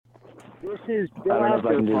This is Bill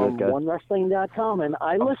After from OneWrestling.com, and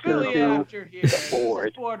I listen to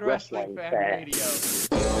Board Wrestling Fan Radio.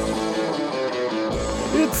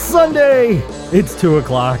 It's Sunday. It's 2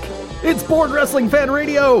 o'clock. It's Board Wrestling Fan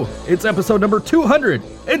Radio. It's episode number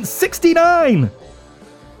 269,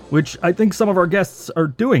 which I think some of our guests are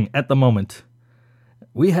doing at the moment.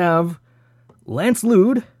 We have Lance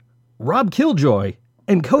Lude, Rob Killjoy,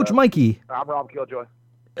 and Coach Mikey. I'm Rob Killjoy.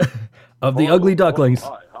 Of the Ugly Ducklings.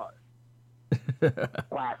 Hi. Hey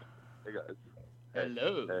guys.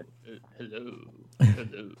 Hello. Hey. Hello.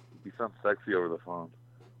 You sound sexy over the phone.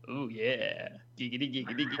 Oh, yeah. Giggity,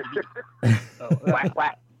 giggity, giggity. Whack,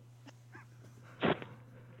 whack.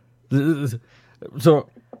 So,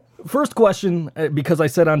 first question, because I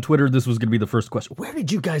said on Twitter this was going to be the first question. Where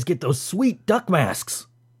did you guys get those sweet duck masks?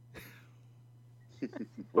 We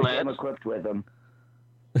came equipped with them.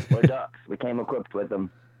 We're ducks. We came equipped with them.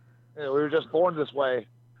 Yeah, we were just born this way.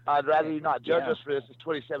 I'd rather you not judge us for this. It's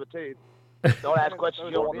 2017. Don't ask questions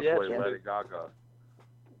you don't want to This way, answer. Lady Gaga.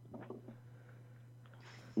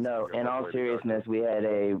 No, in all seriousness, we had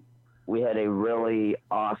a really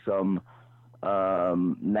awesome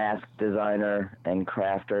mask designer and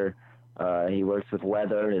crafter. He works with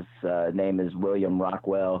leather. His name is William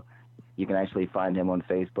Rockwell. You can actually find him on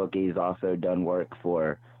Facebook. He's also done work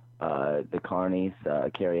for the Carnies,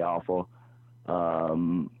 Kerry Awful.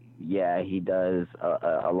 Yeah, he does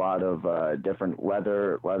a lot of different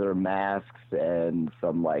leather masks and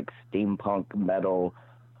some like steampunk metal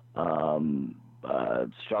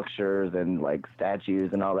structures and like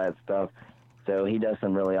statues and all that stuff. So he does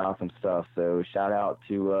some really awesome stuff. So shout out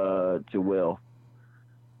to Will.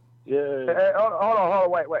 Yeah. Hey, hold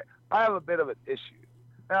on, wait. I have a bit of an issue.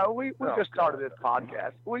 Now we just started this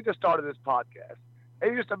podcast.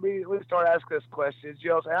 And you just immediately start asking us questions. You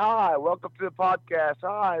know, say, hi, welcome to the podcast.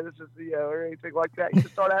 Hi, this is or anything like that. You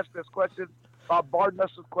just start asking us questions, bombarding us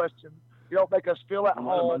with questions. You don't make us feel at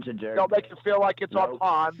home. You don't make it feel like it's our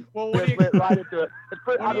pond. Well, Just went right into it.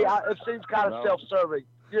 It seems kind of self-serving.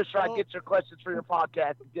 You're just trying to get your questions for your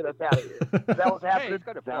podcast and get us out of here. Is that what's happening?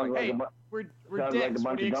 Hey, we're dicks.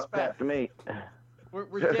 What do you expect? To me.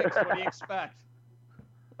 We're dicks. What do you expect?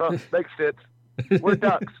 Makes sense. We're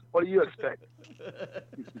ducks. What do you expect?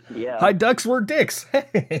 Yeah. Hi, ducks, we're dicks.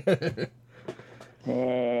 I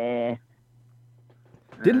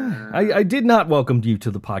did not welcome you to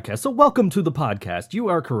the podcast. So welcome to the podcast. You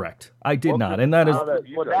are correct. I did not, and that is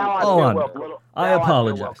Well, now I all feel on. welcome. I Now feel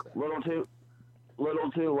apologize. welcome. Little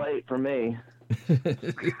too late for me.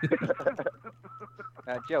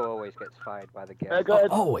 Joe always gets fired by the guests. Hey, go ahead,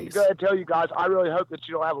 Always. Go ahead and tell you guys, I really hope that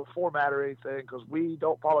you don't have a format or anything, because we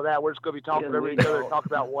don't follow that. We're just going to be talking over each other and talk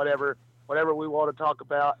about whatever we want to talk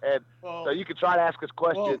about. And so you can try to ask us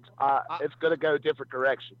questions. It's going to go different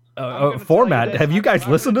directions. Format. Have you guys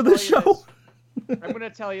listened to this show? I'm going to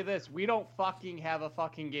tell you this. We don't fucking have a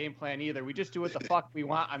fucking game plan either. We just do what the fuck we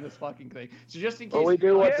want on this fucking thing. So just in case... Well, we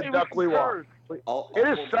do what the duck we want. It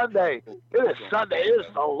is Sunday. It is Sunday. It is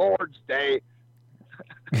the Lord's Day.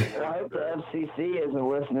 I hope the FCC isn't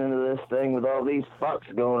listening to this thing with all these fucks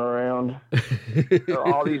going around.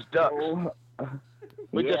 All these ducks.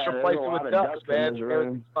 We just replaced them with ducks, man.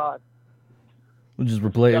 Everything's fine. We'll just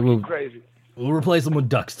replace. Crazy. We'll replace them with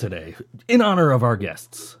ducks today, in honor of our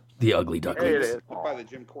guests, the Ugly There it Ducklings. is. By the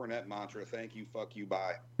Jim Cornette mantra, thank you, fuck you,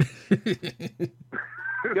 bye.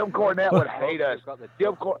 Jim Cornette would hate us. I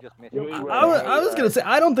was going to say,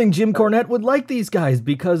 I don't think Jim Cornette would like these guys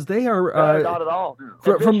because they are... not at all.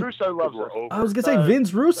 from- Vince Russo loves us. I was going to say,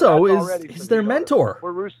 Vince Russo already is their from mentor.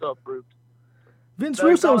 We're Russo approved. Vince No,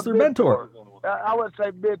 he's Russo not is a their mentor. I wouldn't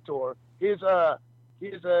say mentor. I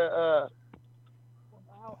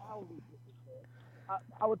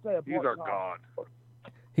would say a He's our god.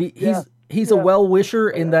 He's a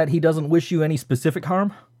well-wisher in that he doesn't wish you any specific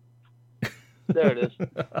harm. There it is.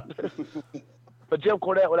 But Jim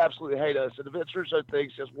Cornette would absolutely hate us, and the Vince Russo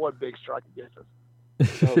thing's just one big strike against us.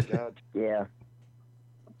 Oh, God. Yeah.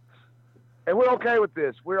 And we're okay with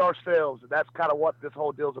this. We're ourselves, and that's kind of what this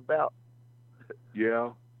whole deal's about.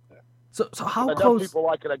 Yeah. So how Enough close? people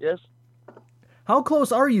like it, I guess. How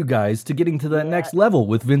close are you guys to getting to that next level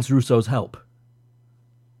with Vince Russo's help?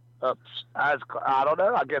 I don't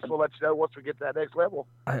know. I guess we'll let you know once we get to that next level.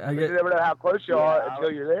 I You never know how close you are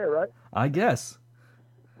until you're there, right? I guess.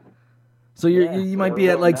 So you might be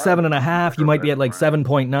at like 7.5. You might be at like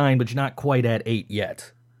 7.9, but you're not quite at 8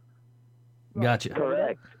 yet. Gotcha.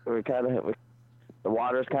 Correct. We're the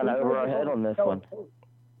water's kind of over our head on this one.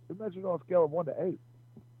 We measured on a scale of 1 to 8.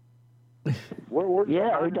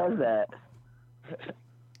 Yeah, who does that?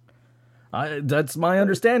 That's my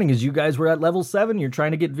understanding. Is you guys were at level 7. You're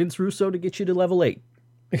trying to get Vince Russo to get you to level 8.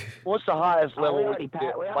 What's the highest level? We already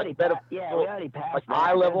passed. We already passed. Yeah, we already passed. Like that. eye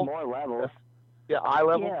There's level? more levels. Yeah, eye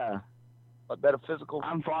level. Yeah, Like metaphysical.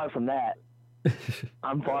 I'm far from that.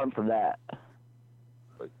 I'm far from that.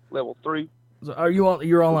 Like level 3. So are you all?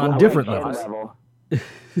 You're all on I different went levels. level.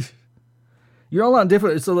 You're all on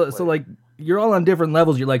different. So like you're all on different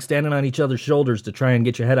levels. You're like standing on each other's shoulders to try and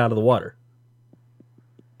get your head out of the water.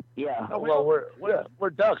 Yeah. Oh, well, we're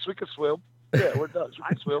ducks. We can swim. Yeah, we're ducks. We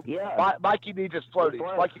can swim. Yeah. Mikey needs his floaties.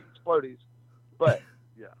 Float. Mikey needs floaties. But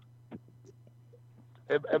Yeah.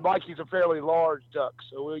 and Mikey's a fairly large duck,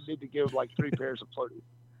 so we need to give him like 3 pairs of floaties.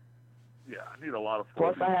 Yeah, I need a lot of.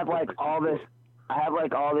 Plus, I have like all this. I have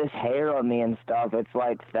like all this hair on me and stuff. It's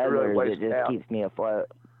like feathers. weighs It just down. keeps me afloat.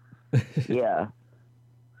 Yeah.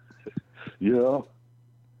 Yeah.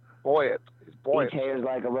 Buoyant. He's Each buoyant. hair is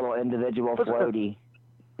like a little individual Listen, floaty.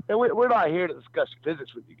 And we're not here to discuss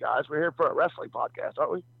physics with you guys. We're here for a wrestling podcast,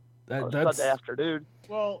 aren't we? On a That's Sunday afternoon.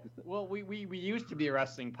 Well, we used to be a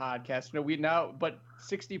wrestling podcast. No, we now, but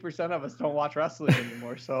 60% of us don't watch wrestling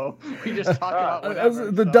anymore. So we just talk about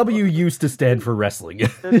whatever. the so. W used to stand for wrestling.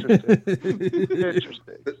 Interesting.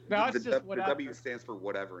 Now it's just the whatever. W stands for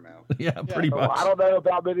whatever now. Yeah, pretty Well, much. I don't know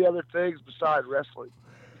about many other things besides wrestling.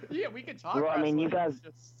 Yeah, we can talk. Well, I mean, you wrestling,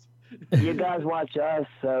 guys- it's just- You guys watch us,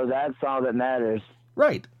 so that's all that matters.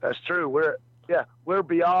 Right. That's true. We're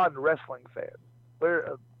beyond wrestling fans.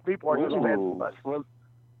 We're people are just fans of us.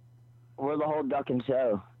 We're the whole ducking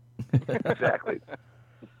show. Exactly.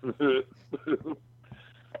 Dude,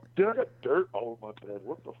 I got dirt all over my bed.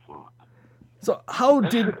 What the fuck? So how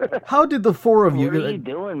did the four of What are you you?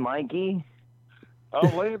 doing, Mikey?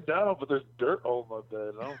 I'm laying down, but there's dirt all over my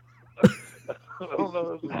bed. I don't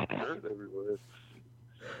know. There's dirt everywhere.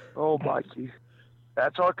 Oh, Mikey.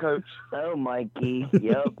 That's our coach. Oh, Mikey.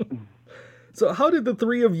 Yep. So how did the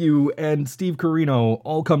three of you and Steve Carino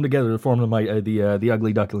all come together to form the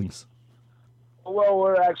Ugly Ducklings? Well,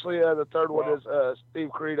 we're actually the third one is Steve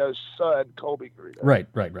Carino's son, Colby Carino. Right.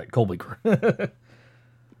 Colby. But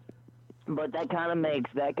that kind of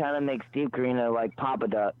makes Steve Carino like Papa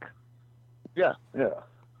Duck. Yeah. Yeah.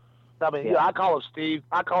 I mean, Yeah. yeah, I call him Steve.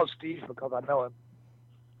 I call him Steve because I know him.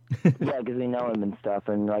 Yeah, because we know him and stuff,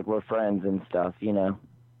 and like we're friends and stuff, you know.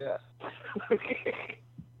 Yeah.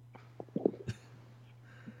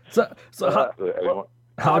 So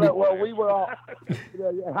how did? Well, we were all.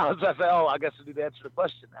 Yeah. I was going to say, I guess I need to answer the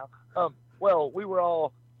question now. Well, we were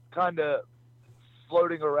all kind of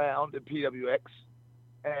floating around in PWX,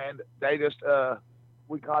 and they just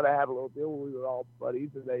we kind of had a little deal where we were all buddies,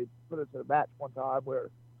 and they put us in a match one time where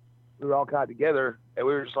we were all kind of together, and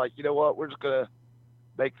we were just like, you know what, we're just gonna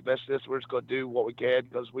make the best of this. We're just gonna do what we can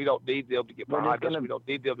because we don't need them to get We're just behind us. gonna- We don't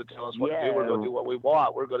need them to tell us what to Yeah. do. We're gonna do what we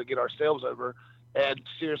want. We're gonna get ourselves over. And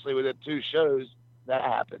seriously, within 2 shows, that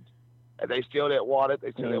happened. And they still didn't want it.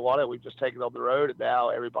 They still didn't want it. We've just taken it on the road, and now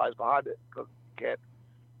everybody's behind it. 'Cause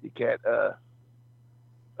you can't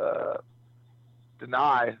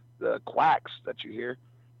deny the quacks that you hear.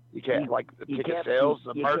 You can't like the ticket sales,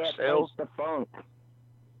 the you merch can't sales. fake the funk.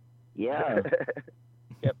 Yeah.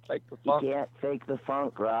 Can't fake the You funk. can't fake the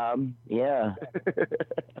funk, Rob. Yeah.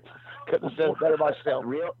 Couldn't have said it better myself.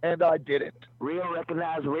 Real And I didn't.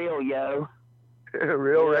 recognize real, yo.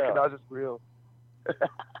 Real Yeah. recognizes real.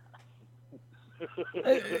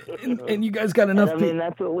 And you guys got enough. And, I mean,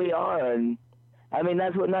 that's what we are, and I mean,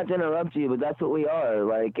 that's what, not to interrupt you, but that's what we are.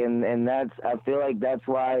 Like, and that's, I feel like that's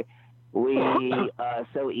why we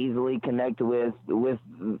so easily connect with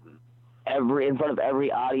in front of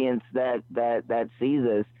every audience that sees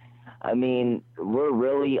us. I mean, we're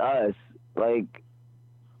really us. Like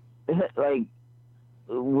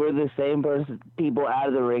we're the same people out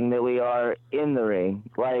of the ring that we are in the ring.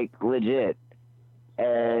 Like, legit.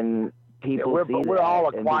 And people see we're that, all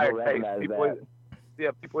and acquired people taste. recognize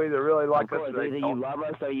that. People either really like Of us course, or they either don't. you love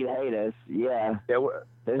us or you hate us. Yeah. Yeah,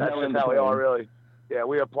 There's that's no just in how we between. are, really. Yeah,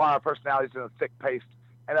 we apply our personalities in a thick paste.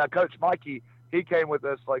 And Coach Mikey, he came with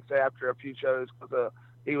us, like, say, after a few shows because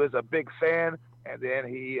he was a big fan. And then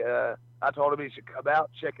I told him he should come out,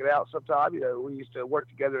 check it out sometime. You know, we used to work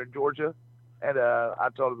together in Georgia. And I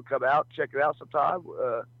told him to come out, check it out sometime.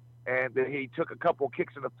 And then he took a couple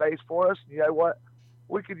kicks in the face for us. You know what?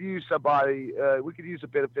 We could use somebody. We could use the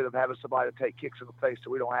benefit of having somebody to take kicks in the face,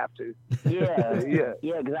 so we don't have to. Yeah. Yeah.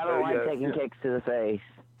 Yeah, because I don't like Yeah, taking yeah. kicks to the face.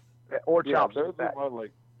 Or Yeah, chops in those the are back. my,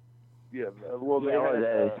 like, yeah. Well, they Yeah, had,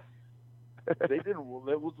 those. they didn't. Well,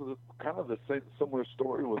 that was kind of the same similar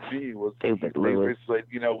story with me. Was Stupid they Louis. said,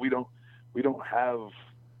 you know, we don't have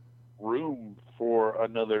room for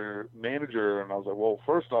another manager, and I was like, well,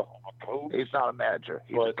 first off, I'm a coach. He's not a manager.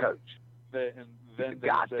 He's a But- coach. And then He's a they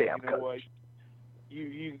goddamn said, you know coach. what,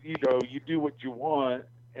 you know, you do what you want,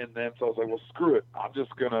 And then so I was like, well, screw it. I'm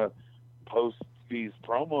just going to post these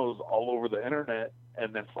promos all over the internet.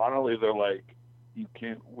 And then finally they're like,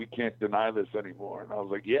 we can't deny this anymore. And I was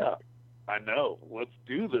like, yeah, I know. Let's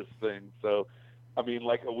do this thing. So, I mean,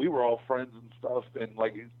 like, we were all friends and stuff. And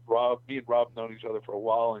like me and Rob known each other for a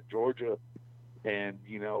while in Georgia. And,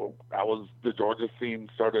 you know, the Georgia scene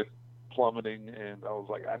started plummeting, and I was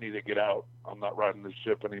like, I need to get out. I'm not riding this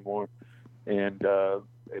ship anymore. And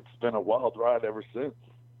it's been a wild ride ever since.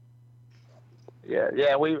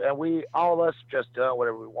 Yeah, we all of us just done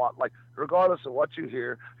whatever we want. Like, regardless of what you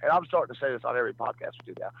hear, and I'm starting to say this on every podcast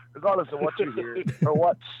we do now, regardless of what you hear or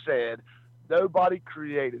what's said, nobody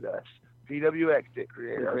created us. PWX didn't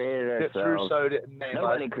create us. Hits Russo didn't name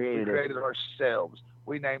us. We created ourselves.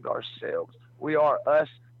 We named ourselves. We are us.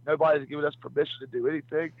 Nobody's given us permission to do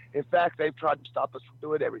anything. In fact, they've tried to stop us from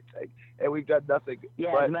doing everything, and we've done nothing.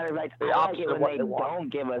 Yeah, as a matter of fact, I like it when they don't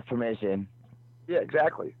give us permission. Yeah,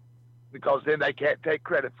 exactly. Because then they can't take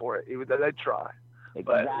credit for it, even though they try.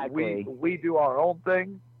 Exactly. But we do our own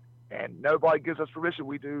thing, and nobody gives us permission.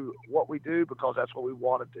 We do what we do because that's what we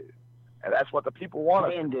want to do, and that's what the people want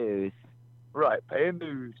us to do. Paying dues. Right, paying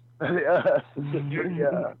dues.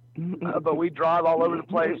 But we drive all over the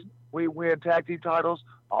place. We win tag team titles,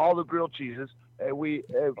 all the grilled cheeses, and nobody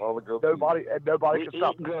can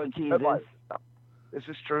stop grilled cheeses. Nobody. This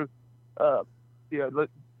is true. Look,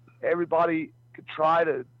 everybody could try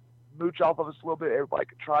to mooch off of us a little bit. Everybody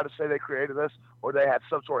could try to say they created us or they had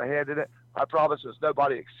some sort of hand in it. I promise us,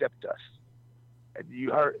 nobody accepts us. And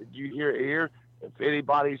you hear it here. If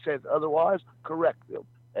anybody says otherwise, correct them.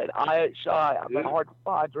 And I ain't shy. I'm not hard to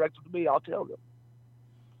find. Direct them to me. I'll tell them.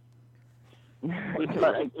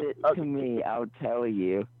 Direct it to me. I'll tell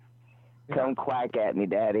you. Come quack at me,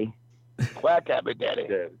 Daddy. Quack at me, Daddy.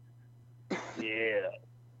 Yeah.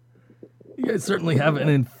 You guys certainly have an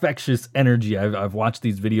infectious energy. I've watched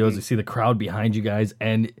these videos. I see the crowd behind you guys.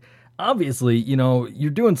 And obviously, you know, you're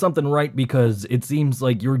doing something right because it seems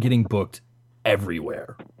like you're getting booked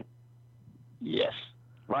everywhere. Yes.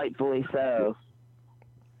 Rightfully so.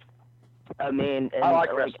 I mean, and I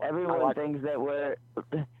like everyone thinks that we're...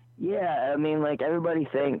 Yeah, I mean, like, everybody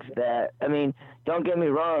thinks that... I mean, don't get me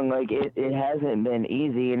wrong, like, it hasn't been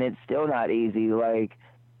easy, and it's still not easy. Like,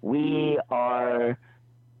 we are...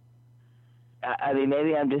 I mean,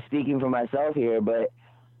 maybe I'm just speaking for myself here, but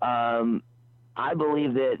I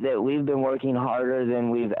believe that we've been working harder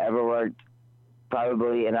than we've ever worked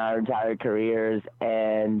probably in our entire careers,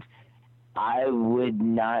 and I would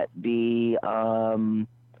not be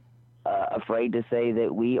afraid to say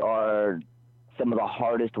that we are some of the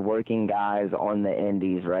hardest working guys on the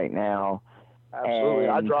indies right now. Absolutely.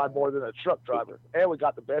 I drive more than a truck driver, and we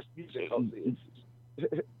got the best music on the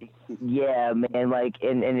Yeah, man, like,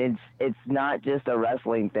 and it's not just a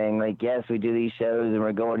wrestling thing. Like, yes, we do these shows and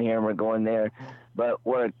we're going here and we're going there, but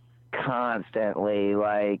we're constantly,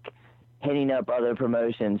 like, hitting up other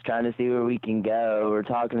promotions, trying to see where we can go. We're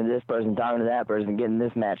talking to this person, talking to that person, getting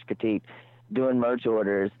this match critiqued, doing merch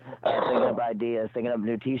orders, thinking up ideas, thinking up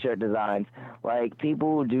new T-shirt designs. Like,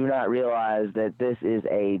 people do not realize that this is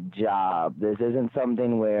a job. This isn't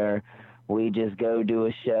something where we just go do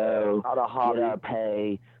a show, get our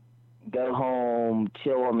pay, go home,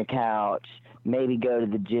 chill on the couch, maybe go to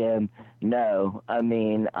the gym. No, I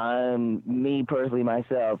mean, me personally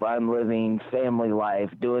myself, I'm living family life,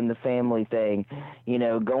 doing the family thing, you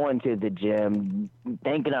know, going to the gym,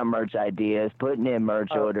 thinking of merch ideas, putting in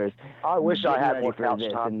merch orders. I wish I had more couch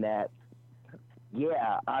this time. and that.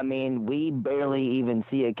 Yeah, I mean, we barely even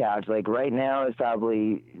see a couch. Like, right now is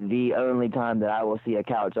probably the only time that I will see a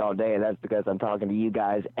couch all day, and that's because I'm talking to you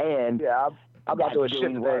guys. And yeah, I'm not doing shit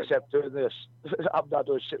today work. except doing this. I'm not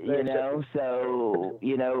doing shit today. You know, so,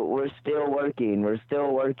 you know, we're still working. We're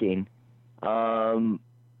still working.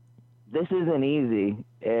 This isn't easy.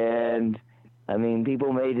 And, I mean,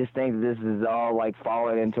 people may just think this is all, like,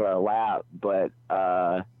 falling into our lap, but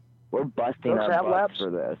we're busting our butts for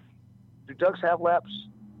this. Do ducks have laps?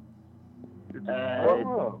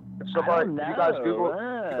 Somebody, you guys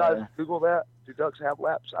Google that. Do ducks have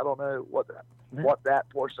laps? I don't know what that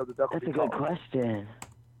portion of the duck. That's a good question.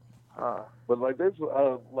 But like there's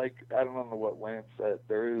like I don't know what Lance said.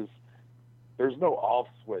 There's no off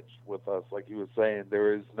switch with us. Like he was saying,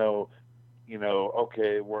 there is no, you know,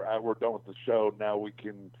 okay, we're done with the show. Now we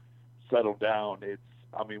can settle down.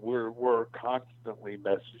 I mean, we're constantly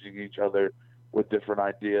messaging each other with different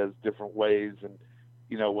ideas, different ways. And,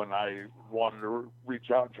 you know, when I wanted to reach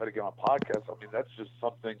out and try to get on a podcast, I mean, that's just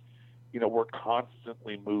something, you know, we're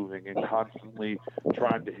constantly moving and constantly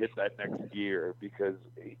trying to hit that next gear because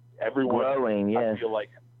everyone, growing, yes. I feel like,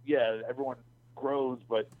 yeah, everyone grows,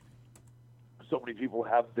 but so many people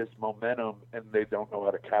have this momentum and they don't know how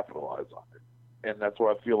to capitalize on it. And that's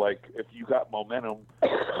where I feel like if you got momentum,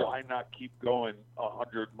 why not keep going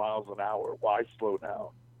 100 miles an hour? Why slow down?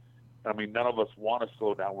 I mean, none of us want to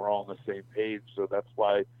slow down. We're all on the same page. So that's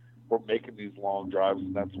why we're making these long drives,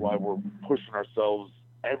 and that's why we're pushing ourselves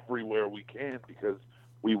everywhere we can, because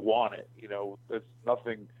we want it. You know, there's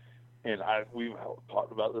nothing, and we've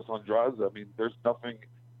talked about this on drives. I mean, there's nothing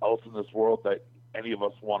else in this world that any of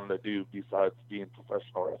us wanted to do besides being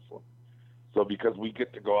professional wrestling. So because we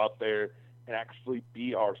get to go out there and actually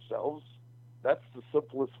be ourselves, that's the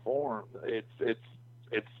simplest form. It's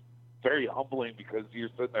very humbling, because you're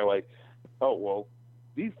sitting there like, oh, well,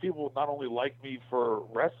 these people not only like me for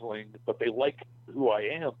wrestling, but they like who I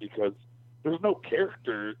am, because there's no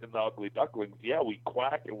character in the Ugly Ducklings. Yeah, we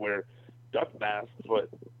quack and wear duck masks, but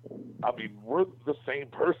I mean, we're the same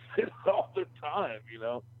person all the time, you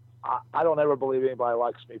know? I don't ever believe anybody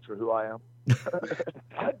likes me for who I am.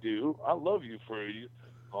 I do. I love you for you.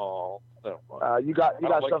 Oh, never mind. You got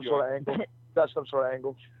some sort of angle. You got some sort of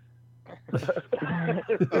angle.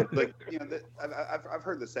 Like, you know, I've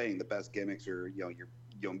heard the saying, the best gimmicks are,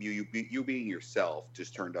 you being yourself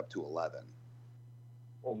just turned up to 11.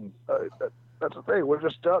 That's the thing. We're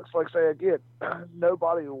just ducks. Like say again,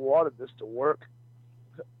 nobody wanted this to work.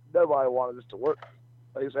 Nobody wanted this to work.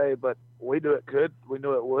 Like you say, but we knew it could. We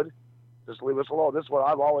knew it would. Just leave us alone. This is what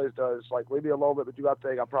I've always done. It's like, leave me alone, but you got to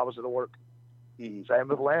think. I promise it'll work. Mm-hmm. Same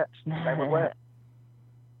with Lance. Same with Lance.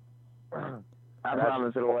 I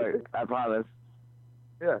promise it'll work. I promise.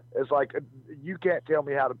 Yeah, it's like, you can't tell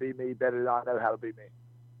me how to be me better than I know how to be me.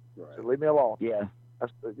 Right. So leave me alone. Yeah.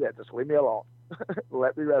 Just leave me alone.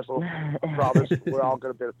 Let me wrestle. I promise we're all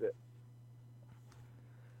going to benefit.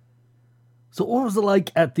 So what was it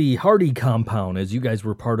like at the Hardy compound as you guys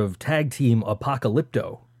were part of Tag Team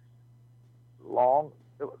Apocalypto? Long.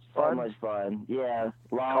 It was fun. So much fun. Yeah.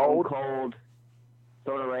 Long, cold,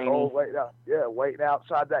 sort of rainy. Cold, waiting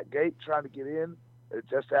outside that gate, trying to get in.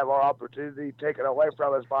 Just to have our opportunity taken away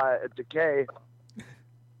from us by a Decay.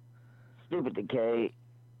 Stupid Decay.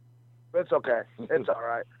 It's okay. It's all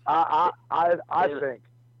right. I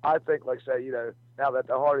think, like say, you know, now that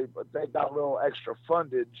the Hardy, they got a little extra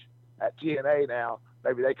fundage at TNA now,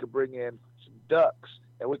 maybe they could bring in some ducks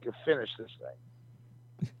and we can finish this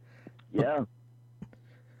thing. Yeah.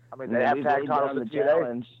 I mean, they have tag titles at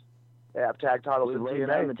TNA. They have tag titles at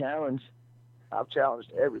TNA. The challenge. I've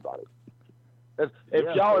challenged everybody. If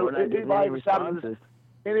y'all,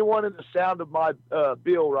 anyone in the sound of my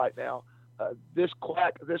bill right now, this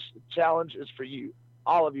challenge is for you.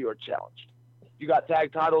 All of you are challenged. You got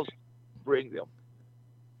tag titles, bring them.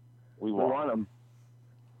 We want them.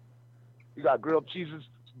 You got grilled cheeses,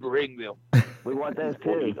 bring them. We want those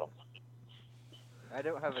too. I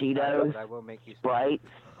don't have a Cheetos, title, but I will make you Sprite.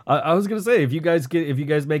 I was gonna say, if you guys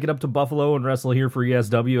make it up to Buffalo and wrestle here for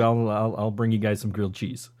ESW, I'll bring you guys some grilled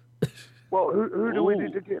cheese. Well, who do we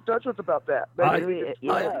need to get in touch with about that? Maybe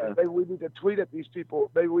we need to tweet at these people.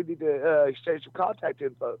 Maybe we need to exchange some contact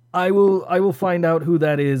info. I will find out who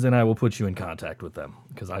that is, and I will put you in contact with them,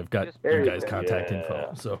 because I've got you guys' contact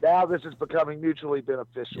info. So now this is becoming mutually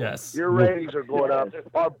beneficial. Yes. Your ratings are going up.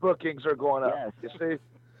 Our bookings are going up. Yes. You see?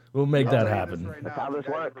 we'll make that happen. Right That's now, how this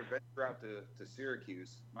works. venture out to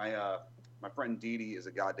Syracuse. My friend Dee Dee is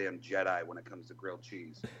a goddamn Jedi when it comes to grilled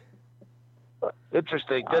cheese.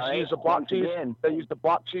 Interesting. Does she use the block cheese? They use the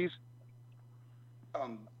block cheese?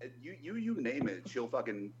 You name it, she'll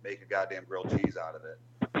fucking make a goddamn grilled cheese out of it.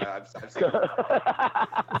 I've seen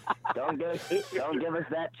Don't give us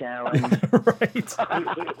that challenge. Right.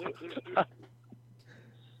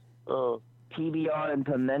 PBR and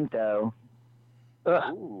pimento.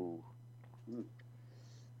 Ooh.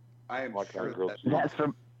 I am sure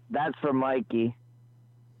That's for Mikey.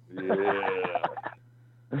 Yeah.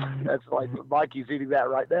 That's like Mikey's eating that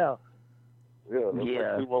right now.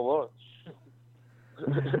 Yeah. Like my lunch.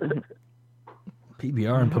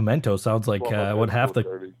 PBR and pimento sounds like what half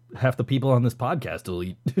the people on this podcast will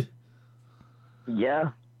eat.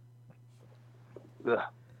 Yeah. I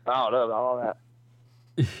don't know about all that.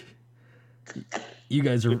 You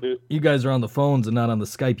guys are on the phones and not on the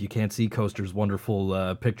Skype. You can't see Coaster's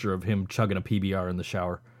wonderful picture of him chugging a PBR in the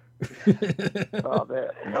shower. Oh man!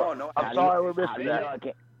 No. I'm sorry we're missing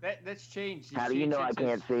that. That's changed. How do you know I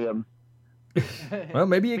can't see him? Well,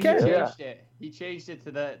 maybe you can. He changed it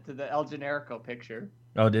to the El Generico picture.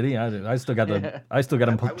 Oh, did he? I still got him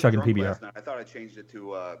chugging PBR. I thought I changed it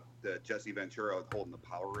to the Jesse Ventura holding the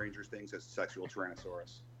Power Rangers things as sexual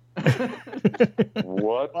Tyrannosaurus.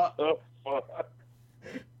 What the fuck?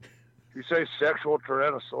 You say sexual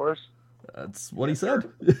Tyrannosaurus? That's what he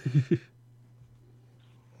said.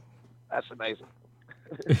 That's amazing.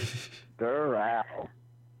 Growl.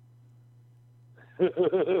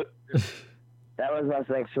 That was my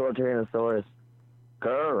sexual Tyrannosaurus.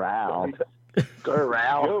 Growl.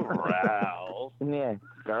 Growl. Growl. Yeah,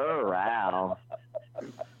 growl.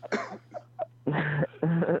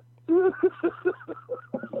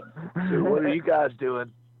 So what are you guys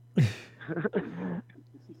doing?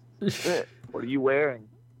 What are you wearing?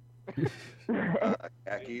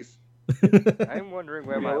 Khakis. I'm wondering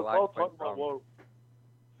where my Let's all life went talk about wrong.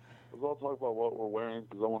 what we're wearing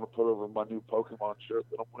because I want to put over my new Pokemon shirt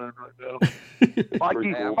that I'm wearing right now.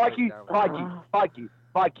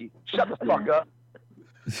 Mikey, shut the fuck up.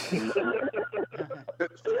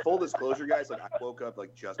 Full disclosure, guys, like I woke up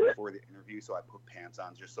like just before the interview, so I put pants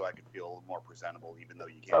on just so I could feel a little more presentable, even though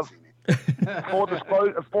you can't see me.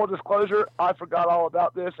 Full disclosure, I forgot all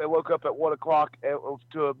about this. I woke up at 1 o'clock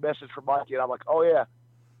to a message from Mikey, and I'm like, oh yeah.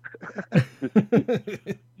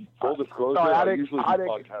 Full disclosure, Sorry, I usually do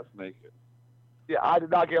podcast naked. Yeah, I did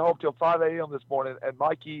not get home till 5 a.m. this morning, and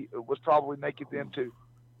Mikey was probably naked then too.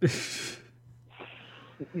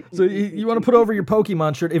 So you want to put over your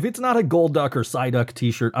Pokemon shirt. If it's not a Golduck or Psyduck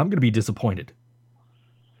t-shirt, I'm going to be disappointed.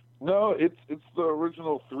 No, it's the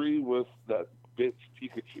original 3 with that bitch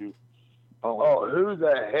Pikachu. Oh, who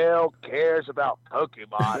the hell cares about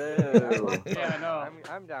Pokemon? Yeah, no.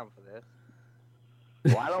 I'm down for this.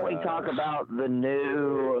 Why don't we talk about the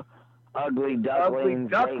new Ugly Duckling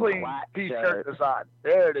t-shirt design?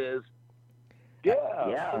 There it is.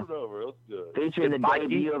 Yeah. Put it over. Let's do it. Featuring the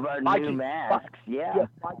debut of our new masks. Yeah,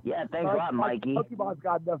 thanks a lot, Mikey. Pokemon's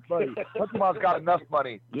got enough money. Pokemon's got enough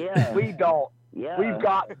money. Yeah. We don't. Yeah. We've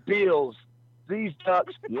got bills. These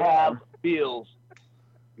ducks have bills.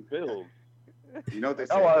 Bills. You know what they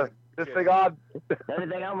say? This thing on. The only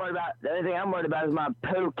thing I'm worried about is my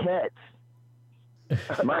Pokettes.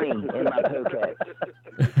 Money in my Pokettes.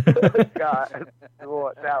 God,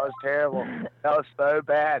 boy, that was terrible. That was so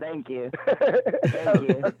bad. Thank you. Thank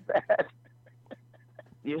you. So bad.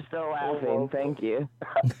 You're still laughing. Thank you.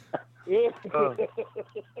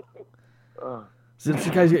 Since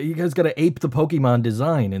you guys got to ape the Pokemon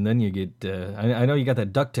design, and then you get. I know you got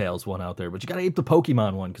that DuckTales one out there, but you got to ape the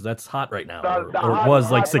Pokemon one because that's hot right now, or it was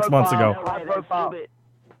like 6 months ago.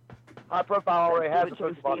 High profile already has a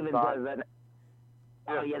Pokemon design.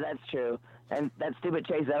 Oh yeah, that's true. And that stupid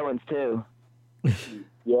Chase Owens too.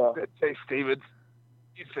 Yeah. Chase Stevens.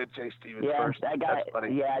 You said Chase Stevens first. That guy. That's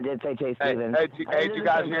funny. Yeah, I did say Chase Stevens. Hey, did you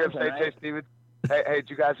guys hear him say Chase Stevens? Hey, did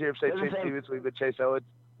you guys hear him say Chase Stevens? We've been Chase Owens.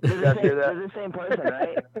 Did you guys hear that? They're the same person,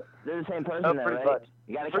 right? They're the same person, though, right? Much.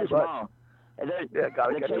 You gotta catch them all. Yeah,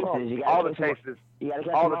 gotta catch them all. All the chases. You gotta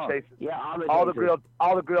catch all them all. The chases. Yeah, all the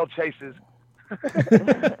grilled chases.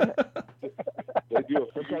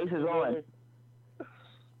 The chase is on.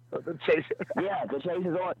 The chase. Yeah, the chase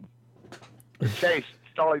is on. The chase.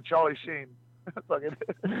 Charlie Sheen. Fucking.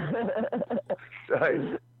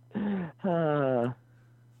 Sorry. Man,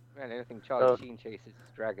 anything Charlie Sheen chases is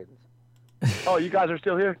dragons. Oh, you guys are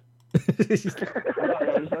still here?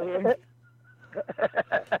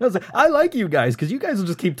 I like you guys because you guys will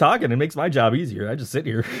just keep talking. It makes my job easier. I just sit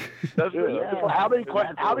here. How many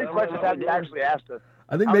questions have you actually asked us?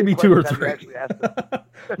 I think maybe 2 or 3.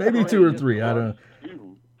 Maybe 2 or 3. I don't know.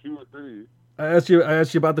 2 or 3. I asked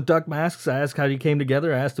you about the duck masks. I asked how you came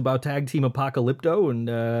together. I asked about Tag Team Apocalypto, and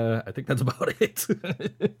I think that's about it.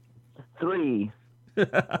 3. All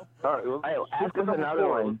right, ask us another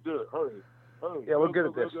one. Let's do it. Hurry. Yeah, we're good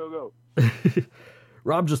at this. Go.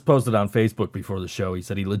 Rob just posted on Facebook before the show. He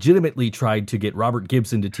said he legitimately tried to get Robert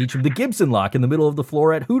Gibson to teach him the Gibson lock in the middle of the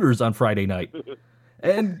floor at Hooters on Friday night.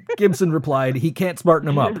 And Gibson replied, he can't smarten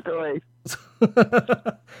him up.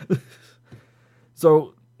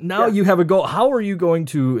 So now you have a goal. How are you going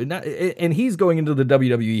to, and he's going into the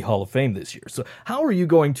WWE Hall of Fame this year. So how are you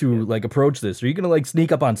going to approach this? Are you going to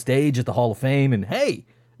sneak up on stage at the Hall of Fame and, hey,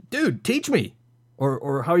 dude, teach me?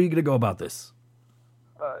 Or how are you going to go about this?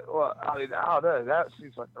 Well, I mean, I don't know. That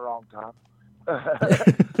seems like the wrong time.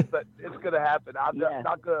 But it's going to happen. I'm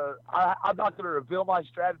not going to reveal my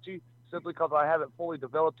strategy simply because I haven't fully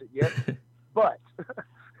developed it yet. But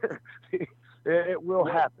it will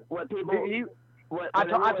happen.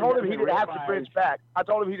 I told him he didn't have to bridge back. I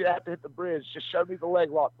told him he didn't have to hit the bridge. Just show me the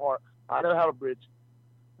leg lock part. I know how to bridge.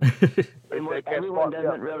 Everyone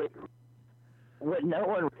doesn't really. What no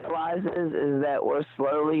one realizes is that we're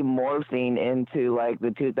slowly morphing into the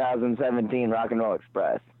 2017 Rock and Roll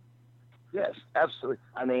Express. Yes, absolutely.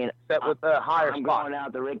 I mean, that with the higher I'm spot. Going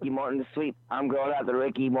out the Ricky Morton sweep. I'm growing out the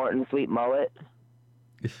Ricky Morton sweep mullet,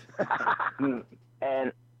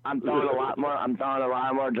 and I'm throwing a lot more. I'm throwing a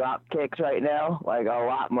lot more drop kicks right now, a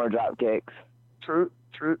lot more drop kicks. True.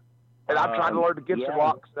 And I'm trying to learn to get some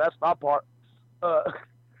locks. That's my part.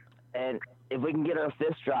 And if we can get our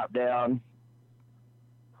fist drop down,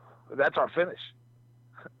 that's our finish.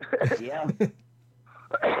 Yeah.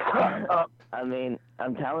 I mean,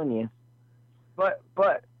 I'm telling you. But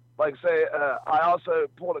like say, I also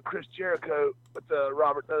pulled a Chris Jericho with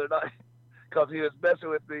Robert the other night because he was messing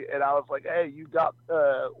with me, and I was like, "Hey, you got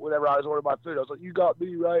whenever I was ordering my food, I was like, you got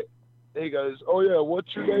me right." And he goes, "Oh yeah,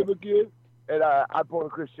 what's your name again?" And I pulled a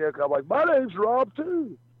Chris Jericho. I'm like, "My name's Rob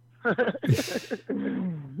too."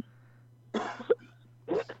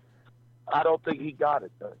 I don't think he got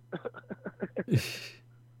it though.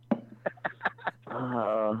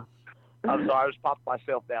 I'm sorry, I just popped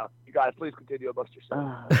myself down. You guys, please continue amongst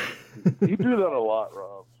yourselves. You do that a lot,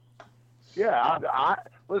 Rob. Yeah, I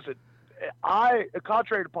listen.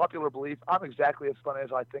 Contrary to popular belief, I'm exactly as funny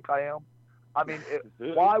as I think I am. I mean,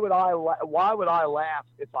 why would I laugh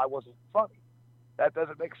if I wasn't funny? That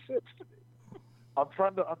doesn't make sense to me. I'm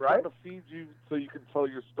trying to feed you so you can tell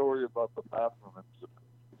your story about the bathroom incident.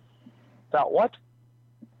 About what?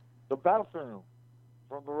 The bathroom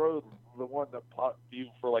from the road, the one that popped you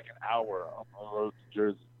for like an hour on the road to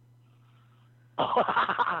Jersey.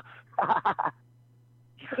 Why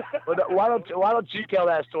don't you tell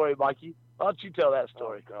that story, Mikey? Why don't you tell that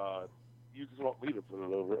story? Oh God, you just want me to put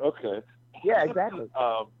it over? Okay. Yeah, exactly.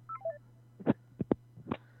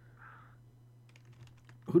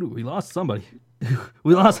 We lost somebody.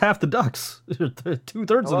 We lost half the ducks.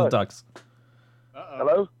 2/3 of the ducks.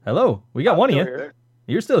 Hello? Hello. We got one of you. Here.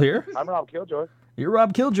 You're still here. I'm Rob Killjoy. You're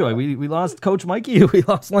Rob Killjoy. We lost Coach Mikey. We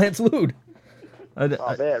lost Lance Lude.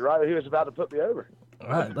 Man, right? He was about to put me over. All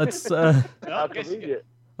right, let's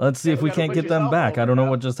let's see if we can't get them back. I don't know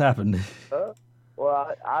what just happened.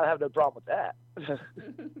 Well, I have no problem with that.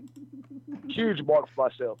 Huge mark for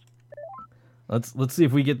myself. Let's see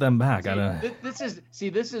if we get them back.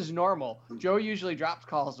 This is normal. Joe usually drops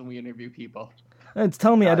calls when we interview people. It's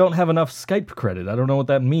telling me I don't have enough Skype credit. I don't know what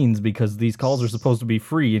that means because these calls are supposed to be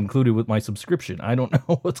free, included with my subscription. I don't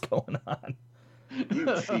know what's going on.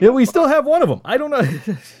 Yeah, we still have one of them. I don't know.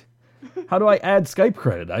 How do I add Skype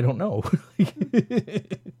credit? I don't know.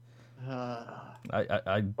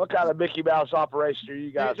 What kind of Mickey Mouse operation are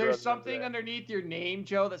you guys? There's something underneath your name,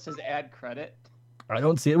 Joe, that says add credit. I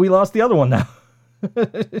don't see it. We lost the other one now.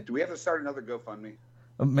 Do we have to start another GoFundMe?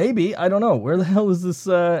 Maybe. I don't know. Where the hell is this?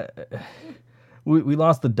 We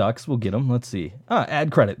lost the ducks. We'll get them. Let's see.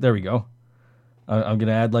 Add credit. There we go. I'm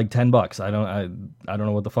gonna add like $10. I don't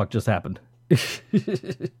know what the fuck just happened.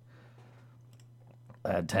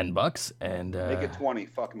 Add $10 and make it 20.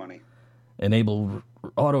 Fuck money. Enable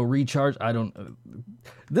auto recharge. I don't.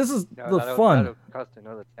 This is fun. That'll cost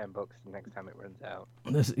another $10 the next time it runs out.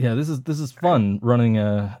 This is fun running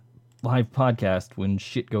a live podcast when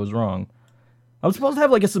shit goes wrong. I'm supposed to have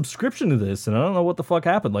like a subscription to this, and I don't know what the fuck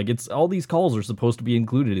happened. Like it's all these calls are supposed to be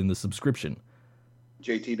included in the subscription.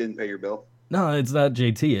 JT didn't pay your bill? No, it's not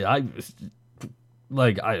JT. I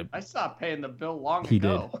stopped paying the bill long ago. He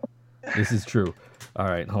did. This is true. All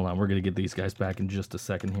right, hold on. We're gonna get these guys back in just a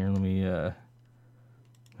second here. Let me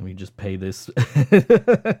just pay this.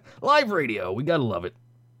 Live radio. We gotta love it.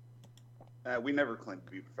 We never claimed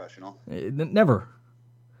to be professional. Never.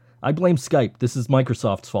 I blame Skype. This is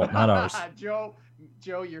Microsoft's fault, not ours. Joe,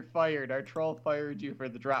 you're fired. Our troll fired you for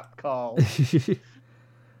the drop call.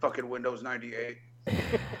 Fucking Windows 98.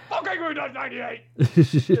 Fucking Windows 98.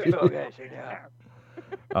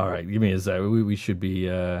 All right, give me a sec. We should be.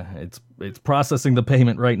 It's processing the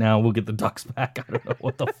payment right now. We'll get the ducks back. I don't know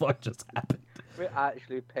what the fuck just happened. We're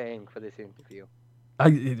actually paying for this interview.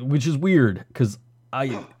 Which is weird because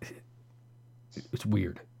it's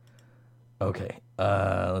weird. Okay,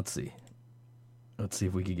 let's see. Let's see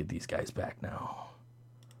if we can get these guys back now.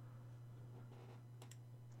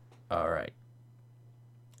 All right.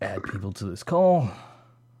 Add people to this call.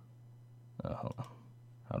 Hold on.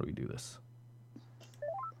 How do we do this?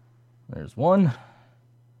 There's 1.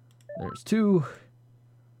 There's 2.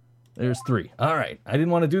 There's 3. All right. I didn't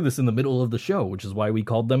want to do this in the middle of the show, which is why we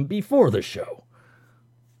called them before the show.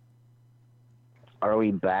 Are we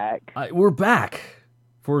back? We're back.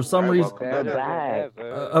 For some reason, we're back.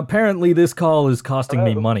 Apparently this call is costing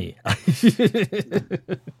me money.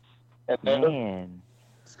 Man.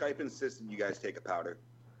 Skype insisted you guys take a powder.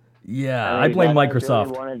 Yeah, I blame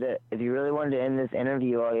Microsoft. If you really wanted to end this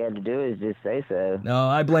interview, all you had to do is just say so. No,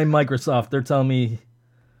 I blame Microsoft. They're telling me.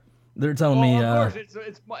 Of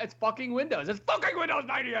course, it's fucking Windows. It's fucking Windows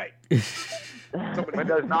 98.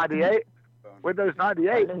 Windows 98. Windows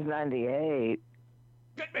 98. Windows 98.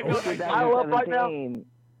 Are we dial-up right now?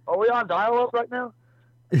 Are we on dial-up right now?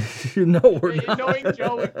 No, we're not. Knowing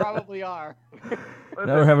Joe, we probably are.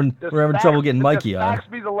 Now we're having trouble getting Mikey on. Fax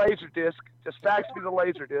me the laser disc. Just fax me the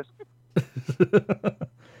laser disc.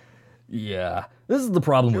 Yeah, this is the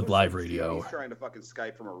problem with live radio. He's trying to fucking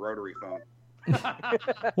Skype from a rotary phone.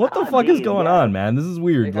 What the fuck is going on, man? This is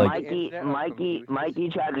weird. Like Mikey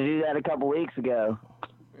tried to do that a couple weeks ago.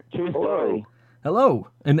 True story. Hello,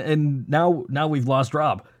 and now we've lost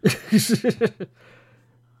Rob. It's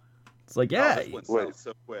like, yeah, this went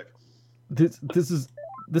so quick. This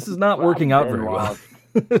is not working out very well.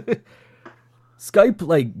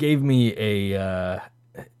 Skype gave me a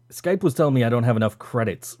Skype was telling me I don't have enough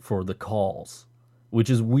credits for the calls, which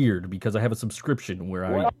is weird because I have a subscription where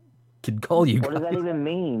I can call you guys. What does that even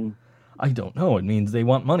mean? I don't know. It means they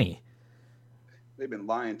want money. They've been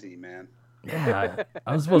lying to you, man. Yeah,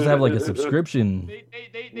 I was supposed to have a subscription.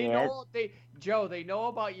 They know Joe. They know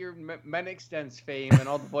about your MenExtends fame and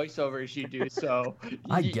all the voiceovers you do. So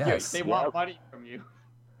I guess they want money from you.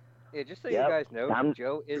 Yeah, just so you guys know,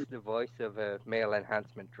 Joe is the voice of a male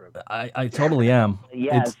enhancement drug. I totally am.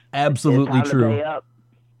 Yes, it's absolutely it's true.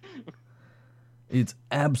 It's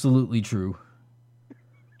absolutely true.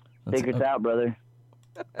 Figure it out, brother.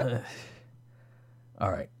 All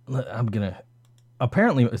right, I'm gonna.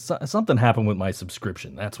 Apparently, something happened with my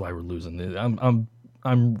subscription. That's why we're losing it. I'm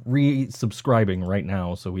resubscribing right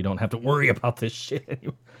now, so we don't have to worry about this shit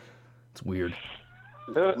anymore. It's weird.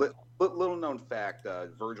 Little known fact: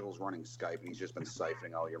 Virgil's running Skype, and he's just been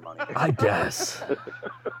siphoning all your money. I guess.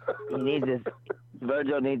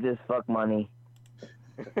 Virgil needs his fuck money.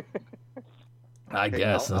 I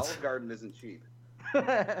guess. Olive Garden isn't cheap.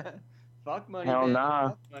 Fuck money. Hell man. nah.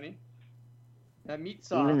 Fuck money. That meat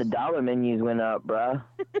sauce. Even the dollar menus went up, bruh.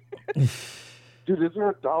 Dude, is there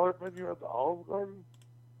a dollar menu at the Olive Garden?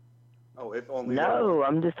 Oh, if only. No,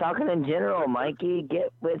 I'm just talking in general, Mikey.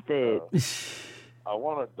 Get with it. I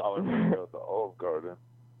want a dollar menu at the Olive Garden.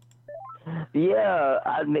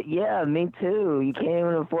 Yeah, me too. You can't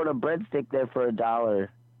even afford a breadstick there for $1.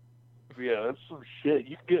 Yeah, that's some shit.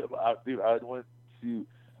 You get, dude.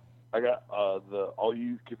 I got the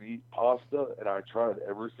all-you-can-eat pasta, and I tried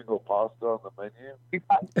every single pasta on the menu. You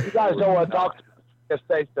guys don't want to talk to me. Just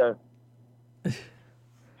stay there.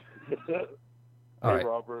 All right.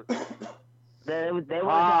 Robert. They want to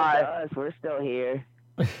talk to us. We're still here.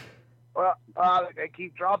 Well, they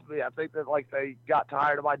keep dropping me. I think that they got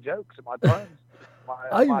tired of my jokes and my puns,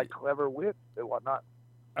 my clever wit and whatnot.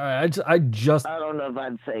 All right, I don't know if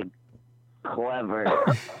I'd say clever.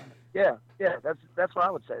 Yeah, that's what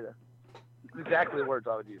I would say. Then exactly the words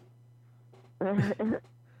I would use.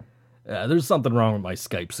 There's something wrong with my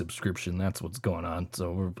Skype subscription. That's what's going on.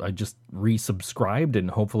 So I just resubscribed,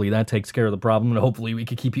 and hopefully that takes care of the problem. And hopefully we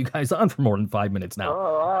can keep you guys on for more than 5 minutes now.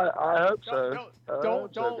 Oh, I hope so.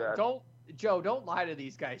 Don't, Joe. Don't lie to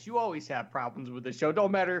these guys. You always have problems with the show.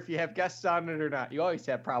 Don't matter if you have guests on it or not. You always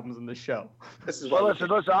have problems in the show. Listen.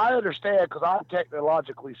 I understand because I'm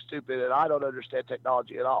technologically stupid and I don't understand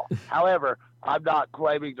technology at all. However, I'm not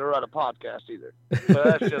claiming to run a podcast either. So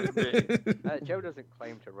that's just me. Joe doesn't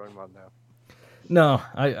claim to run one though. No,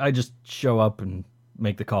 I just show up and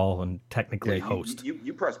make the call and technically host.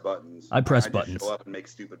 You press buttons. I press buttons. Just show up and make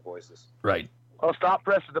stupid voices. Right. Well, stop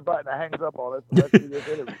pressing the button. It hangs up on it. Let's do this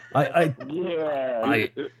interview.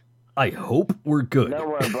 I hope we're good. No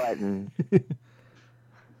more buttons.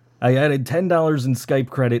 I added $10 in Skype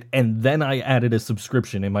credit, and then I added a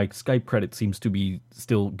subscription, and my Skype credit seems to be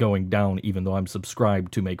still going down, even though I'm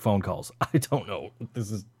subscribed to make phone calls. I don't know. This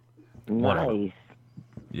is whatever. Nice.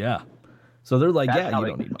 Yeah. So they're like, you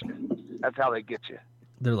don't need money. That's how they get you.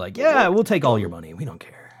 They're like, we'll take all your money. We don't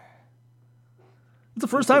care. It's the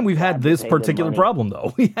first time we've had this particular problem,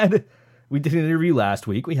 though. We did an interview last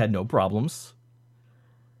week. We had no problems.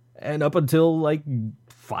 And up until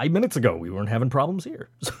 5 minutes ago, we weren't having problems here.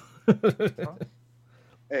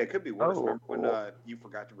 Hey, it could be worse. Remember when you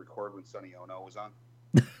forgot to record when Sonny Ono was on?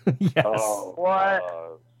 Yes. Oh,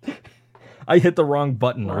 what? I hit the wrong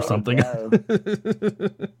button or something.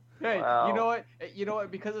 Hey, wow. You know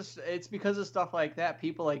what? Because it's because of stuff like that.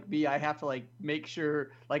 People like me, I have to make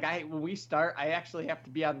sure. When we start, I actually have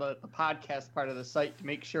to be on the podcast part of the site to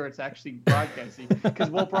make sure it's actually broadcasting.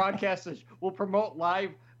 Because we'll we'll promote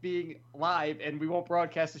being live, and we won't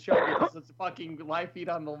broadcast the show because it's a fucking live feed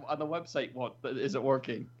on the website isn't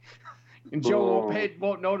working, and Joe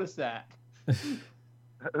won't notice that.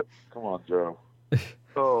 Come on, Joe.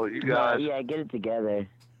 Oh, you guys. Yeah, get it together.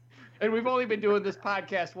 And we've only been doing this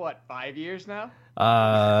podcast, 5 years now?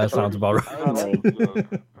 Sounds about right.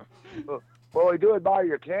 Well, we do admire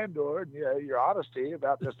your candor and your honesty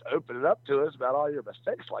about just opening up to us about all your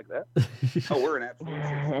mistakes like that. Oh, we're an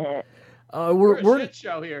absolute. We're a shit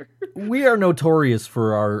show here. We are notorious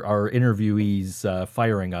for our interviewees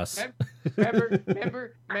firing us.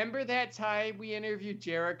 Remember that time we interviewed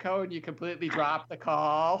Jericho and you completely dropped the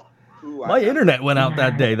call? Ooh, My internet went out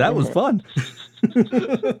that day. That was fun.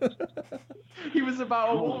 He was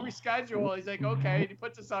about, we'll reschedule. He's like, okay. And he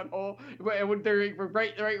puts us on hold. And when they're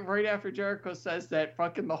right after Jericho says that,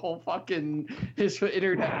 the whole his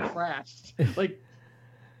internet crashed. Like,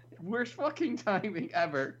 worst fucking timing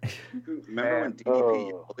ever. Remember when DDP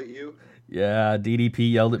yelled at you? Yeah,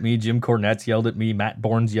 DDP yelled at me. Jim Cornette yelled at me. Matt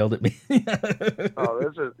Barnes yelled at me. This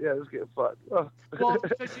is getting fun. Well,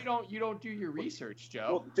 because you don't do your research,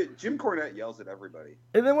 Joe. Well, Jim Cornette yells at everybody.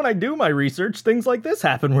 And then when I do my research, things like this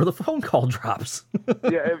happen where the phone call drops.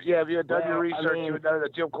 If you had done your research, you would know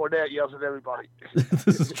that Jim Cornette yells at everybody.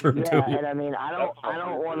 This is true too. Yeah, and I mean, I don't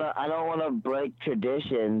want to break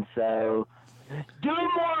tradition, so. Do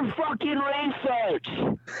more fucking research!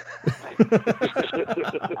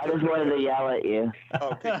 I just wanted to yell at you.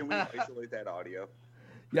 Okay, can we isolate that audio?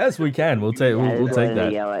 Yes, we can. We'll take we'll take that.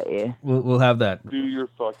 To yell at you. We'll have that. Do your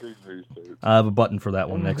fucking research. I have a button for that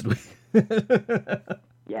one next week.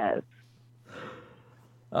 Yes.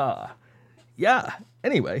 Yeah.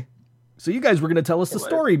 Anyway, so you guys were going to tell us the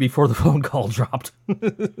story before the phone call dropped.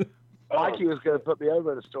 Mikey was going to put me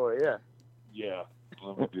over the story, yeah. Yeah,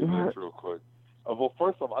 let me do this real quick. Well,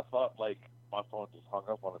 first off, I thought, like, my phone just hung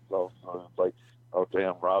up on itself. So I was like, oh,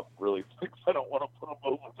 damn, Rob really thinks I don't want to put him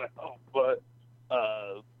over now. But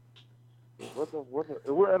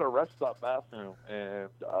we're at a rest stop bathroom, and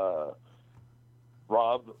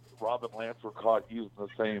Rob and Lance were caught using the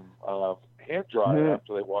same hand dryer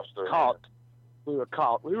after they washed their hands. We were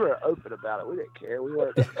caught. We were open about it. We didn't care. We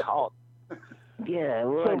weren't caught. Yeah,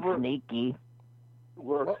 we weren't sneaky.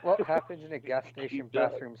 What happens in a gas station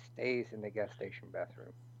bathroom stays in the gas station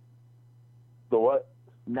bathroom. The what?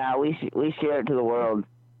 Nah, we share it to the world.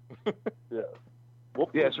 Yeah.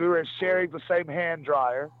 Yes, we were sharing the same hand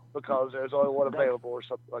dryer because there's only one available or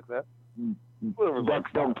something like that. Ducks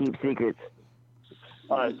don't keep secrets.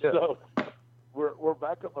 All right, so we're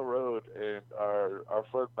back on the road, and our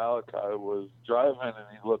friend Malachi was driving, and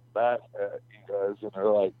he looked back at you guys, and they're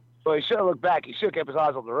like, well, he should have looked back. He should have kept his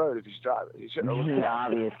eyes on the road if he's driving. He shouldn't have looked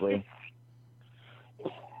back. Obviously.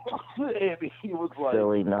 And he was like...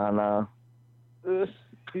 Silly Nana.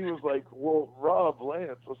 He was like, well, Rob,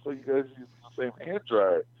 Lance, so you guys use the same hand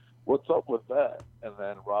dryer. What's up with that? And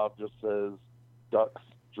then Rob just says, ducks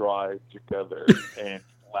dry together, and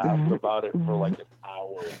laughed about it for like an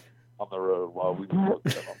hour on the road while we just looked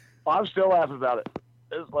at him. I'm still laughing about it.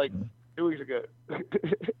 It was like 2 weeks ago.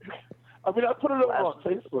 I mean, I put it up on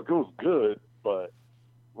Facebook. It was good, but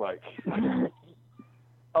like,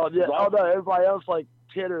 oh no, everybody else like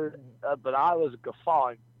tittered, but I was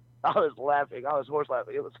guffawing. I was laughing. I was horse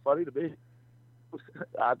laughing. It was funny to me.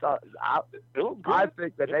 I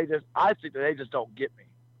think that they just don't get me.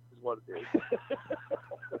 Is what it is.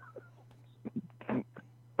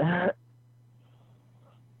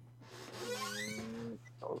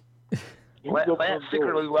 Lance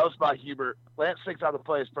secretly loves my humor. Lance thinks I'm the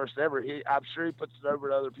funniest person ever. I'm sure he puts it over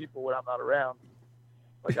to other people when I'm not around.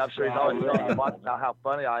 Like, I'm sure he's always telling me about how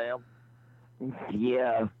funny I am.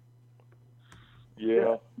 Yeah.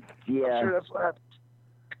 Yeah. Yeah. I'm sure that's what happens.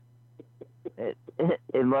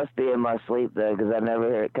 It must be in my sleep, though, because I never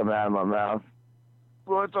hear it coming out of my mouth.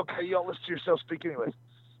 Well, it's okay. You don't listen to yourself speak anyway.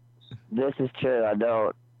 This is true. I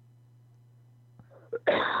don't.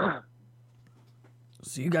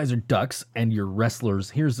 So you guys are ducks and you're wrestlers.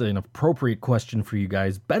 Here's an appropriate question for you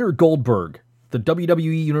guys. Better Goldberg, the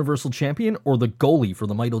WWE Universal Champion, or the goalie for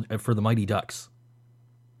the Mighty Ducks?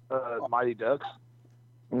 Mighty Ducks.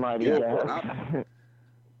 Mighty Ducks.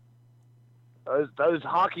 Those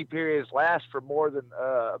hockey periods last for more than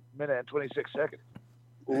a minute and 26 seconds.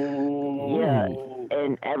 Ooh. Yeah,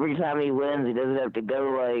 and every time he wins, he doesn't have to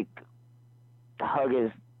go, like, hug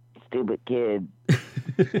his stupid kid.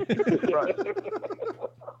 Right.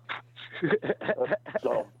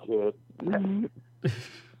 Dumb kid.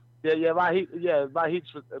 Yeah. My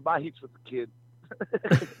heat's with the kid.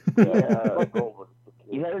 Yeah.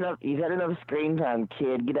 You've had enough screen time,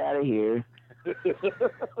 kid. Get out of here. You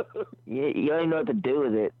don't even know what to do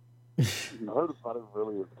with it. I heard about it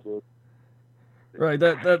really as a kid. Right.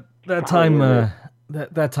 That time.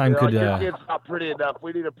 That time could. Your kid's not pretty enough.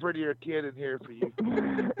 We need a prettier kid in here for you.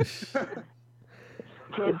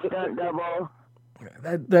 Kid stunt double.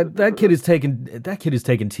 That kid is taking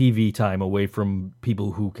TV time away from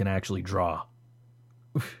people who can actually draw.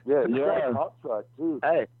 Yeah. Yeah. Contract too.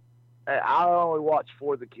 Hey, I only watch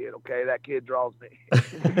for the kid, okay? That kid draws me.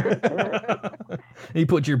 You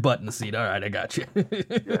put your butt in the seat. All right, I got you.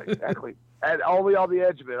 Yeah, exactly. And only on the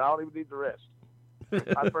edge of it. I don't even need the rest.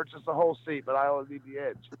 I purchased the whole seat, but I only need the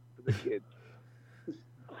edge for the kid.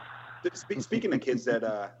 Speaking of kids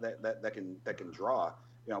that can draw,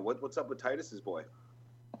 you know, what's up with Titus's boy?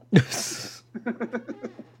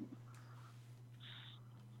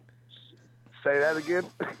 Say that again.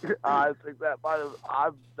 I think that might have.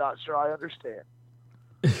 I'm not sure I understand.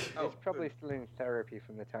 He's probably still in therapy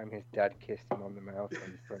from the time his dad kissed him on the mouth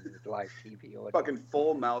and from his live TV audience. Fucking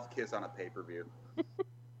full mouth kiss on a pay-per-view.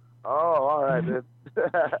 Oh, all right, then.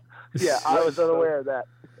 Yeah, I was unaware of that.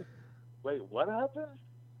 Wait, what happened?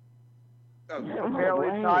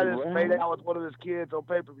 Apparently, Titus made out with one of his kids on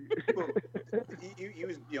pay-per-view. He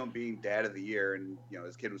was, you know, being dad of the year, and you know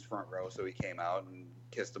his kid was front row, so he came out and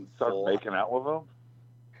kissed him. Started making out with him.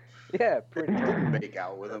 Yeah, pretty. Didn't make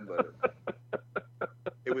out with him, but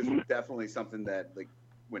it was definitely something that, like,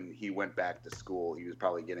 when he went back to school, he was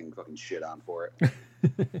probably getting fucking shit on for it.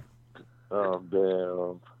 Oh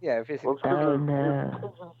damn. Yeah, if it's It's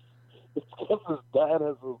because his dad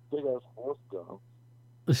has a big ass horse gun.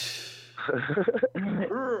 His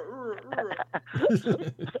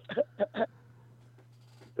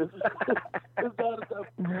dad has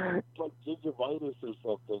like gingivitis or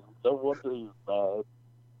something. No wonder he's mad.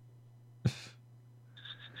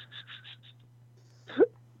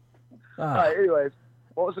 All right, anyways,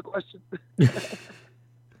 what was the question?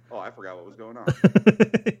 Oh, I forgot what was going on.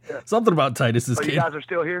 Something about Titus's Oh, kid. you guys are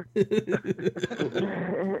still here?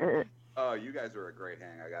 Oh, you guys are a great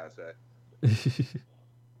hang, I gotta say.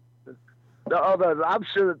 No, I'm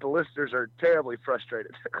sure that the listeners are terribly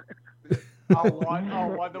frustrated. One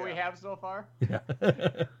that we have so far? Yeah.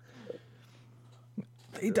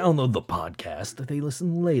 They download the podcast, they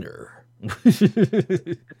listen later.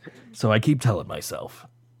 So I keep telling myself.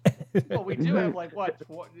 Well, we do have like what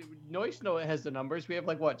Noise Note has the numbers. We have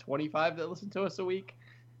like what 25 that listen to us a week.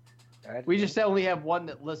 We just only have one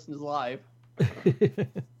that listens live.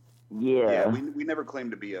 Yeah. We never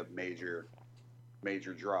claimed to be a major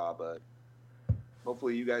draw, but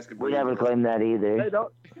hopefully you guys can. We never claimed that either.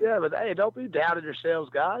 Hey, don't be down on yourselves,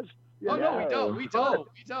 guys. Oh no, we don't.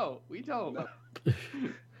 No.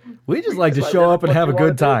 We just like to show up and have a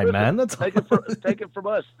good time, man. That's take it from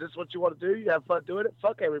us. This is what you want to do. You have fun doing it.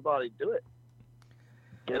 Fuck everybody. Do it.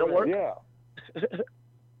 Get it work. Yeah.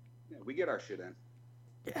 Yeah, we get our shit in.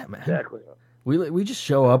 Yeah, man. Exactly. We just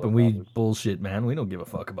show up and we bullshit, man. We don't give a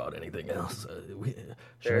fuck about anything else.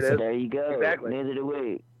 There you go. Exactly. Neither do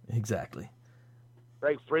we. Exactly.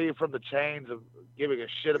 Break free from the chains of giving a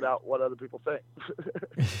shit about what other people think.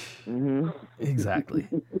 Exactly.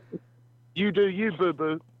 You do you, boo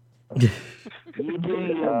boo. You do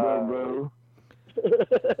you, boo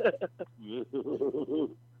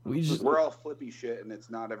boo. We're all flippy shit, and it's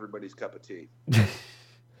not everybody's cup of tea. I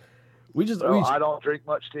don't drink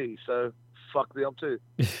much tea, so fuck them too.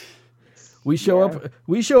 We show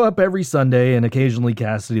up every Sunday, and occasionally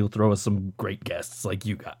Cassidy will throw us some great guests like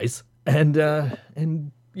you guys, and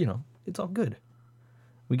you know, it's all good.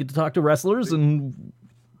 We get to talk to wrestlers and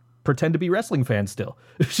pretend to be wrestling fans still.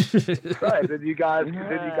 Right. Then you guys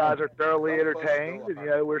are thoroughly entertained, and you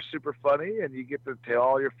know we're super funny, and you get to tell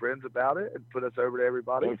all your friends about it and put us over to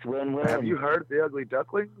everybody. It's win-win. Have you heard of the Ugly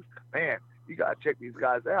Ducklings? Man, you gotta check these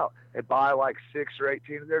guys out and buy like 6 or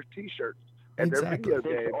 18 of their T-shirts and their video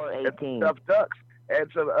games and stuffed ducks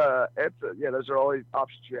and some those are all the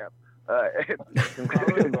options you have. Some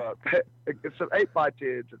coloring books, and some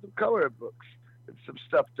 8x10s and some coloring books and some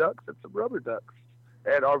stuffed ducks and some rubber ducks.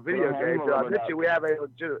 And our video games, I bet you we have a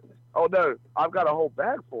legitimate. Oh no, I've got a whole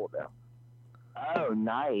bag full now. Oh,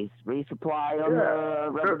 nice. Resupply on the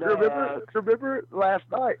rubber duck. Remember last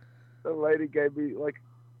night, the lady gave me like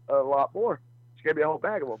a lot more. She gave me a whole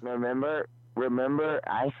bag of them. Remember?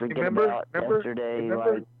 I forget about yesterday.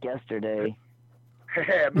 Like yesterday.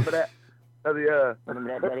 Yeah, remember that?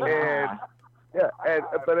 Remember that, buddy?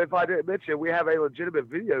 But if I didn't mention, we have a legitimate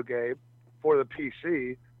video game for the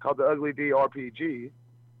PC called the Ugly D RPG. You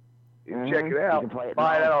can check it out.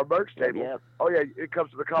 Buy it at our merch table. Yep. Oh yeah, it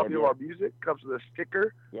comes with a copy of our music, comes with a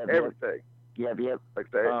sticker, everything. Yep. Like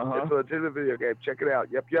that. It's a legitimate video game. Check it out.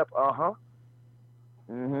 Yep.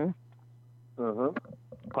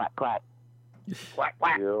 Quack quack. Quack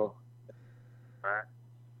quack.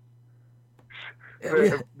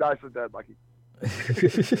 Yeah. Nicely done, Mikey.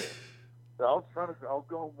 I'll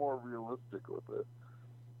go more realistic with it.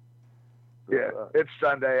 Yeah, it's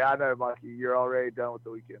Sunday. I know, Mikey. You're already done with the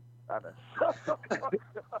weekend. I know.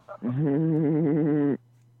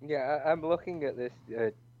 Yeah, I'm looking at this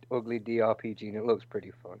Ugly D RPG, and it looks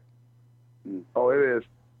pretty fun. Oh, it is.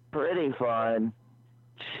 Pretty fun.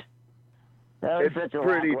 That was It's such a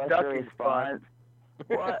pretty lackluster ducky response.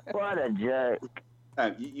 What a jerk.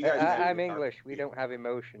 You guys I'm English. We don't have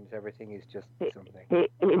emotions. Everything is just something. He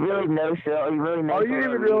really knows so. He really knows. Are you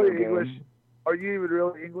even really English? Are you even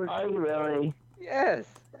really English? Are you really? Yes.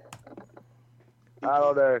 I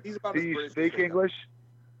don't know. He's about Do as you British speak as I am. English?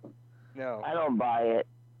 No. I don't buy it.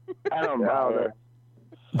 I don't buy it.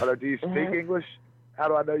 I don't know. Do you speak English? How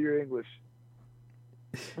do I know you're English?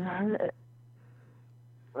 I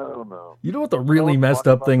don't know. You know what the really messed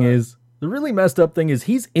up thing is? The really messed up thing is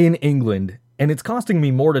he's in England, and it's costing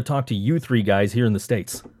me more to talk to you three guys here in the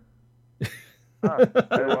States.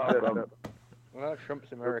 Well,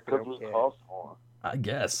 Trump's America. Because Don't we care. cost more. I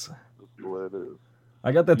guess. That's the way it is.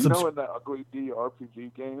 I got that You know in that Ugly D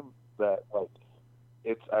RPG game that, like,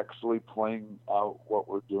 it's actually playing out what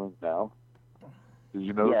we're doing now? Did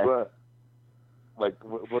you notice Yes. that? Like,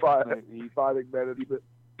 what Fighting management.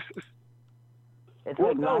 It's Well,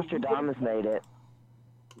 like no, Nostradamus made it.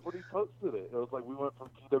 when he posted it, it was like we went from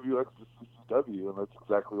TWX to CCW, and that's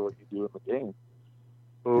exactly what you do in the game.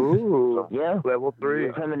 Ooh. Yeah. Level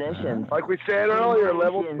 3. Premonition. Like we said earlier,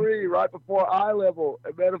 level 3, right before eye level,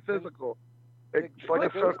 and metaphysical. It's like a The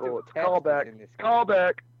ghost circle. of It's Test is callback. in this game.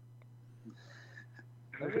 Callback.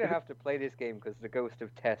 I'm gonna have to play this game because the Ghost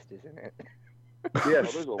of Test is in it.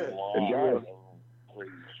 Yes. There's a lot of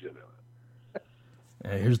crazy shit in it.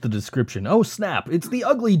 Here's the description. Oh, snap. It's the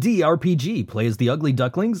Ugly D RPG. Play as the Ugly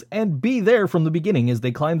Ducklings and be there from the beginning as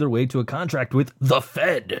they climb their way to a contract with the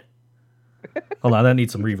Fed. Hold on, that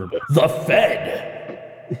needs some reverb. The Fed!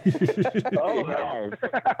 Oh, yes.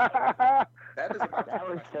 That is That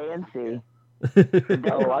was fancy.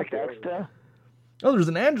 I like it. Extra. Oh, there's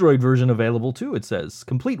an Android version available too, it says.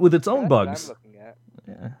 Complete with its own That's what bugs. I'm looking at.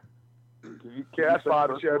 Yeah. Yeah, that's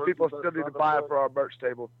fine. Sure. People still need to buy it for our merch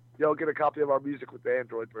table. Y'all get a copy of our music with the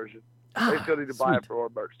Android version. They still need to buy it Sweet. for our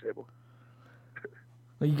merch table.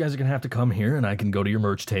 Well, you guys are going to have to come here and I can go to your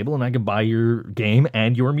merch table and I can buy your game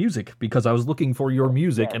and your music because I was looking for your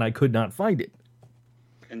music and I could not find it.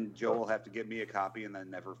 And Joe will have to get me a copy and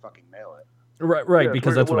then never fucking mail it. Right, Yeah,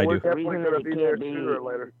 because we're- that's what I we're do. definitely Reason going to that it be there can't be- sooner or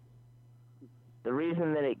later. The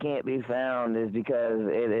reason that it can't be found is because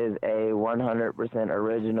it is a 100%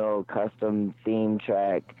 original custom theme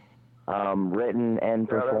track written and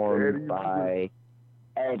Shout out to performed Eddie by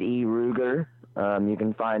Ed E. Ruger. You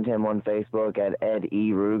can find him on Facebook at Ed E.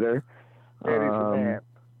 Ruger. Eddie's the man.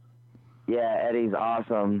 Yeah, Eddie's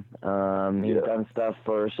awesome. He's done stuff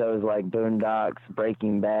for shows like Boondocks,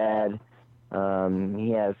 Breaking Bad. He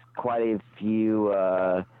has quite a few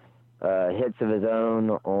hits of his own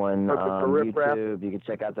on Riff Raff. YouTube. You can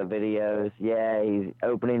check out the videos. Yeah, he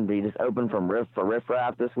just opened from Riff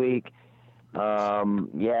Raff this week.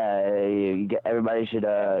 Everybody should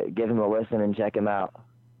give him a listen and check him out.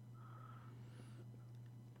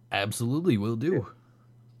 Absolutely, will do.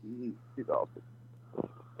 He's awesome.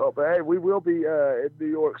 Oh, but hey, we will be in New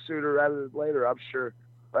York sooner rather than later, I'm sure.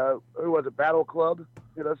 Who was it? Battle Club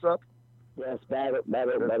hit us up. Yes,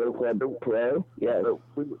 Battle Club Pro. Yes.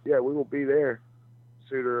 We will be there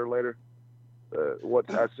sooner or later.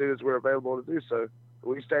 As soon as we're available to do so.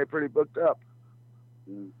 We stay pretty booked up.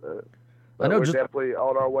 I know, we're just- definitely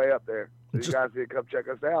on our way up there. So Just- you guys need to come check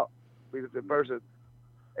us out. Meet us in person.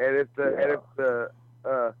 And if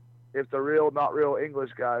the real, not real English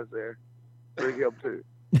guy's there, bring him too.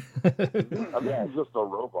 I think he's just a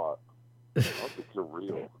robot. I don't think you're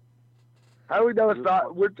real. How do we know it's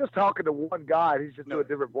not? We're just talking to one guy. And he's just doing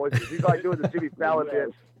different voices. He's like doing the Jimmy Fallon bit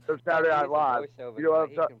from Saturday Night Live. You know what I'm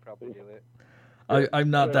He talking? can probably do it. I'm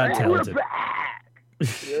not that talented.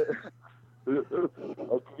 Can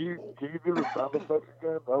you do the sound effects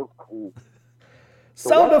again? That was cool.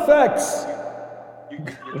 Sound effects!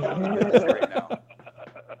 You're right now.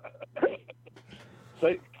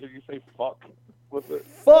 Can you say fuck with it?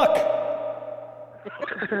 Fuck!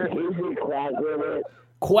 Easy quack with it.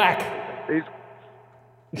 Quack!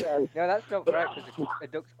 Yes. No, that's not correct because a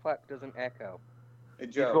duck's quack doesn't echo. Hey,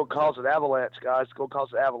 It's Joe. gonna cause an avalanche, guys. It's gonna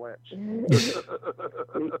cause an avalanche.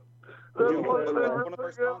 One of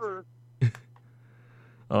our sponsors.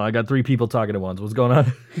 Oh, I got 3 people talking at once. What's going on?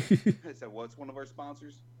 I said, what's one of our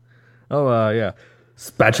sponsors? Oh, yeah.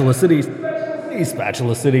 Spatula City. Hey,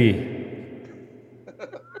 Spatula City.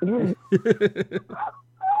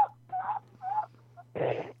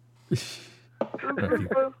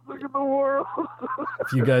 Look at the world.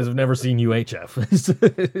 If you guys have never seen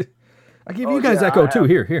UHF. I give you guys yeah, Echo I too. have.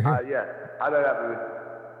 Here. Yeah, I know that movie.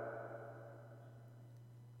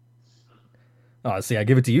 Oh, see, I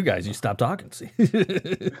give it to you guys. You stop talking. See.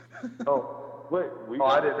 Oh, Wait,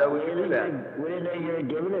 I didn't know we could do that. We didn't know you were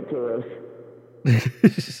giving it to us.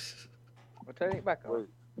 I'll turn it back on.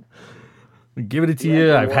 I'm giving it to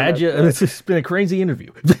you. I've had you. It's been a crazy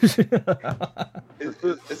interview. This has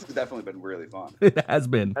definitely been really fun. It has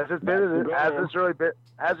been. Has this been an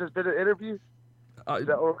interview? Is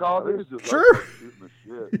that what we're calling this? Sure.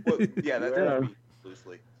 Well, yeah, that's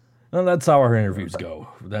loosely. Well, that's how our interviews go.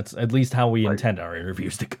 That's at least how we intend our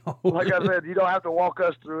interviews to go. Like I said, you don't have to walk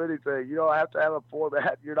us through anything. You don't have to have a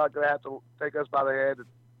format. You're not going to have to take us by the hand and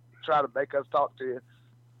try to make us talk to you.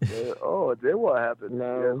 And then what happened?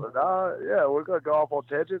 No. Yeah, we're going to go off on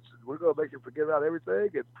tangents. And we're going to make you forget about everything.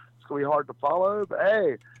 And it's going to be hard to follow. But,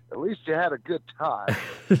 hey, at least you had a good time.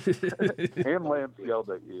 And Lance yelled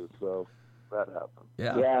at you, so that happened.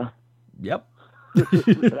 Yeah. Yep.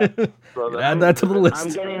 So Add that to the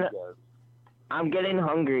list. I'm getting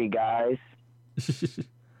hungry, guys.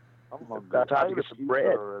 I'm hungry. Got time to get some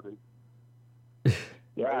bread. Already.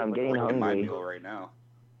 Yeah, I'm getting drinking my hungry. meal right now.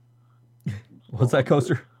 What's that,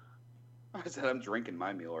 Coaster? I said I'm drinking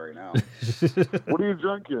my meal right now. What are you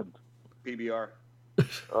drinking? PBR.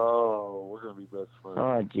 Oh, we're gonna be best friends.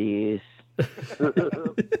 Oh, jeez.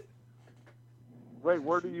 Wait,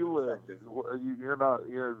 where do you live? You're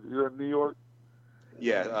in New York?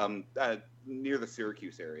 Yeah, near the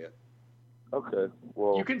Syracuse area. Okay.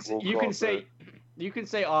 Well, You can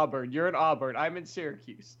say Auburn. You're in Auburn. I'm in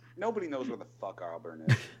Syracuse. Nobody knows where the fuck Auburn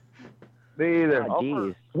is. Me either. Oh,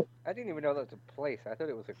 jeez. I didn't even know that was a place. I thought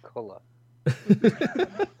it was a color.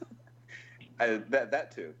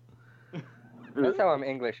 That too. That's how I'm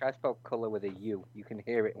English. I spell color with a U. You can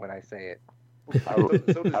hear it when I say it. I love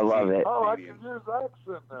it. Oh, I can hear his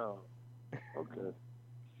accent now. Okay.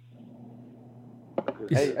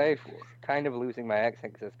 I'm kind of losing my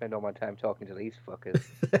accent because I spend all my time talking to these fuckers.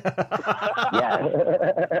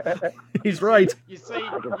 Yeah. He's right. You see,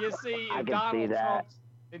 I can see that.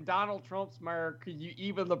 In Donald Trump's America,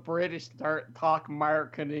 even the British talk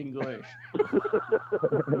American English.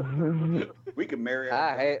 We can marry our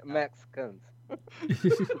I hate Mexicans.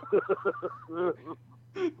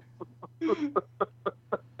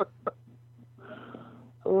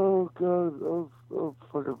 Oh god, that was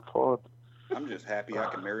fucking fun. I'm just happy I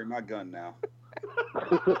can marry my gun now.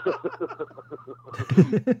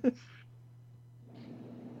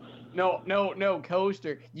 No,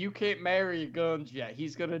 Coaster. You can't marry guns yet.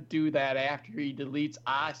 He's gonna do that after he deletes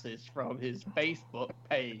ISIS from his Facebook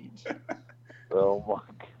page. Oh my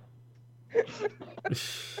god.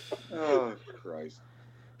 Oh Christ.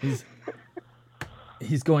 He's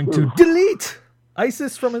going to delete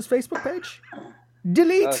ISIS from his Facebook page.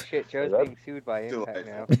 Delete. Oh shit, Joe's being sued by Impact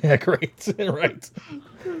now. Yeah, great. Right.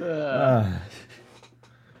 Joe,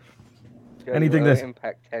 Anything you owe that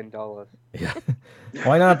Impact $10. Yeah.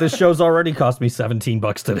 Why not? This show's already cost me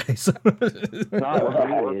 $17 today. So.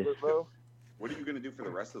 What are you gonna do for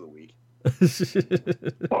the rest of the week?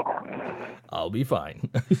 I'll be fine.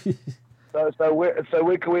 So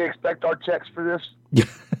can we expect our checks for this?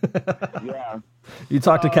 Yeah. You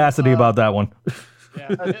talk to Cassidy about that one.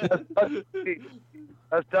 Yeah.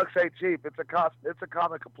 Us ducks ain't cheap. It's a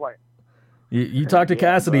common complaint. You talk to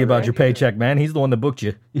Cassidy about your paycheck, man. He's the one that booked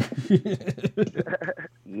you.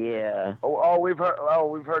 Yeah. We've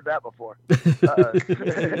heard that before.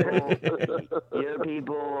 Your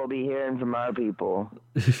people will be hearing from our people.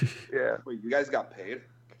 Yeah. Wait, you guys got paid?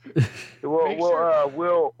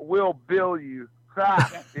 We'll bill you.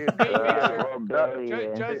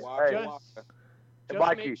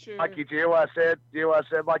 Mikey, do you hear what I said? Do you hear what I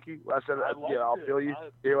said, Mikey? I said, I'll bill you. Do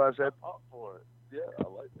you hear what I said? I'm up for it. Yeah, I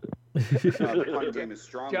like it. The punt game is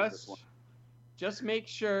strong with this one. Just make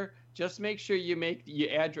sure you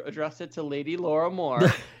address it to Lady Laura Moore,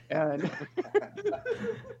 and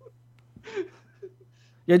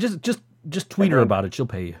Yeah, just tweet her about it. She'll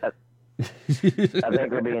pay you. I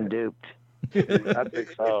think we're being duped. I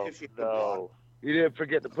think so. No. You didn't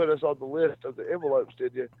forget to put us on the list of the envelopes,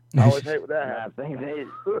 did you? I always hate when that happens. I think they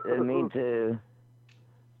need to.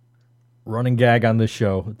 Running gag on this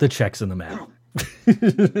show. The check's in the mail.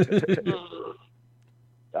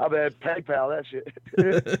 I bet PayPal that shit.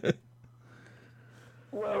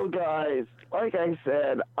 Well, guys, like I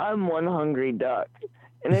said, I'm one hungry duck.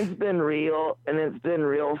 And it's been real, and it's been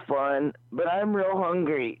real fun, but I'm real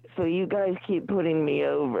hungry, so you guys keep putting me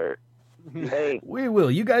over. Hey. We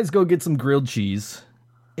will. You guys go get some grilled cheese.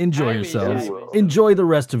 Enjoy yourselves. will. Enjoy the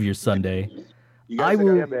rest of your Sunday. You guys, I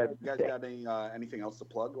will. you guys got anything else to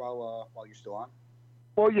plug while you're still on?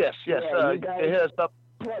 Well, yes. Yeah, you guys hit us up.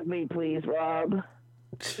 plug me, please, Rob.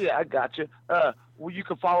 Yeah, I got you. Well, you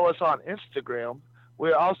can follow us on Instagram.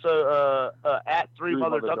 We're also at Three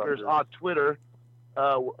Mother Duckers on Twitter.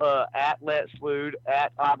 At Let's Food,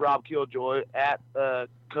 at I'm Rob Killjoy, at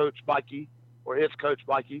Coach Mikey, or it's Coach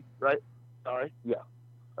Mikey, right? Sorry. Yeah.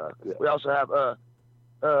 We also have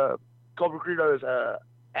Colby Credo is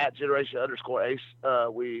at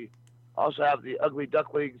Generation_Ace. We also have the Ugly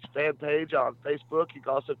Ducklings fan page on Facebook. You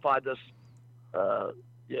can also find us,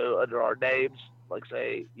 under our names. Like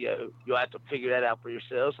say, you'll have to figure that out for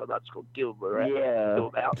yourselves. I'm not just gonna give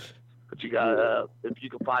them out. But you got if you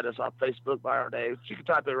can find us on Facebook by our names, you can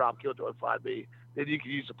type in Rob Killjoy and find me. Then you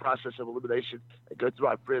can use the process of elimination and go through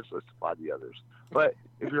my friends list to find the others. But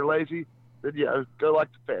if you're lazy, then go like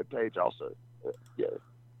the fan page also.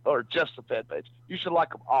 Or just the fan page. You should like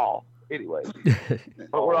them all, anyways.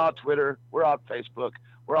 But we're on Twitter, we're on Facebook,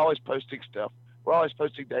 we're always posting stuff. We're always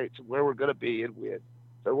posting dates and where we're gonna be and when.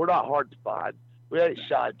 So we're not hard to find. We ain't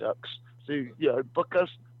shy ducks. So book us.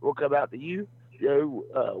 We'll come out to you.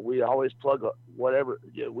 We always plug whatever.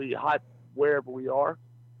 We hype wherever we are.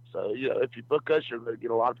 So if you book us, you're going to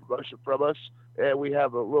get a lot of promotion from us, and we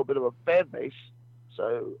have a little bit of a fan base.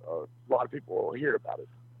 So a lot of people will hear about it.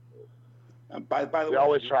 By the way, we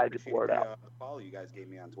always try to get the word out. The follow you guys gave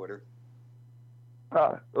me on Twitter.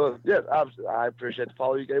 Yes, I appreciate the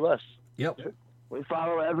follow you gave us. Yep. We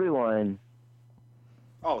follow everyone.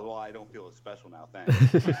 Oh, well, I don't feel as special now, thanks.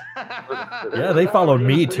 Yeah, they followed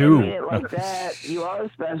me too. Like that, you are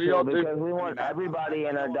special because we want everybody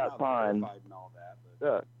in our duck pond.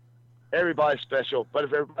 Everybody's special, but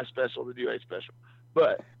if everybody's special, then you ain't special.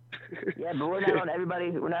 But yeah, but we're not on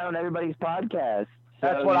everybody's podcast.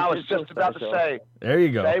 That's what I was just about to say. There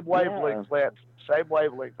you go. Same wavelength, Lance. Same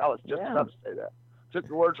wavelength. I was just about to say that. Took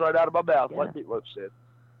the words right out of my mouth, like Meatloaf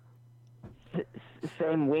said.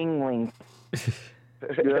 Same wing length.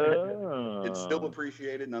 It's still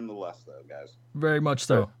appreciated nonetheless, though, guys. Very much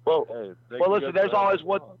so. Well, listen. There's always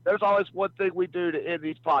one thing we do to end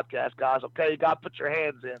these podcasts, guys. Okay, you got to put your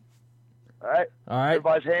hands in. All right.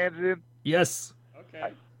 Everybody's hands in. Yes.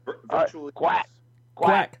 Okay. Virtually. Quack.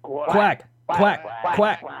 Quack. Quack. Quack. Quack.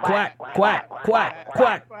 Quack. Quack. Quack.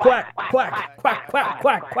 Quack. Quack. Quack. Quack.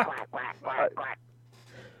 Quack. Quack.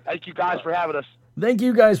 Thank you guys for having us. Thank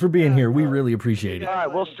you guys for being here. We really appreciate it. All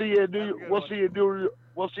right, we'll see you in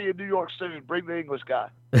New York soon. Bring the English guy.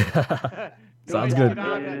 Sounds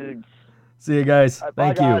good. See you guys. Right,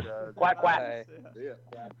 Thank bye, you. Guys. Quack quack.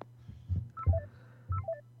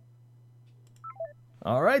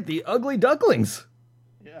 All right, the Ugly Ducklings.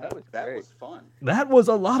 Yeah, that was fun. That was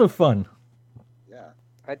a lot of fun. Yeah.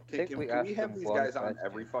 Can we have these guys on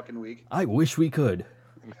every fucking week? I wish we could.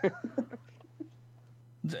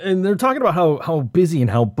 And they're talking about how busy and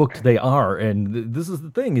how booked they are, and this is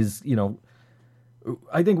the thing is,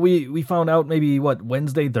 I think we found out maybe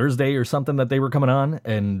Wednesday, Thursday or something that they were coming on,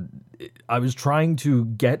 and I was trying to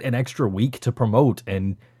get an extra week to promote,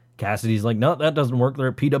 and Cassidy's like, no, that doesn't work. They're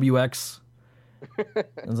at PWX.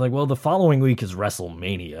 It's like, well, the following week is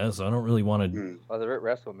WrestleMania, so I don't really want to. Oh, they're at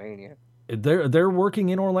WrestleMania. They're working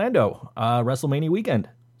in Orlando, WrestleMania weekend.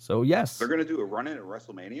 So yes, they're gonna do a run-in at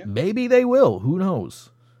WrestleMania. Maybe they will. Who knows?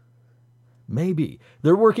 Maybe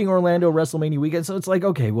they're working Orlando WrestleMania weekend. So it's like,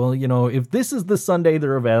 okay, well, if this is the Sunday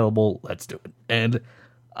they're available, let's do it. And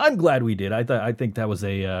I'm glad we did. I think that was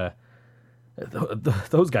those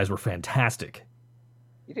guys were fantastic.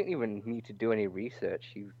 You didn't even need to do any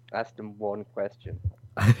research. You asked them one question.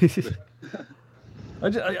 I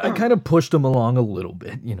kind of pushed them along a little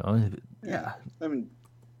bit, Yeah. I mean,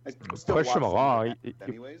 I push them along.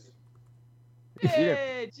 Anyways.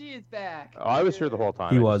 Hey, G is back. Oh, I was here the whole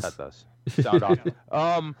time. He was. Sound off.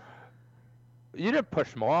 You didn't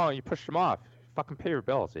push them along. You pushed them off. Fucking pay your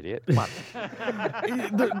bills, idiot. Come on.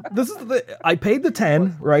 This is I paid the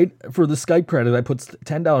 $10, right, for the Skype credit. I put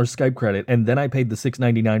 $10 Skype credit, and then I paid the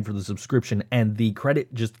 $6.99 for the subscription, and the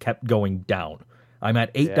credit just kept going down. I'm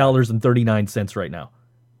at $8.39 right now.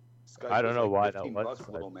 I don't know why that was.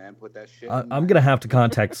 Little man, put that shit I'm going to have to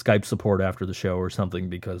contact Skype support after the show or something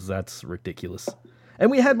because that's ridiculous. And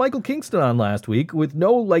we had Michael Kingston on last week with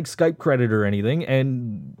no Skype credit or anything,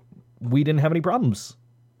 and we didn't have any problems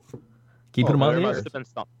keeping him on the air.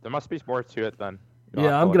 There must be more to it then.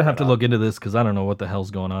 Yeah, I'm going to have to look into this because I don't know what the hell's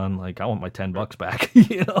going on. I want my $10 back,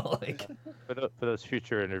 For those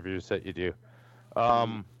future interviews that you do.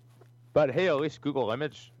 But hey, at least Google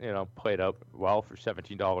Image, played out well for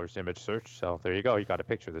 $17 image search. So there you go. You got a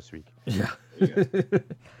picture this week. Yeah.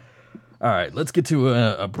 All right, let's get to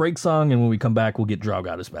a break song, and when we come back, we'll get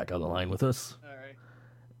Draugatus back on the line with us. All right.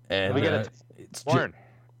 And we get it's porn.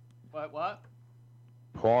 What?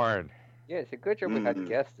 Porn. Yeah, it's a good job we had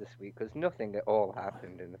guests this week because nothing at all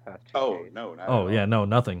happened in the past 2 days. No, not Oh, yeah, no,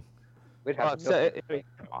 nothing. We'd have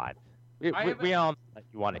come on. We all know that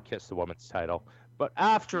you want to kiss the woman's title. But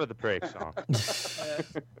after the break song.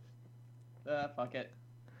 Fuck it.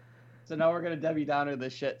 So now we're gonna Debbie Downer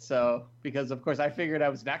this shit. So because of course I figured I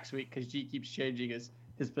was next week because G keeps changing his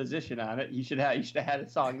position on it. You should have had a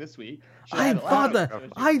song this week. I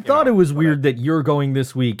thought it was weird that you're going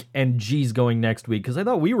this week and G's going next week because I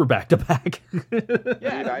thought we were back to back.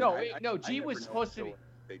 No. G was supposed to be.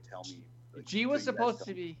 They tell me. G was supposed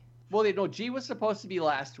to be. Well, G was supposed to be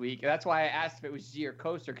last week, and that's why I asked if it was G or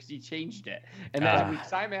Coaster because he changed it. And then a week's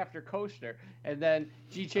time after Coaster, and then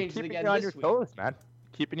G changed it again this week. Toes, man.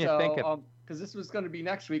 Keeping you thinking. Because this was going to be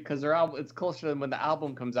next week because their album it's closer than when the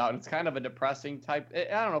album comes out, and it's kind of a depressing type.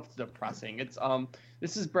 I don't know if it's depressing. It's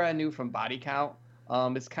this is brand new from Body Count.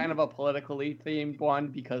 It's kind of a politically themed one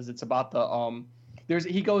because it's about the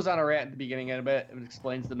he goes on a rant at the beginning of it and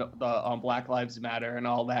explains the Black Lives Matter and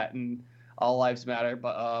all that and all lives matter,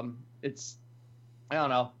 but it's I don't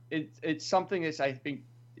know. It's something that I think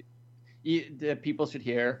that people should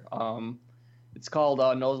hear. It's called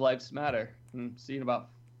No Lives Matter. See in about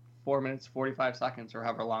 4 minutes, 45 seconds, or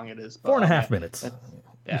however long it is. But, 4.5 minutes.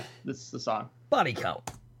 Yeah, this is the song. Body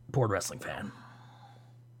Count, Board Wrestling Fan.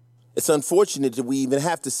 It's unfortunate that we even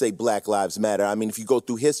have to say Black Lives Matter. I mean, if you go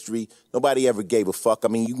through history, nobody ever gave a fuck. I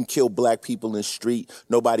mean, you can kill black people in the street.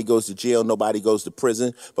 Nobody goes to jail. Nobody goes to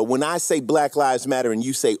prison. But when I say Black Lives Matter and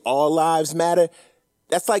you say all lives matter,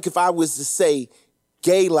 that's like if I was to say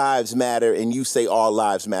gay lives matter and you say all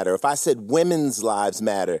lives matter. If I said women's lives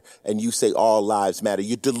matter and you say all lives matter,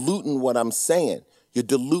 you're diluting what I'm saying. You're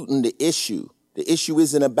diluting the issue. The issue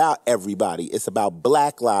isn't about everybody. It's about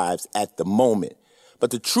black lives at the moment. But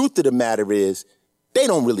the truth of the matter is, they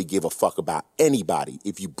don't really give a fuck about anybody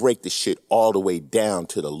if you break the shit all the way down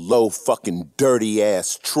to the low fucking dirty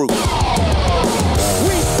ass truth. We say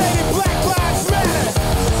that Black Lives Matter,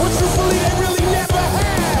 but truthfully they really never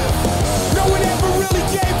have. No one ever really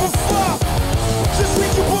gave a fuck. Just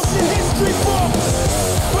read your books and history books.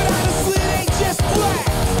 But honestly it ain't just black.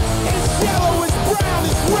 It's yellow, it's brown,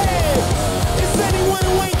 it's red. It's anyone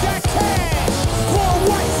who ain't got cash. Poor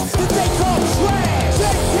whites that they call trash.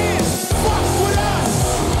 They can't fuck with us.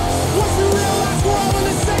 Once we realize we're all on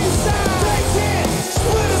the same side, they can't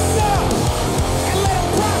split us up and let them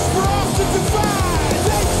prosper off the divide.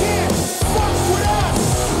 They can't fuck with us.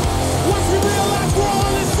 Once we realize we're all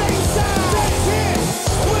on the same side, they can't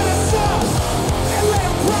split us up and let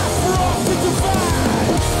them prosper off the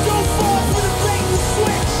divide. Don't fall for the bait and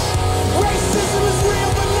switch. Racism is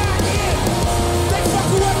real but not it. They fuck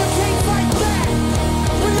whoever can't fight back.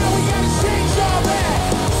 But now we gotta change all that.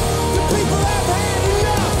 The people have had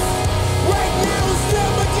enough. Right now it's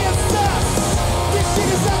them against us. This shit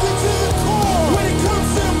is ugly to the core. When it comes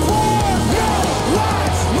to the poor, no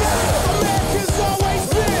lives matter. America's always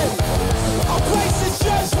been a place to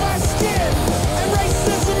judge my skin. And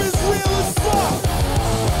racism is real as fuck.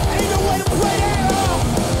 Ain't no way to play that off.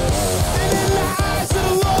 And in the eyes of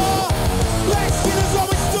the law, black skin has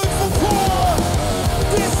always stood for poor.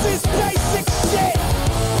 This is basic shit.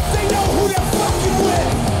 They know who they're fucking with.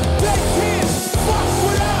 They can't fuck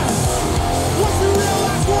with us. Once we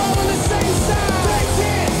realize we're all on the same side, they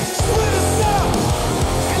can't split us up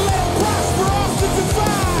and let them prosper off the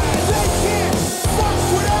divide. They can't fuck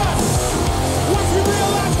with us. Once we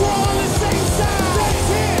realize we're all on the same side, they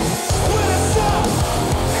can't split us up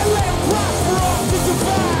and let them prosper off the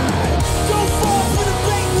divide. Don't fall for the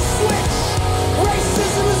bait and switch.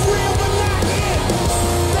 Racism is real but not it.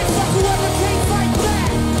 They fuck whoever can't fight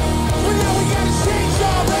back. But now we gotta change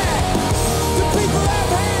all that. The people have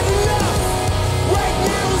had enough. Right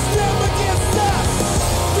now it's them against us.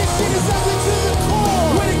 This shit is ugly to the core.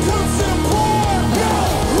 When it comes to the poor, no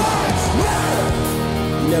lives matter.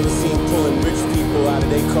 You never seen pulling rich people out of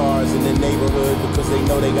their cars in their neighborhood because they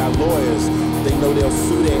know they got lawyers. They know they'll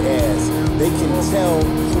sue their ass. They can tell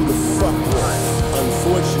who to fuck with.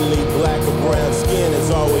 Unfortunately, black or brown skin has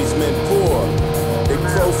always meant poor. They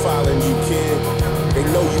profiling you, kid. They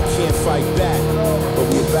know you can't fight back, but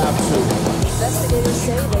we about to. Investigators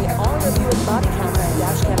say they are reviewing body camera and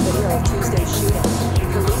dashcam video of Tuesday's shooting.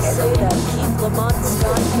 Police say that Keith Lamont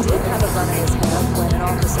Scott did have a gun in his hand when an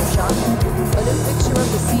officer shot him. But a picture of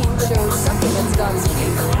the scene shows something at Scott's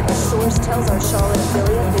feet. A source tells our Charlotte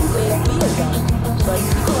affiliate it may be a gun. But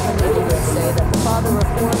people in the neighborhood say that the father of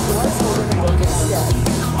four was holding a book instead.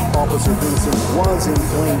 Officer Vincent was in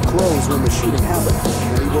plain clothes when the shooting happened,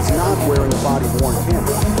 and he was not wearing a body-worn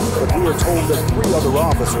camera. But we are told that 3 other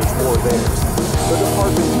officers wore theirs. The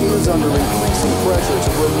department is under increasing pressure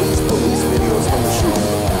to release police videos from the shooting,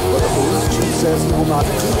 but the police chief says he will not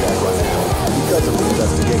do that right now because of the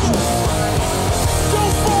investigation.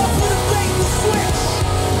 Don't fall for the bait and switch.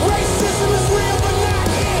 Racism is real but not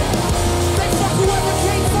it. They fuck whoever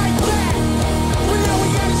can't fight back. But now we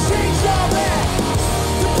gotta change all that.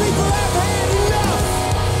 The people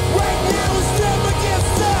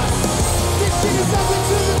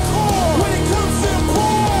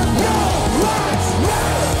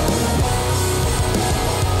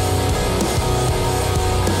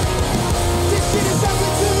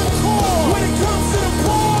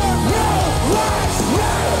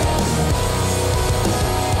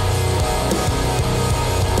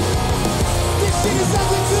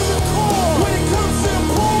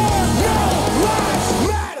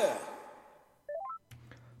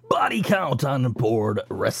Body Count on Board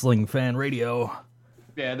Wrestling Fan Radio.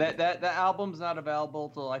 Yeah, that album's not available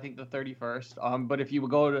till I think the 31st. But if you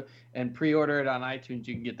would go to and pre-order it on iTunes,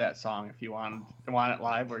 you can get that song if you want it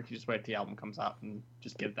live, or if you just wait till the album comes out and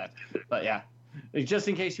just get that. But yeah, just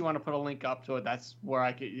in case you want to put a link up to it, that's where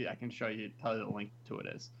I can show you, tell you the link to it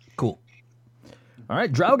is. Cool. All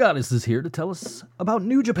right, Drow Goddess is here to tell us about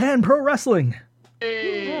New Japan Pro Wrestling.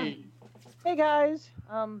 Hey, hey guys.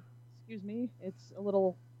 Excuse me, it's a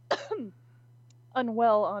little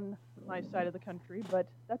unwell on my side of the country, but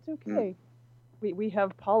that's okay. We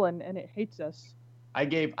have pollen and it hates us. I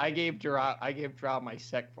gave Drow my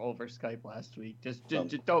sick over Skype last week. Just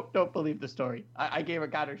don't believe the story. I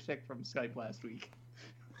got her sick from Skype last week.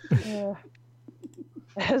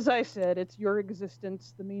 As I said, it's your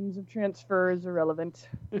existence. The means of transfer is irrelevant.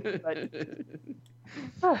 But,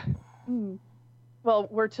 well,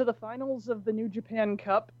 we're to the finals of the New Japan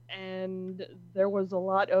Cup, and there was a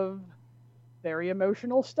lot of very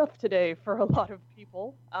emotional stuff today for a lot of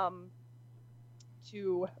people.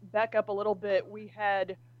 To back up a little bit, we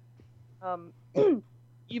had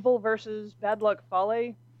Evil versus Bad Luck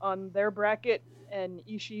Fale on their bracket, and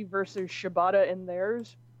Ishii versus Shibata in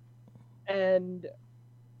theirs. And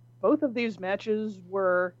both of these matches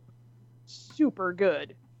were super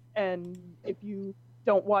good. And if you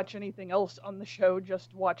don't watch anything else on the show,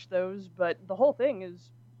 just watch those. But the whole thing is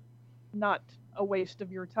not a waste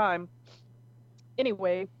of your time.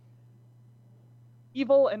 Anyway,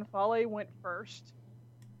 Evil and Fale went first.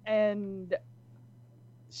 And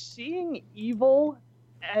seeing Evil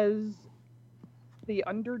as the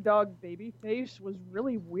underdog babyface was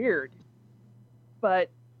really weird. But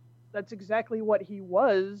that's exactly what he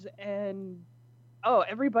was, and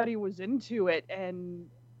everybody was into it, and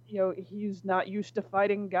he's not used to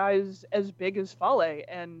fighting guys as big as Fale,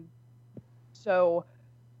 and so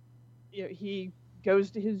he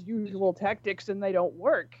goes to his usual tactics and they don't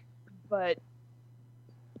work. But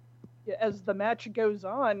as the match goes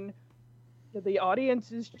on, the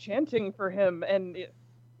audience is chanting for him, and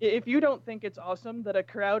if you don't think it's awesome that a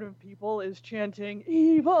crowd of people is chanting,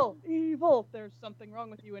 "Evil, evil," there's something wrong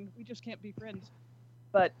with you, and we just can't be friends.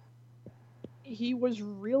 But he was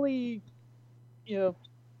really,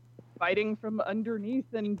 fighting from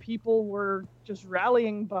underneath, and people were just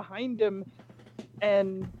rallying behind him,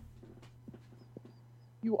 and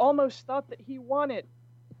you almost thought that he won it.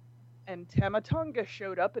 And Tama Tonga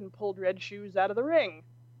showed up and pulled Red Shoes out of the ring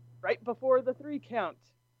right before the 3 count.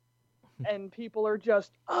 And people are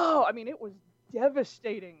just, it was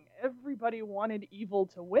devastating. Everybody wanted Evil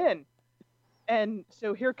to win. And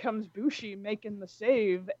so here comes Bushi making the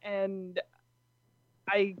save, and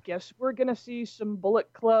I guess we're going to see some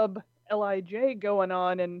Bullet Club LIJ going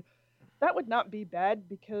on, and that would not be bad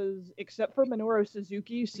because except for Minoru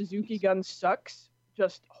Suzuki, Suzuki Gun sucks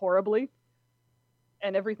just horribly.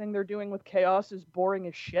 And everything they're doing with Chaos is boring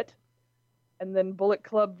as shit. And then Bullet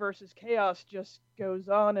Club versus Chaos just goes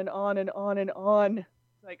on and on and on and on.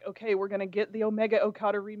 It's like, okay, we're going to get the Omega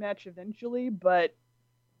Okada rematch eventually, but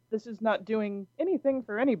this is not doing anything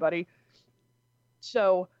for anybody.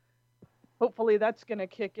 So hopefully that's going to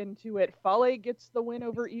kick into it. Fale gets the win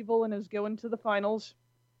over Evil and is going to the finals.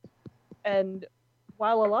 And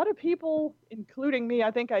while a lot of people, including me,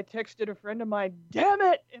 I think I texted a friend of mine, "Damn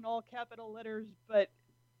it," in all capital letters, but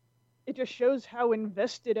it just shows how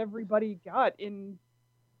invested everybody got in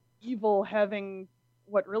Evil having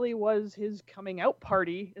what really was his coming out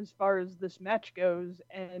party as far as this match goes,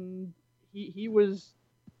 and he was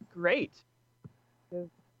great.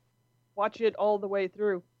 Watch it all the way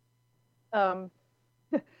through.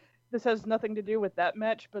 This has nothing to do with that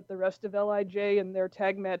match, but the rest of LIJ and their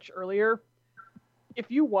tag match earlier. If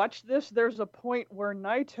you watch this, there's a point where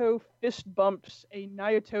Naito fist bumps a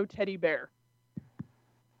Naito teddy bear.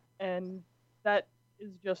 And that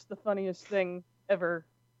is just the funniest thing ever.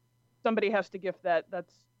 Somebody has to gift that.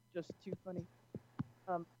 That's just too funny.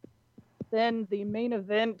 Then the main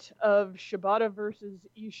event of Shibata versus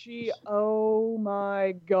Ishii. Oh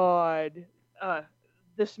my god.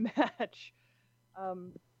 This match.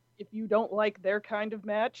 If you don't like their kind of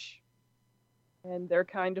match, and their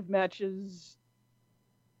kind of matches,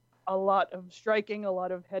 a lot of striking, a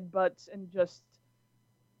lot of headbutts, and just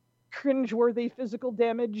cringeworthy physical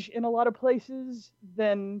damage in a lot of places,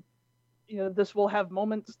 then this will have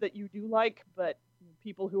moments that you do like, but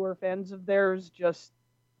people who are fans of theirs just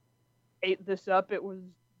ate this up. It was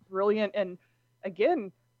brilliant, and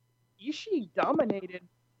again, Ishii dominated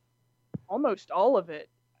almost all of it.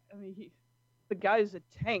 I mean, the guy's a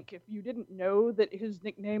tank. If you didn't know that his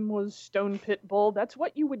nickname was Stone Pitbull, that's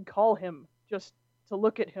what you would call him, just to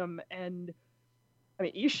look at him. And I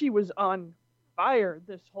mean, Ishii was on fire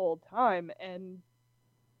this whole time, and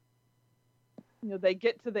they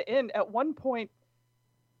get to the end. At one point,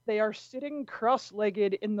 they are sitting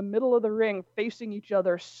cross-legged in the middle of the ring, facing each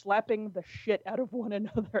other, slapping the shit out of one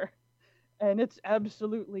another, and it's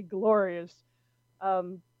absolutely glorious.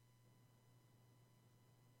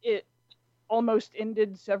 It almost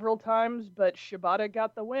ended several times, but Shibata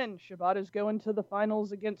got the win. Shibata's going to the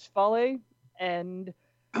finals against Fale, and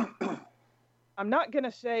I'm not going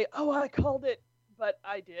to say, oh, I called it, but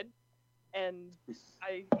I did. And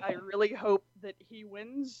I really hope that he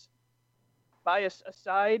wins. Bias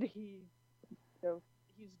aside, he's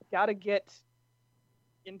got to get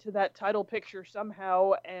into that title picture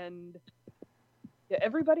somehow, and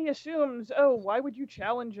everybody assumes, oh, why would you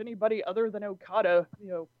challenge anybody other than Okada?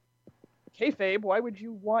 Kayfabe, why would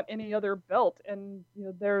you want any other belt? And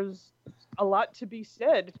there's a lot to be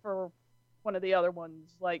said for one of the other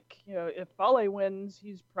ones. Like, if Fale wins,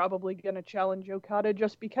 he's probably going to challenge Okada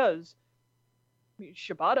just because.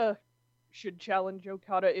 Shibata should challenge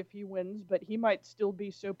Okada if he wins, but he might still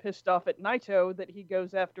be so pissed off at Naito that he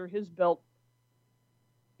goes after his belt,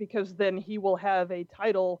 because then he will have a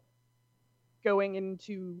title going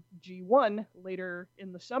into G1 later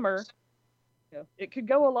in the summer. It could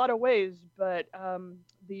go a lot of ways, but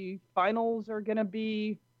the finals are going to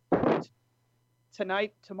be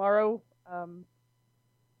tonight, tomorrow,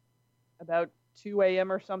 about 2 a.m.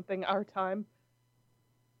 or something, our time.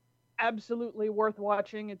 Absolutely worth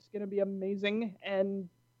watching. It's going to be amazing. And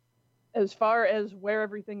as far as where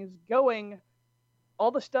everything is going, all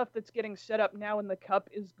the stuff that's getting set up now in the Cup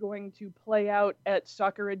is going to play out at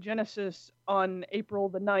Sakura Genesis on April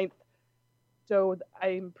the 9th. So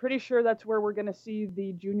I'm pretty sure that's where we're going to see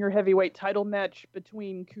the junior heavyweight title match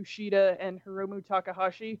between Kushida and Hiromu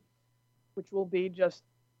Takahashi, which will be just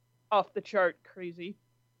off the chart crazy.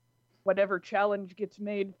 Whatever challenge gets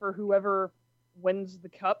made for whoever wins the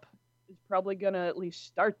Cup is probably going to at least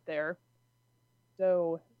start there.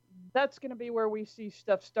 So that's going to be where we see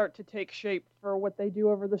stuff start to take shape for what they do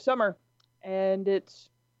over the summer. And it's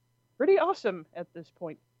pretty awesome at this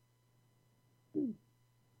point.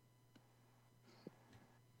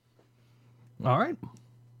 All right.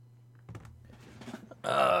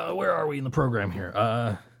 Where are we in the program here?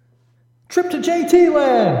 Trip to JT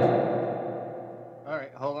Land! All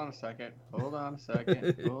right, hold on a second.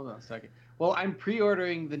 Well, I'm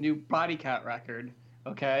pre-ordering the new Body Count record,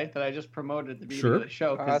 okay, that I just promoted at the beginning of the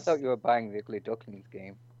show. I thought you were buying the Ugly Ducklings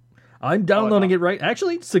game. I'm downloading it right.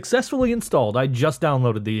 Actually, successfully installed. I just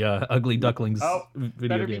downloaded the Ugly Ducklings video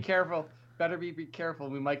better game. Be careful. Better be careful.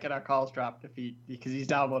 We might get our calls dropped because he's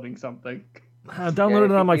downloading something. I downloaded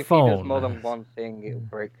it on my phone. If he does more than one thing, it'll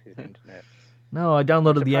break his internet. No, I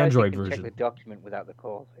downloaded the Android you can version. Check the document without the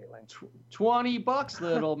call. $20,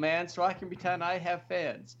 little man, so I can pretend I have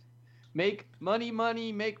fans. Make money,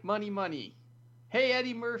 make money. Hey,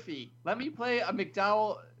 Eddie Murphy, let me play a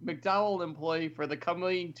McDowell employee for the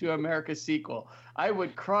Coming to America sequel. I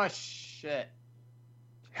would crush it.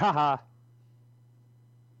 Haha.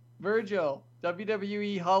 Virgil,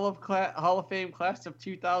 WWE Hall of Fame class of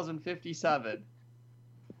 2057.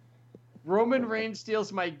 Roman Reigns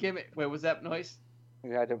steals my gimmick. Wait, was that noise?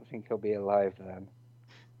 I don't think he'll be alive then.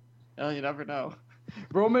 Oh, you never know.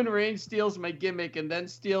 Roman Reigns steals my gimmick and then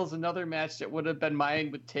steals another match that would have been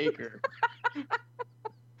mine with Taker.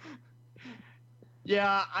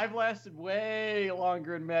 Yeah, I've lasted way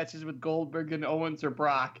longer in matches with Goldberg and Owens or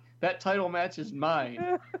Brock. That title match is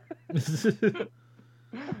mine.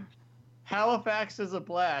 Halifax is a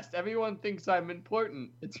blast. Everyone thinks I'm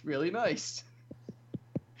important. It's really nice.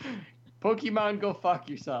 Pokemon, go fuck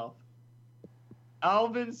yourself.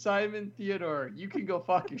 Alvin, Simon, Theodore, you can go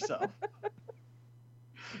fuck yourself.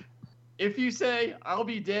 If you say, I'll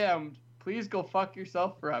be damned, please go fuck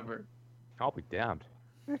yourself forever. I'll be damned.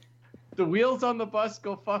 The wheels on the bus,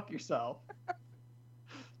 go fuck yourself.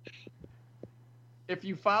 If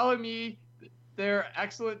you follow me, there's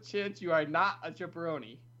excellent chance you are not a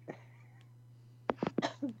jabroni.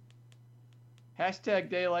 Hashtag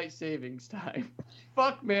daylight savings time.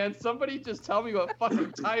 Fuck, man. Somebody just tell me what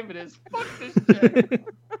fucking time it is. Fuck this shit.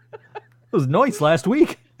 It was nice last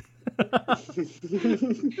week. It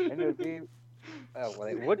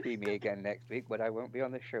would be me again next week, but I won't be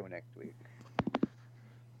on the show next week.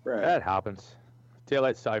 Right. That happens.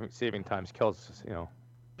 Daylight saving times kills,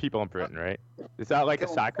 people in Britain, right? Is that like a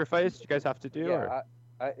sacrifice you guys have to do? Yeah,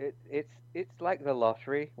 it's like the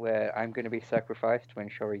lottery where I'm going to be sacrificed to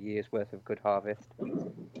ensure a year's worth of good harvest.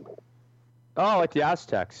 Oh, like the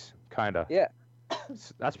Aztecs, kind of. Yeah.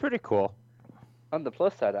 That's pretty cool. On the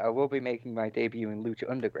plus side, I will be making my debut in Lucha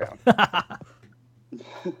Underground.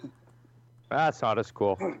 That's not as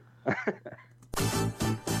cool.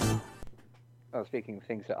 Well, speaking of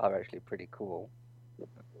things that are actually pretty cool.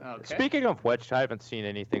 Okay. Speaking of which, I haven't seen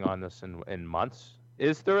anything on this in months.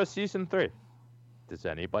 Is there a season 3? Does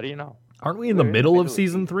anybody know? Aren't we in the middle of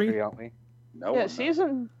season 3? Aren't we? No. Yeah,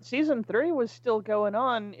 season 3 was still going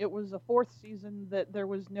on. It was the 4th season that there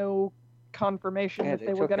was no confirmation that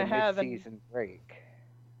they were going to have. Season break.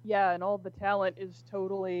 Yeah, and all the talent is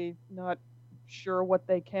totally not sure what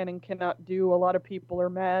they can and cannot do. A lot of people are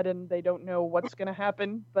mad and they don't know what's going to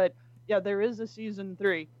happen. But yeah, there is a season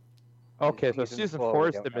 3. Okay, so season 4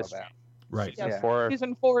 is the mystery. Right. Season Yeah, 4.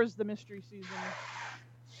 Season 4 is the mystery season.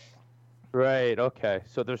 Right. Okay.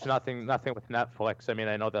 So there's nothing with Netflix. I mean,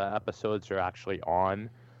 I know the episodes are actually on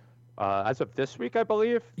as of this week, I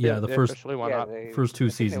believe. Yeah, the first officially went up. first 2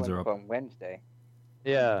 seasons are up on Wednesday.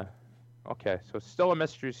 Yeah. Okay. So it's still a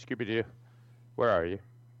mystery, Scooby-Doo. Where are you?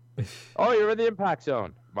 Oh, you're in the impact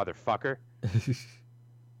zone, motherfucker.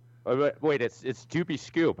 Wait, it's Doobie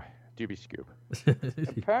Scoop. Doobie Scoop.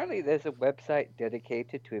 Apparently, there's a website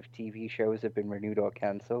dedicated to if TV shows have been renewed or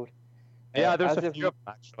cancelled. Yeah, there's a few of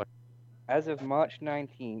them, actually. As of March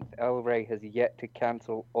 19th, El Rey has yet to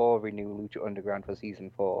cancel or renew Lucha Underground for season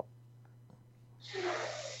 4.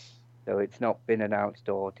 So it's not been announced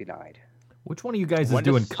or denied. Which one of you guys is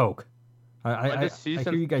doing coke? I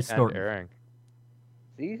hear you guys snorting. Airing?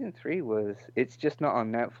 Season 3 it's just not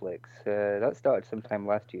on Netflix. That started sometime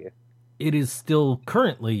last year. It is still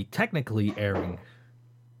currently, technically airing.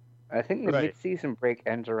 I think the mid-season break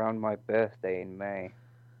ends around my birthday in May.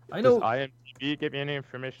 I know. Does IMDb give you any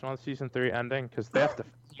information on season 3 ending? Because they have to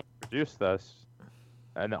produce this,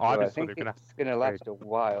 and obviously they're gonna. It's gonna last a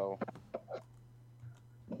while.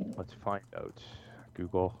 Let's find out.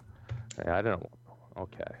 Google. Yeah, I don't know.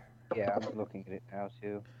 Okay. Yeah, I'm looking at it now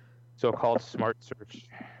too. So-called smart search.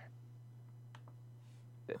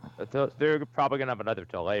 They're probably gonna have another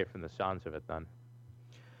delay from the sounds of it then.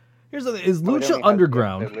 Here's the thing: is Lucha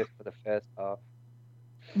Underground. For the first half.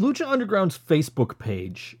 Lucha Underground's Facebook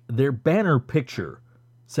page, their banner picture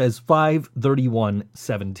says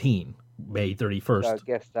 5/31/17, May 31st. So I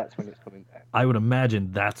guess that's when it's coming back. I would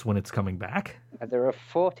imagine that's when it's coming back. And there are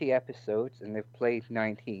 40 episodes, and they've played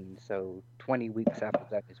 19, so 20 weeks after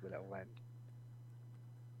that is when it'll end.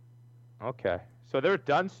 Okay, so they're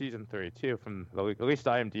done season 3 too. At least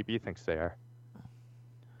IMDb thinks they are.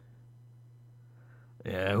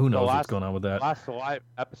 Yeah, who knows what's going on with that? The last live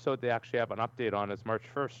episode they actually have an update on is March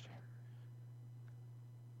 1st.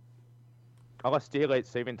 Unless daylight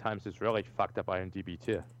saving times is really fucked up IMDb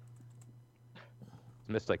too. It's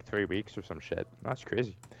missed like 3 weeks or some shit. That's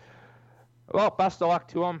crazy. Well, best of luck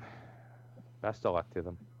to them. Best of luck to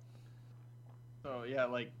them. So yeah,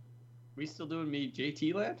 like, we still doing me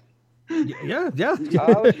JT Land? Yeah. I was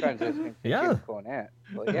transitioning to Yeah. Jim Cornette.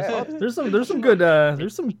 But yeah. There's some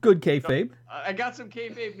good kayfabe. I got some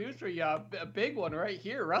kayfabe news for you. A big one right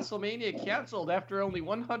here. WrestleMania canceled after only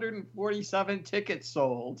 147 tickets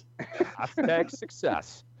sold. Hashtag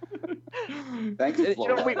success. Thanks, We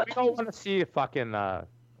Florida. don't want to see fucking the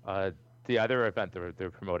other event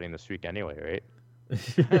they're promoting this week anyway,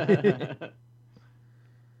 right?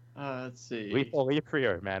 Let's see. Lethal Leap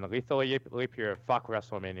Year, man. Lethal Leap Year. Fuck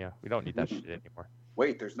WrestleMania. We don't need that shit anymore.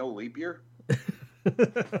 Wait, there's no leap year?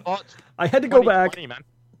 I had to go back. 2020, man.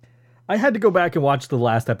 I had to go back and watch the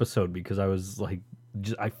last episode because I was like,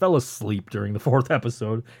 I fell asleep during the 4th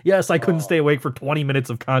episode. Yes, I couldn't stay awake for 20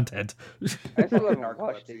 minutes of content. I still haven't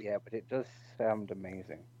watched it yet, but it does sound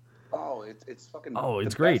amazing. Oh, it's fucking.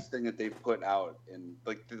 It's the great. Best thing that they've put out in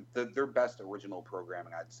like their best original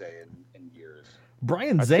programming, I'd say, in years.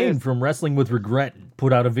 Brian Zane from Wrestling with Regret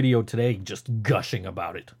put out a video today just gushing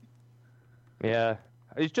about it. Yeah.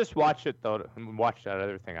 You just watch it, though, and watch that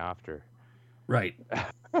other thing after. Right.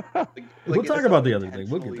 Like, We'll talk it's about so the other thing.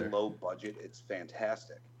 We'll get intentionally there. Low budget. It's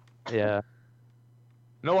fantastic. Yeah.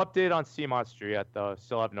 No update on Sea Monster yet, though.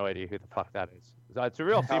 Still have no idea who the fuck that is. It's a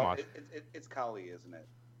real Sea Monster. It's Kali, isn't it?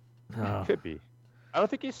 Could be. I don't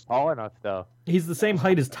think he's tall enough, though. He's the same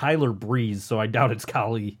height as Tyler Breeze, so I doubt it's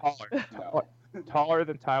Kali. Taller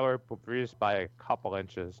than Tyler Breeze by a couple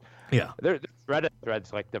inches. Yeah. There's Reddit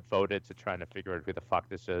threads like devoted to trying to figure out who the fuck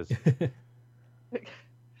this is.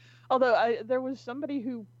 Although there was somebody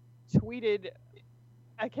who tweeted,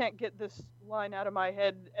 I can't get this line out of my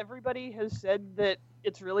head. Everybody has said that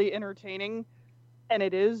it's really entertaining, and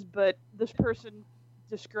it is, but this person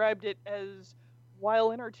described it as,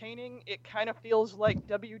 while entertaining, it kind of feels like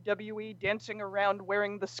WWE dancing around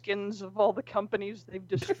wearing the skins of all the companies they've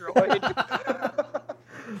destroyed.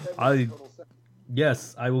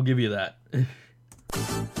 Yes, I will give you that.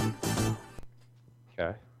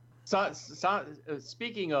 Okay. So,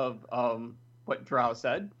 speaking of what Drow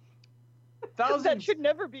said, That should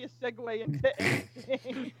never be a segue into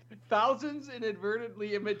anything. Thousands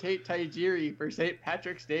inadvertently imitate Tajiri for St.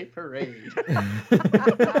 Patrick's Day parade.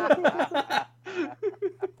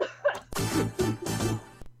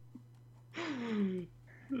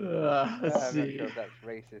 Let's see. I'm not sure if that's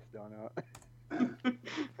racist or not.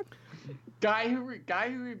 Guy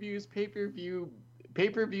who reviews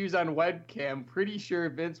pay-per-views on webcam. Pretty sure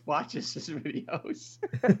Vince watches his videos.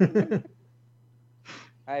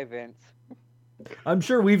 Hi, Vince. I'm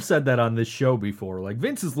sure we've said that on this show before. Like,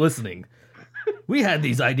 Vince is listening. We had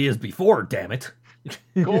these ideas before, damn it.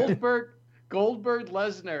 Goldberg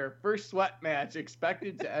Lesnar, first sweat match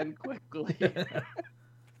expected to end quickly.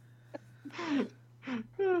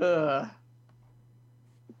 All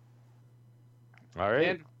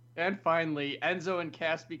right. And finally, Enzo and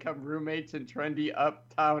Cass become roommates in trendy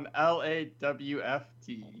uptown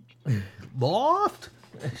LAWFT. Loft?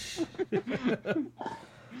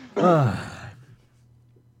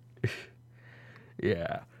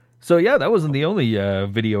 Yeah. So yeah, that wasn't the only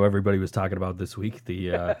video everybody was talking about this week.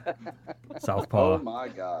 The Southpaw. Oh my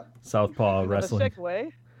God. Southpaw Wrestling. A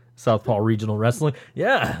segue. Southpaw Regional Wrestling.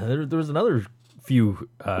 Yeah, there was another few,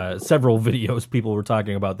 several videos people were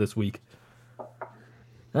talking about this week.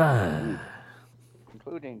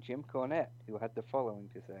 Including Jim Cornette, who had the following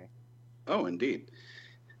to say. Oh, indeed.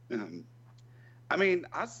 I mean,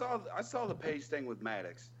 I saw the Page thing with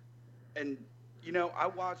Maddox, and you know, I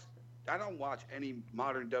don't watch any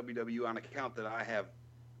modern WWE on account that I have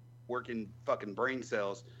working fucking brain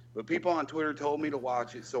cells, but people on Twitter told me to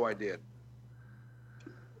watch it, so I did.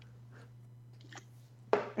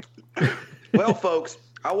 Well, folks,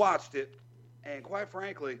 I watched it, and quite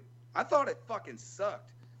frankly, I thought it fucking sucked.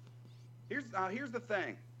 Here's the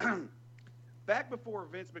thing. Back before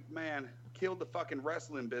Vince McMahon killed the fucking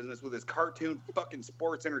wrestling business with his cartoon fucking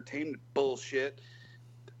sports entertainment bullshit,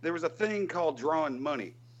 there was a thing called drawing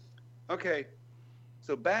money. Okay,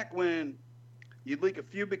 so back when you'd leak a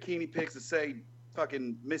few bikini pics that say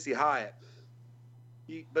fucking Missy Hyatt,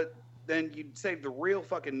 but then you'd save the real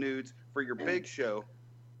fucking nudes for your big show.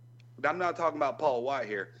 I'm not talking about Paul White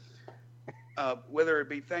here. Whether it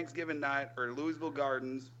be Thanksgiving night or Louisville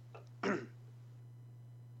Gardens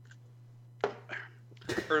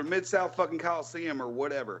or Mid-South fucking Coliseum or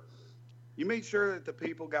whatever. You made sure that the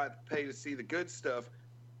people got paid to see the good stuff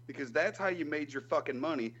because that's how you made your fucking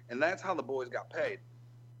money and that's how the boys got paid.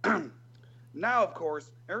 Now, of course,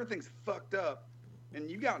 everything's fucked up and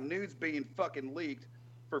you got nudes being fucking leaked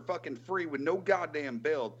for fucking free with no goddamn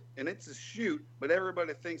build. And it's a shoot, but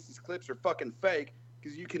everybody thinks these clips are fucking fake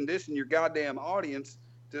because you condition your goddamn audience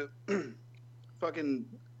to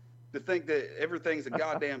to think that everything's a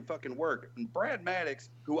goddamn fucking work. And Brad Maddox,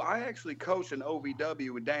 who I actually coached in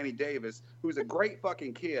OVW with Danny Davis, who's a great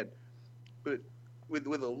fucking kid, but with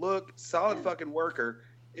a look, solid fucking worker,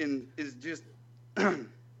 and is just I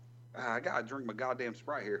gotta drink my goddamn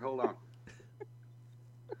Sprite here. Hold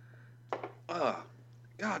on.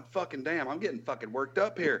 God fucking damn, I'm getting fucking worked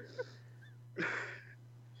up here.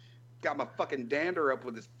 Got my fucking dander up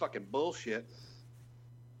with this fucking bullshit.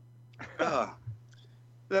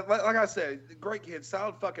 Like I said, great kid,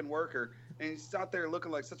 solid fucking worker, and he's out there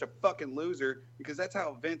looking like such a fucking loser because that's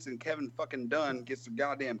how Vince and Kevin fucking Dunn gets their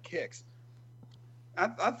goddamn kicks. I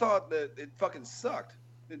thought that it fucking sucked.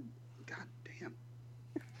 God damn.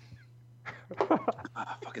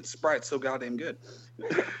 Fucking Sprite's so goddamn good.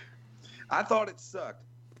 I thought it sucked.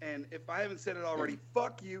 And if I haven't said it already,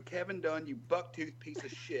 fuck you, Kevin Dunn, you bucktooth piece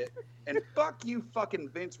of shit. And fuck you, fucking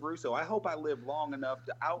Vince Russo. I hope I live long enough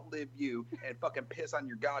to outlive you and fucking piss on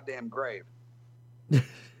your goddamn grave.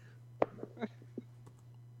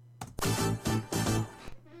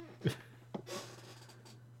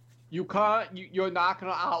 You can't. You're not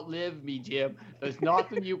gonna outlive me, Jim. There's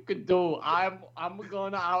nothing you can do. I'm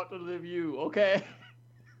gonna outlive you. Okay.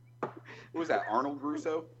 Who was that? Arnold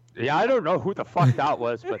Russo? Yeah, I don't know who the fuck that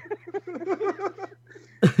was, but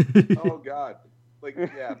oh God, like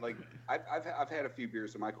I've had a few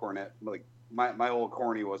beers, so my cornet, like my old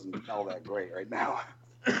corny wasn't all that great right now.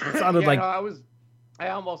 It sounded like I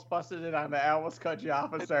almost busted it on the. I almost cut you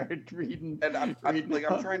off and started reading. And I'm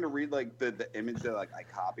trying to read like the image that like I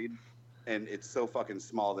copied, and it's so fucking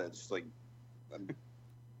small that it's just like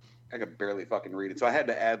I could barely fucking read it. So I had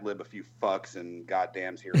to ad lib a few fucks and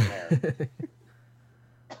goddams here and there.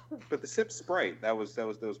 But the sip Sprite, that was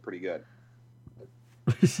pretty good.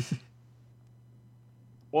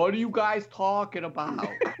 What are you guys talking about?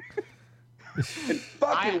 And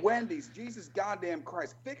fucking Wendy's, Jesus goddamn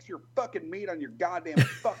Christ, fix your fucking meat on your goddamn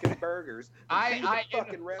fucking burgers. I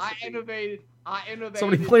innovated.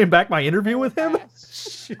 Somebody playing back my interview with him?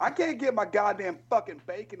 I can't get my goddamn fucking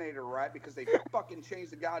Baconator right because they fucking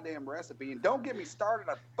changed the goddamn recipe. And don't get me started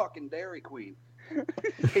on fucking Dairy Queen.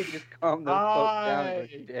 They just calm those folks down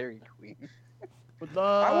with Dairy Queen.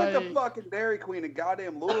 I went to fucking Dairy Queen in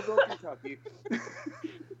goddamn Louisville, Kentucky.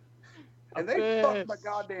 And they fucked my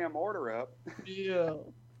goddamn order up. Yeah.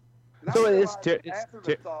 So it is after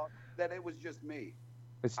the thought that it was just me.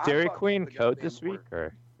 Is Dairy Queen code this week,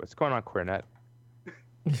 or what's going on, Cornette?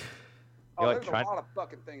 There's a lot of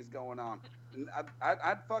fucking things going on. And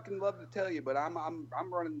I'd fucking love to tell you, but I'm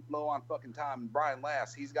running low on fucking time. And Brian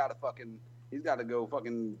Lass, he's got to go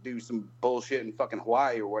fucking do some bullshit in fucking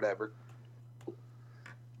Hawaii or whatever.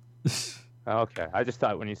 Okay, I just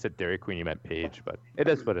thought when you said Dairy Queen you meant Paige, but it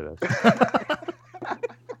is what it is.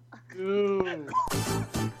 Ooh.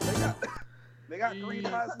 They got green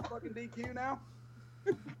pies in fucking DQ now?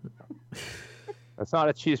 That's not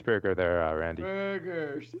a cheeseburger there, Randy.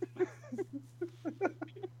 Burgers.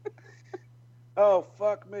 Oh,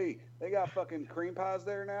 fuck me. They got fucking cream pies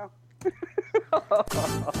there now?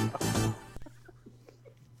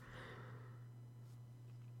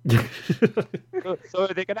 So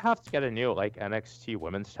are they gonna have to get a new like NXT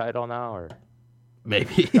Women's title now, or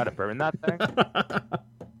maybe gotta burn that thing?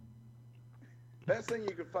 Best thing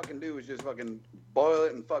you could fucking do is just fucking boil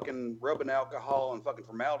it and fucking rub in alcohol and fucking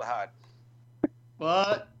formaldehyde.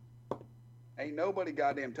 What? Ain't nobody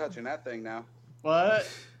goddamn touching that thing now. What?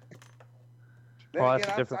 Then Well,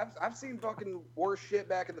 again, that's I've seen fucking worse shit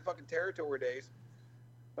back in the fucking territory days.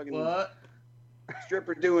 Fucking What?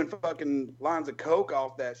 stripper doing fucking lines of coke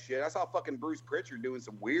off that shit. I saw fucking Bruce Pritchard doing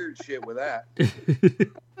some weird shit with that. The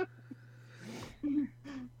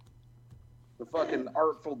fucking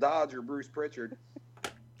Artful Dodger, Bruce Pritchard.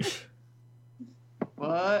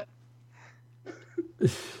 What?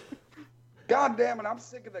 God damn it, I'm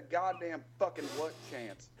sick of the goddamn fucking what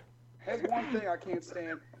chants. That's one thing I can't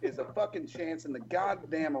stand is the fucking chants in the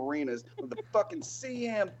goddamn arenas with the fucking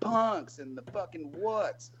CM Punks and the fucking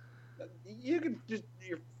whats. You can just,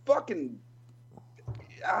 you're fucking,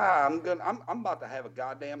 I'm about to have a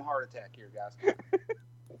goddamn heart attack here, guys.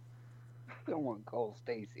 Someone call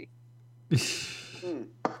Stacy.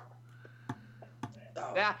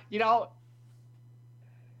 Yeah,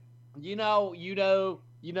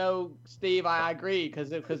 Steve, I agree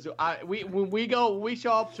because when we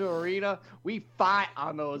show up to arena, we fight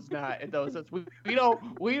on those nights. We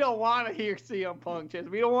don't want to hear CM Punk chants.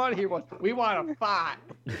 We don't want to hear what we want to fight.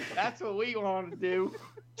 That's what we want to do.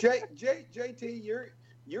 JT,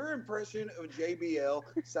 your impression of JBL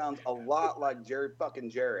sounds a lot like Jared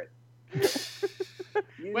fucking Jarrett. Ain't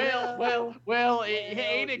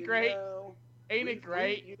it great? Ain't it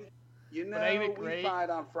great? You know, ain't it great? We fight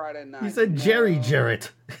on Friday night. He said Jerry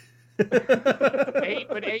Jarrett. ain't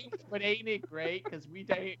it great? Because we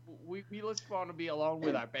just want to be alone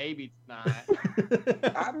with our baby tonight.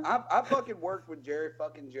 I fucking worked with Jerry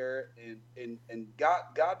fucking Jarrett, and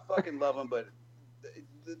God fucking love him, but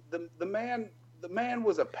the man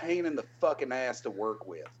was a pain in the fucking ass to work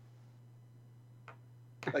with.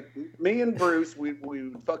 Like me and Bruce, we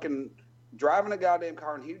fucking driving a goddamn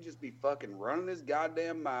car, and he would just be fucking running his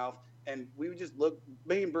goddamn mouth. And we would just look,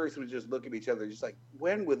 me and Bruce would just look at each other, just like,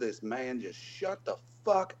 when will this man just shut the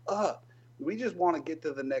fuck up? We just want to get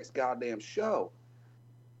to the next goddamn show.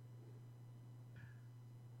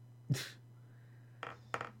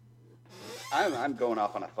 I'm going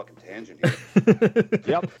off on a fucking tangent here.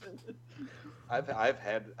 Yep. I've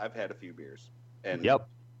had a few beers. And yep.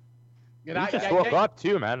 You just woke up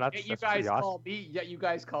too, man. That's you pretty guys awesome. call me. Yeah, you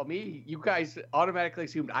guys call me. You guys automatically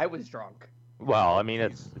assumed I was drunk. Well, I mean,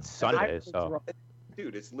 it's Sunday, so.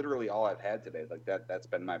 Dude, it's literally all I've had today. Like that's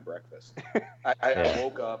been my breakfast. I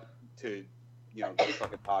woke up to, do a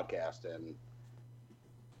fucking podcast, and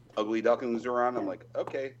Ugly Ducklings are on. I'm like,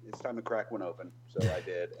 okay, it's time to crack one open. So I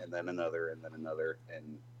did, and then another,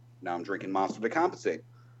 and now I'm drinking Monster to compensate.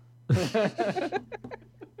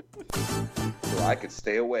 So I could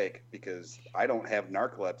stay awake because I don't have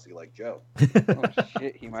narcolepsy like Joe. Oh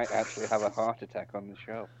shit, he might actually have a heart attack on the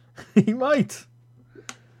show. He might.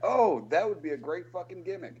 Oh, that would be a great fucking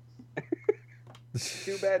gimmick.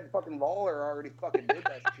 Too bad fucking Lawler already fucking did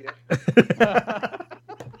that shit.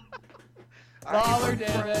 Lawler did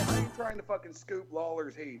it. I ain't trying to fucking scoop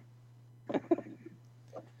Lawler's heat.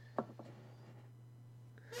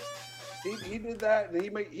 He did that, and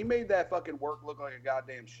he made that fucking work look like a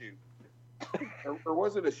goddamn shoot. Or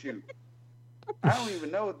was it a shoot? I don't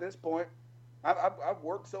even know at this point. I've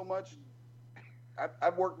worked so much.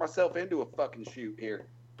 I've worked myself into a fucking shoot here,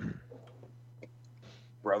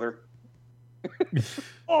 brother.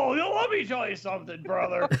 Oh, let me tell you something,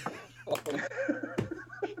 brother.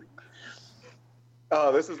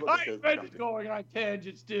 Oh, this is what I invented going on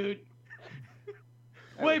tangents, dude.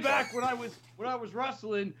 Way back when I was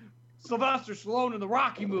wrestling Sylvester Stallone in the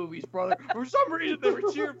Rocky movies, brother. For some reason, they were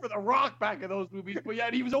cheering for The Rock back in those movies, but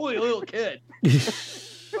yet he was only a little kid.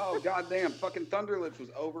 Oh, goddamn. Fucking Thunderlips was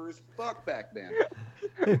over as fuck back then.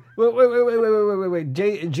 Wait.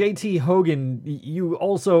 JT Hogan, you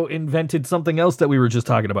also invented something else that we were just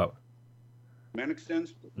talking about.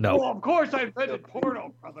 Manixtons? No. Well, of course I invented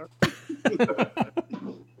porno, brother.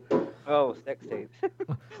 Oh, sex tapes.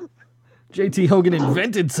 JT Hogan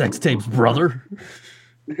invented sex tapes, brother.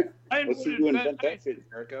 Not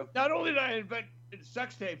only did I invent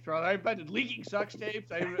sex tapes, brother, I invented leaking sex tapes.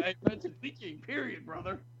 I invented leaking, period,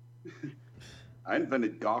 brother. I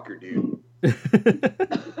invented Gawker, dude.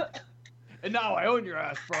 And now I own your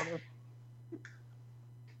ass, brother.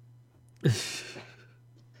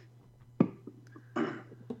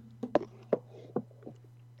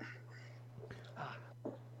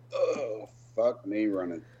 Oh, fuck me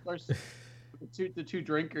running. The two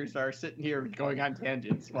drinkers are sitting here going on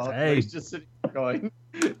tangents while Hey. he's just sitting here going.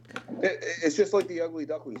 It's just like the ugly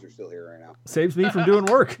ducklings are still here right now. Saves me from doing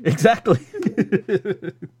work. Exactly.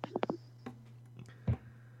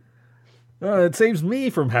 It saves me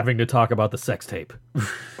from having to talk about the sex tape.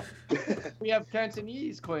 We have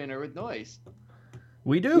Cantonese cleaner with noise.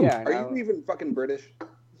 We do. Yeah, Are you even fucking British?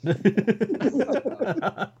 Is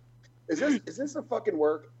this a fucking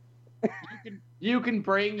work? You can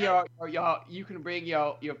bring your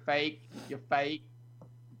fake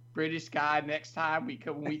British guy next time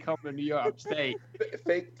when we come to New York State.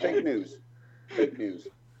 Fake news. Fake news.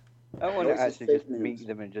 I want No, to this is actually fake just news. meet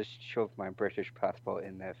them and just shove my British passport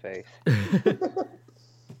in their face.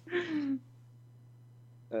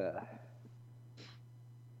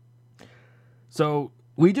 So,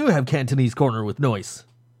 we do have Cantonese Corner with Noise.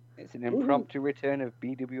 It's an impromptu return of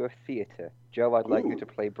BWF Theatre. Joe, I'd like you to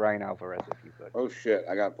play Brian Alvarez if you could. Oh shit!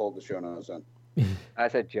 I got pulled the show notes on. I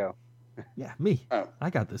said Joe. Yeah, me. Oh. I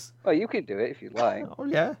got this. Well, you can do it if you like. Oh,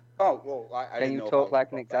 yeah. Oh well, I Can didn't you know if I talk was-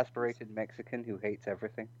 like an exasperated Mexican who hates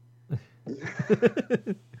everything?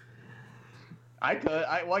 I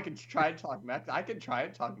could try and talk I could try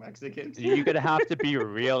and talk Mexican. You're gonna have to be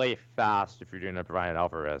really fast if you're doing a Brian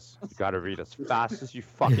Alvarez. You gotta read as fast as you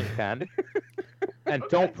fucking can, and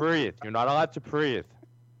don't breathe. You're not allowed to breathe.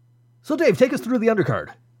 So, Dave, take us through the undercard.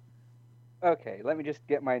 Okay, let me just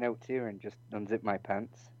get my notes here and just unzip my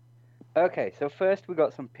pants. Okay, so first we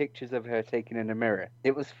got some pictures of her taken in a mirror.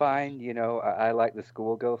 It was fine, you know, I like the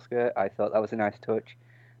schoolgirl skirt. I thought that was a nice touch.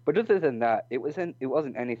 But other than that, it wasn't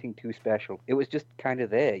anything too special. It was just kind of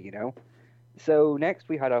there, you know. So next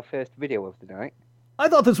we had our first video of the night. I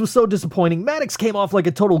thought this was so disappointing. Maddox came off like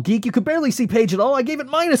a total geek. You could barely see Paige at all. I gave it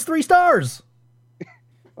 -3 stars.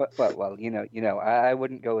 Well, you know, I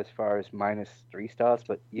wouldn't go as far as -3 stars,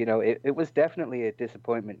 but, you know, it was definitely a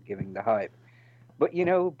disappointment given the hype. But, you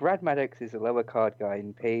know, Brad Maddox is a lower card guy,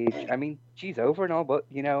 and Paige, I mean, she's over and all, but,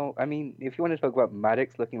 you know, I mean, if you want to talk about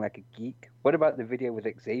Maddox looking like a geek, what about the video with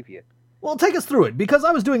Xavier? Well, take us through it, because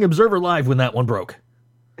I was doing Observer Live when that one broke.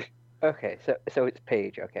 Okay, so it's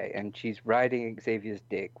Paige, okay, and she's riding Xavier's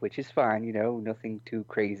dick, which is fine, you know, nothing too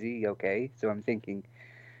crazy, okay? So I'm thinking,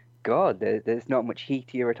 God, there's not much heat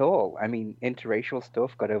here at all. I mean, interracial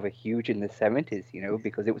stuff got over huge in the 70s, you know,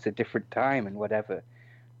 because it was a different time and whatever.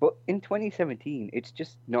 But in 2017, it's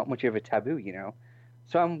just not much of a taboo, you know?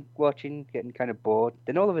 So I'm watching, getting kind of bored.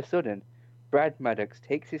 Then all of a sudden, Brad Maddox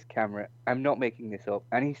takes his camera, I'm not making this up,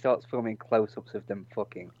 and he starts filming close-ups of them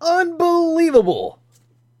fucking. Unbelievable!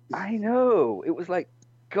 I know! It was like,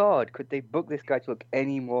 God, could they book this guy to look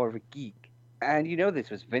any more of a geek? And you know this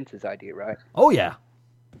was Vince's idea, right? Oh, yeah.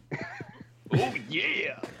 Oh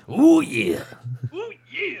yeah! Oh, yeah! Oh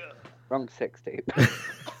yeah! Wrong sex tape.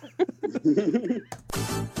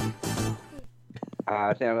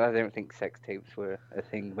 I don't think sex tapes were a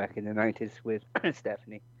thing back in the 90s with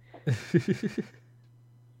Stephanie.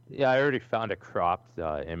 Yeah, I already found a cropped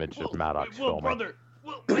image of Maddox Well, filming. brother,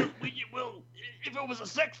 well, if it was a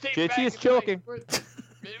sex tape, JT back is in the joking. days,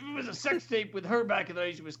 if it was a sex tape with her back in the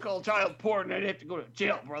days, it was called child porn, and I'd have to go to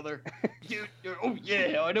jail, brother. Dude, oh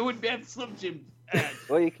yeah, and it wouldn't be at Slim Jim ad.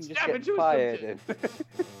 Well, you can just Snap get into a Slim fired. Jim.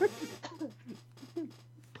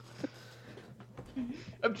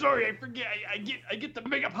 I'm sorry, I forget. I get the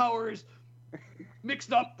mega powers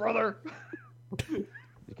mixed up, brother. You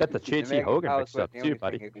got the JT Hogan mixed up too,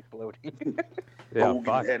 buddy. Yeah, Hogan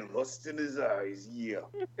fuck. had lust in his eyes, yeah.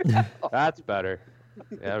 That's better.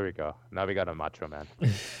 There we go. Now we got a Macho Man.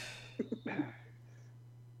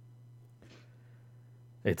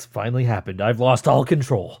 It's finally happened. I've lost all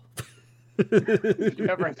control. You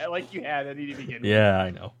ever had, like you had any to begin with? Yeah, I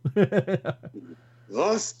know.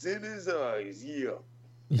 Lust in his eyes, yeah.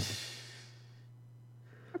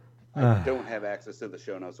 I don't have access to the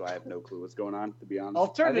show notes, so I have no clue what's going on, to be honest.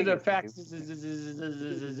 Alternative facts.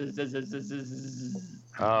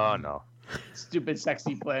 Oh, no. Stupid,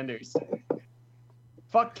 sexy Flanders.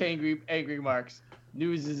 Fuck angry Marks.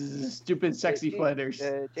 News is stupid, sexy Flanders.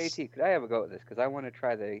 JT, could I have a go at this? Because I want to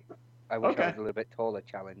try the I wish I was a little bit taller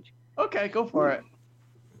challenge. Okay, go for it.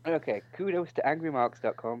 Okay, kudos to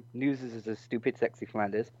angrymarks.com, news is a stupid, sexy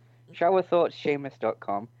Flanders,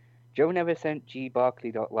 showerthoughtsseamus.com, Joe never sent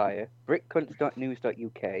gbarkley.liar,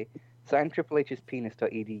 brickcunts.news.uk, sign Triple H's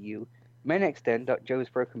penis.edu,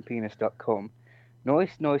 menextend.joesbrokenpenis.com, noise,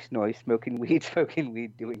 smoking weed,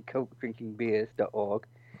 doing coke, drinking beers.org,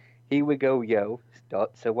 here we go, yo,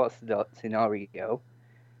 so what's the dot, scenario,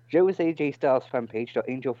 Joe's AJ Styles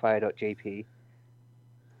fanpage.angelfire.jp,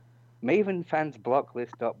 Maven fans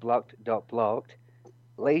blocklist.blocked.blocked,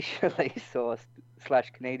 Lasource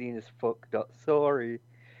 /Canadian as fuck.sorry,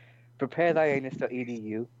 prepare thy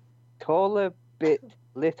anus.edu, taller bit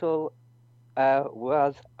little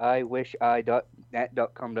was I wish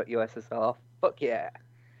I.net.com.ussr. Fuck yeah.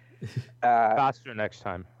 Faster next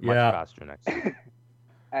time. Much faster next time.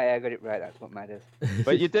 I got it right, that's what matters.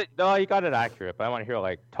 But you did, no, you got it accurate. But I want to hear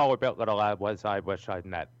like taller bit little was I wish I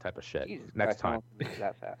net type of shit. Jesus next Christ, time. Not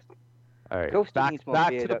that fast. All right. Go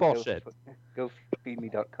Back to the bullshit.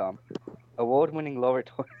 GoFeedMe.com. Award-winning Laura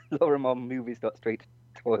Mom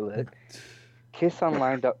movies.straight-to-toilet.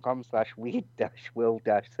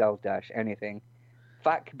 kissonline.com/weed-will-sell-anything.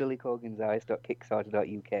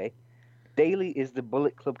 Factbillycorganseyes.kickstarter.uk. Daily is the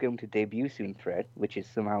Bullet Club going to debut soon thread, which is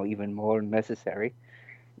somehow even more necessary.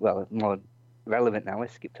 Well, more relevant now. I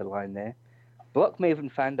skipped a line there.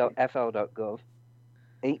 Blockmavenfan.fl.gov.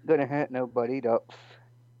 Ain't gonna hurt nobody.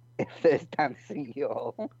 If there's dancing,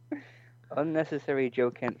 y'all. Unnecessary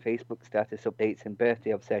Joe Kent Facebook status updates and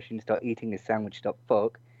birthday obsessions. Eating a sandwich.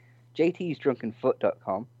 Fuck.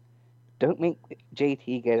 JT'sDrunkenFoot.com. Don't make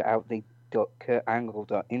JT get out the Kurt Angle.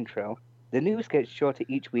 Intro. The news gets shorter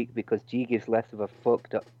each week because G gives less of a fuck.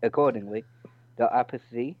 Accordingly.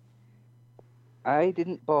 Apathy. I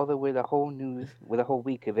didn't bother with a whole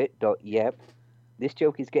week of it. Yep. This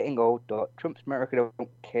joke is getting old. Trump's America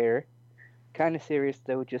don't care. Kind of serious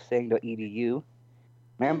though, just saying .edu.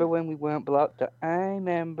 Remember when we weren't blocked? I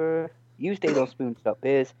remember. Use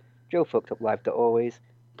DayLongSpoons.biz. Joe fucked up live.always.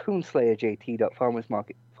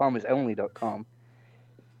 PoonSlayerJT.farmersonly.com.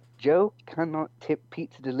 Joe cannot tip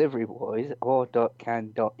pizza delivery boys or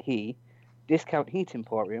 .can.he. Discount Heat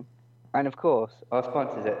Emporium. And of course, our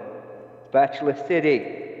sponsors at Spatula City.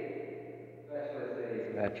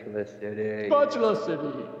 Spatula City. Spatula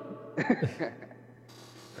City.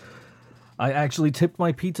 I actually tipped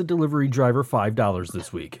my pizza delivery driver $5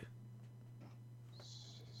 this week.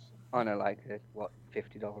 On a $50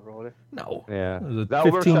 order? No. Yeah. It was a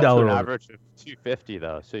that works out $15 to an order. average of $2.50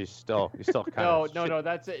 though, so you still kind of No,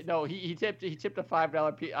 that's it. No, he tipped a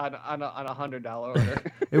 $5 on a $100 order.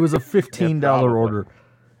 It was a $15 order,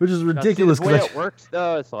 which is ridiculous. The way it works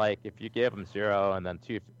though, it's like if you give them $0 and then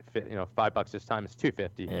 $5 this time, it's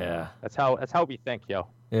 $2.50. Yeah. That's how we think, yo.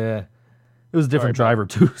 Yeah. It was a different driver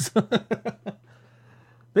too.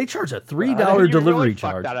 They charge a $3 delivery really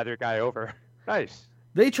charge. Fuck that other guy over. Nice.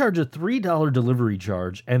 They charge a $3 delivery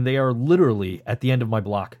charge, and they are literally at the end of my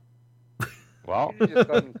block. Well, you just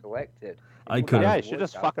got them collected. I could. Yeah, you should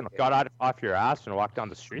just fucking got off your ass and walked down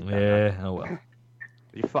the street. Yeah. Oh well.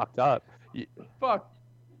 You fucked up. Fuck,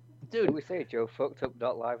 dude. We say Joe fucked up.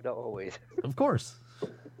 Live.always. Of course.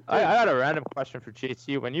 I got a random question for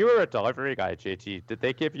JT. When you were a delivery guy, JT, did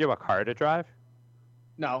they give you a car to drive?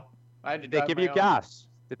 No, I had to. Did they give you gas?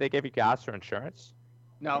 Did they give you gas or insurance?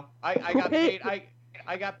 No, I got paid.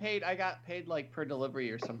 I got paid like per delivery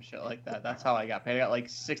or some shit like that. That's how I got paid. I got like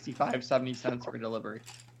 65-70 cents per delivery.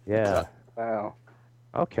 Yeah. Wow.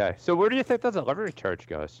 Okay. So where do you think the delivery charge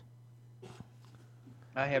goes?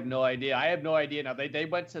 I have no idea. Now they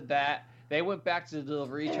went to that. They went back to the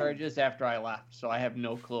delivery charges after I left, so I have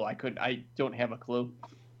no clue. I don't have a clue.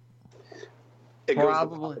 It goes to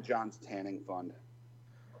Papa John's tanning fund.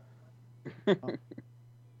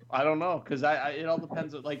 I don't know, because it all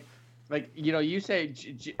depends. Like you say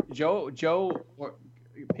Joe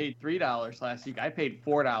paid $3 last week. I paid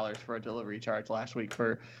 $4 for a delivery charge last week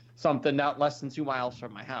for something not less than 2 miles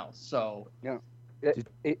from my house. So yeah,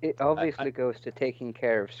 it obviously goes to taking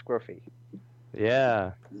care of Scruffy.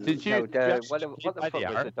 Yeah. Did you? What the fuck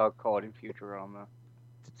was the dog called in Futurama?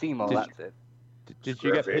 Seymour, that's it. Did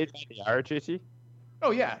you get paid by the hour, JC?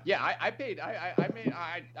 Oh yeah. I paid.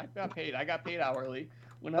 I got paid. I got paid hourly.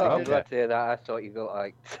 When I'm glad to hear that. I thought you got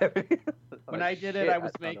like 70. When I did it, I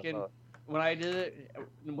was making. When I did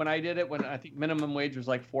it, when I think minimum wage was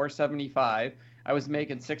like $4.75, I was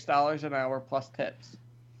making $6 an hour plus tips.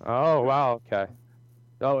 Oh wow, okay.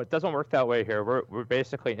 No, it doesn't work that way here. We're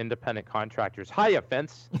basically independent contractors. Hiya,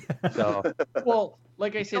 Vince. So well,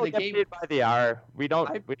 like I said, the game paid by the hour. We don't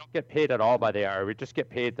get paid at all by the hour. We just get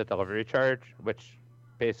paid the delivery charge, which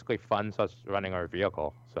basically funds us running our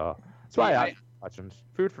vehicle. So that's why I ask questions.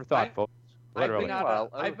 Food for thought, folks. Literally.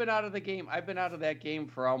 I've been out of the game. I've been out of that game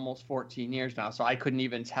for almost 14 years now, so I couldn't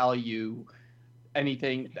even tell you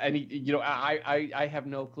anything. I have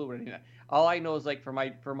no clue what anything. All I know is like for my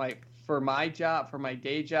job, for my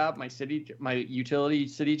day job, my utility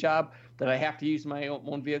city job that I have to use my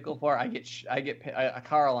own vehicle for, I get a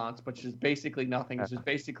car allowance, which is basically nothing. It's just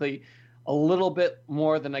basically a little bit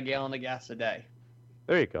more than a gallon of gas a day.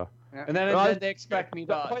 There you go. And then they expect me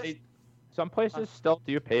to. Some places still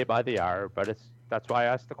do pay by the hour, but that's why I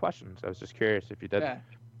asked the questions. I was just curious if you did. Yeah.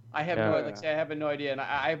 I have no idea, and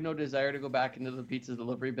I have no desire to go back into the pizza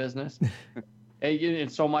delivery business. And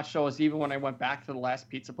so much so as even when I went back to the last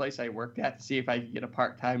pizza place I worked at to see if I could get a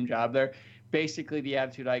part-time job there, basically the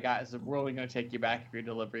attitude I got is we're only going to take you back if you're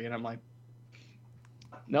delivery. And I'm like,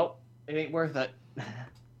 nope, it ain't worth it.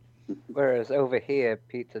 Whereas over here,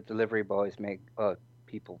 pizza delivery boys make what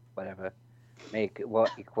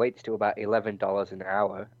equates to about $11 an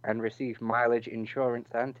hour and receive mileage, insurance,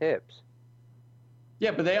 and tips.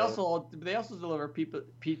 Yeah, but they also deliver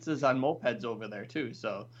pizzas on mopeds over there too.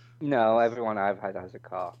 So no, everyone I've had has a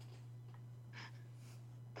car.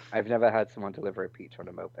 I've never had someone deliver a pizza on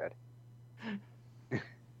a moped.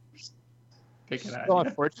 So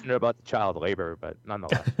unfortunate about the child labor, but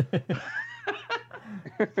nonetheless.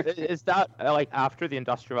 Is that like after the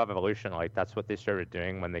Industrial Revolution? Like that's what they started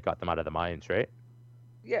doing when they got them out of the mines, right?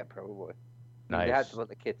 Yeah, probably. Nice. They had to put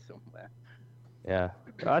the kids somewhere. Yeah,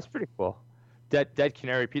 that's pretty cool. Dead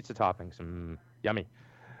canary pizza toppings, yummy.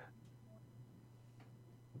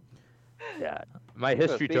 Yeah, my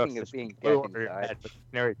history jokes is flew over your head, but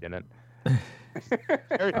canary didn't.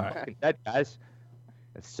 Canary fucking dead, guys.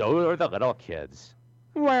 And so are the little kids.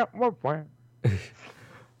 All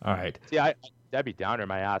right. See, Debbie Downer,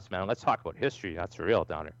 my ass, man. Let's talk about history. That's a real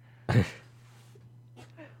downer. All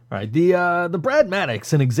right. The Brad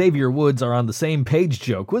Maddox and Xavier Woods are on the same page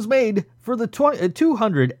joke was made for the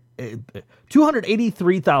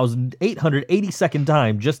 283,882nd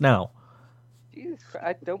time just now. Jesus,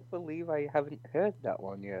 I don't believe I haven't heard that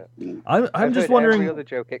one yet. I'm just wondering. Every other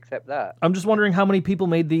joke except that. I'm just wondering how many people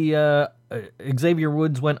made the Xavier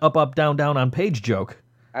Woods went up, up, down, down on page joke.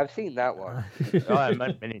 I've seen that one.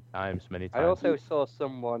 Many times. I also saw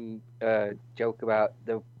someone joke about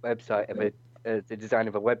the website of the design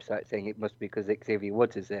of a website, saying it must be because Xavier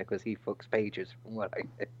Woods is there because he fucks pages. From what I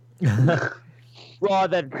heard. Well,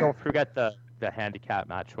 then don't forget the handicap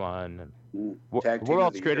match one.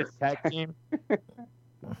 World's greatest tag team.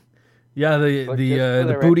 Yeah,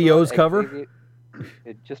 the Booty-O's cover.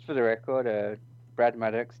 Just for the record, Brad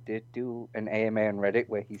Maddox did do an AMA on Reddit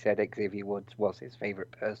where he said Xavier Woods was his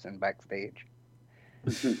favorite person backstage.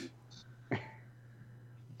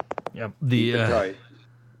 Yeah,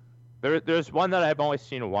 There's one that I've only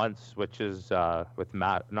seen once, which is with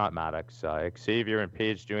not Maddox, Xavier and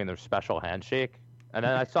Paige doing their special handshake, and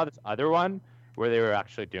then I saw this other one where they were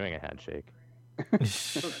actually doing a handshake.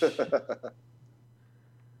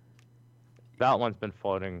 That one's been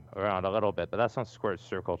floating around a little bit, but that's on Squirt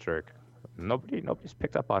Circle Jerk. Nobody's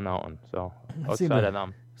picked up on that one. So outside of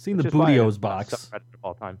them, seen the Booty-O's box. Of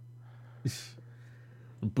all time.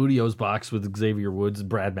 Booty-O's box with Xavier Woods,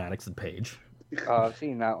 Brad Maddox, and Paige. Oh, I've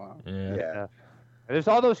seen that one. Yeah. There's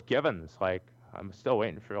all those givens. Like I'm still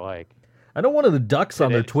waiting for like. I know one of the Ducks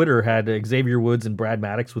on their Twitter had Xavier Woods and Brad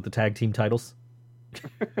Maddox with the tag team titles.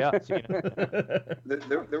 Yeah, I've seen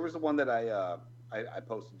it. There was the one that I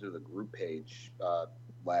posted to the group page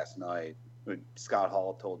last night. Scott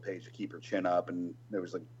Hall told Paige to keep her chin up, and there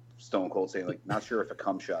was like Stone Cold saying like, "Not sure if a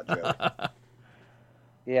cum shot joke."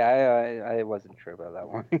 Yeah, I wasn't sure about that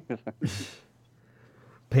one.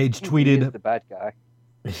 Paige tweeted, the bad guy.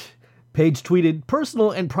 Paige tweeted,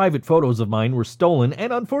 personal and private photos of mine were stolen,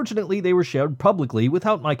 and unfortunately they were shared publicly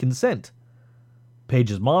without my consent.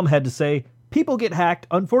 Paige's mom had to say, people get hacked.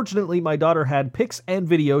 Unfortunately, my daughter had pics and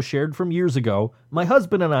video shared from years ago. My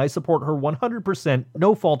husband and I support her 100%,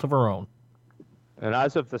 no fault of her own. And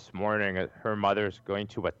as of this morning, her mother's going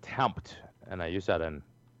to attempt, and I use that in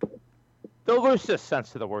the loosest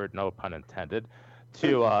sense of the word, no pun intended,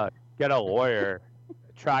 to get a lawyer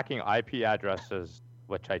tracking IP addresses,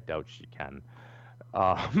 which I doubt she can.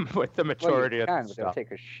 With the majority well, you can, of the but stuff. it'll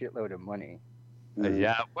take a shitload of money.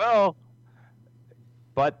 Yeah, well,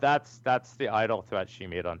 but that's the idle threat she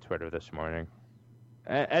made on Twitter this morning.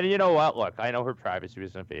 And you know what? Look, I know her privacy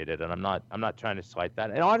was invaded, and I'm not trying to slight that.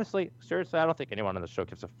 And honestly, seriously, I don't think anyone on the show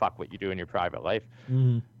gives a fuck what you do in your private life,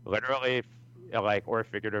 literally, like, or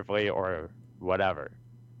figuratively, or whatever.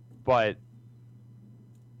 But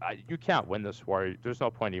you can't win this war. There's no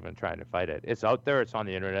point even trying to fight it. It's out there. It's on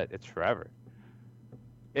the internet. It's forever.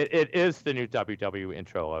 It is the new WWE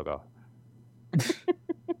intro logo.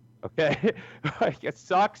 Okay, like, it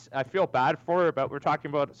sucks. I feel bad for her, but we're talking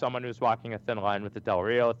about someone who's walking a thin line with the Del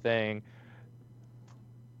Rio thing.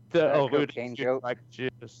 The alluded to, like,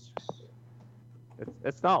 just,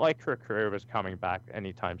 it's not like her career was coming back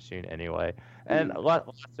anytime soon anyway. And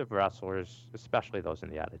lots of wrestlers, especially those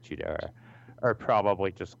in the Attitude Era, are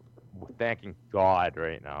probably just thanking God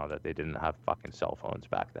right now that they didn't have fucking cell phones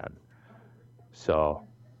back then. So,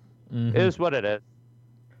 it is what it is.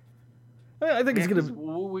 I think it's gonna.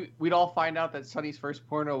 We'd all find out that Sunny's first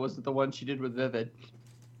porno was the one she did with Vivid.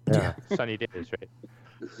 Yeah, Sunny Days, right?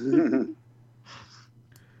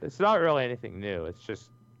 It's not really anything new. It's just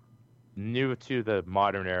new to the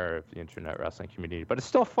modern era of the internet wrestling community, but it's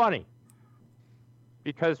still funny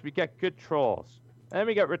because we get good trolls and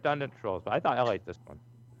we get redundant trolls. But I liked this one.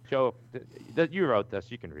 Joe, you wrote this.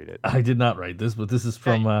 You can read it. I did not write this, but this is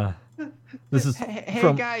from. This is Hey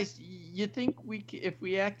from. guys, you think if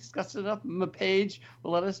we discuss enough on the page,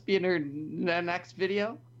 will let us be in her next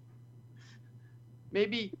video?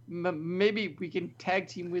 Maybe we can tag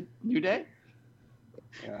team with New Day.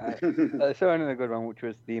 Yeah, I saw another good one, which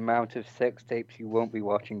was the amount of sex tapes you won't be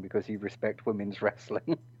watching because you respect women's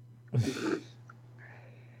wrestling.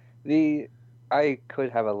 I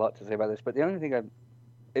could have a lot to say about this, but the only thing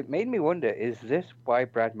it made me wonder, is this why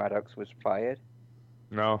Brad Maddox was fired?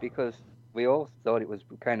 No. Because we all thought it was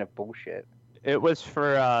kind of bullshit. It was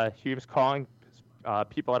for, he was calling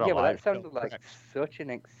people at a yeah, live but that show. sounded like such an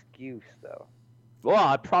excuse, though.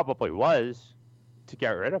 Well, it probably was to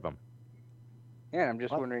get rid of him. Yeah, I'm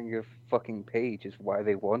just wondering if fucking Page is why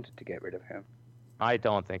they wanted to get rid of him. I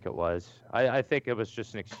don't think it was. I think it was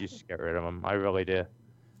just an excuse to get rid of him. I really do.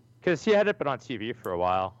 Because he hadn't been on TV for a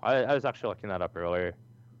while. I was actually looking that up earlier.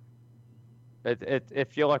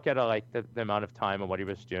 If you look at like the amount of time and what he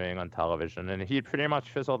was doing on television, and he pretty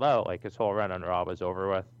much fizzled out. Like his whole run on Raw was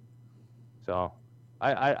over with. So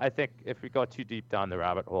I think if we go too deep down the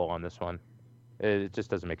rabbit hole on this one, it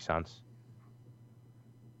just doesn't make sense.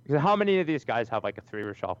 Because how many of these guys have like a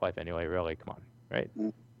 3-year shelf life anyway? Really, come on, right?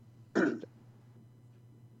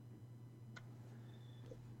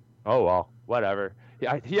 Oh well, whatever.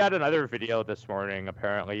 He had another video this morning.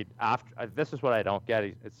 Apparently, after this is what I don't get.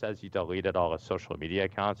 It says he deleted all his social media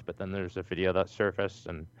accounts, but then there's a video that surfaced,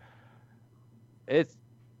 and it's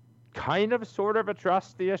kind of sort of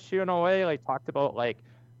addressed the issue in a way. Like talked about like,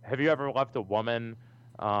 have you ever loved a woman?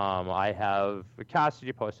 I have.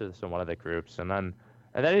 Cassidy posted this in one of the groups, and then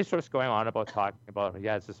he starts going on about talking about he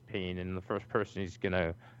has this pain, and the first person he's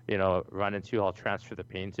gonna run into, I'll transfer the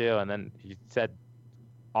pain to, and then he said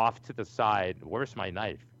off to the side, where's my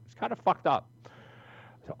knife? It's kind of fucked up.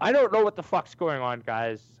 So I don't know what the fuck's going on,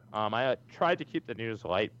 guys. I tried to keep the news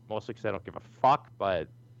light, mostly because I don't give a fuck, but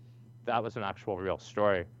that was an actual real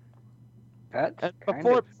story. That's and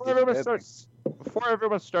before everyone starts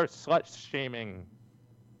slut-shaming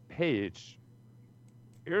Paige,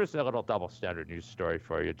 here's a little double standard news story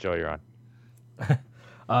for you. Joe, you're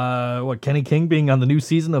on. Kenny King being on the new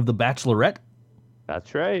season of The Bachelorette?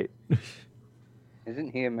 That's right.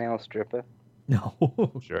 Isn't he a male stripper? No.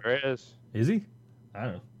 Sure is. Is he? I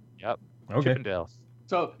don't know. Yep. Okay. Chippendales.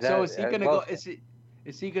 So is he gonna go?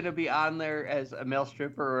 Is he gonna be on there as a male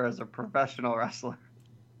stripper or as a professional wrestler?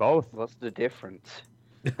 Both. What's the difference?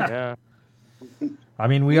 Yeah. I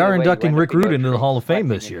mean, we are inducting Rick Rude into the Hall of Fame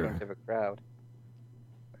this year. Of a crowd.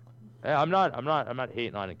 Yeah, I'm not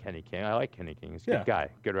hating on Kenny King. I like Kenny King. He's a good guy,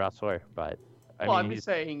 good wrestler. But I'm just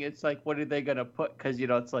saying, it's like, what are they gonna put? Because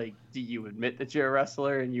it's like, do you admit that you're a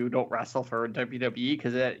wrestler and you don't wrestle for WWE?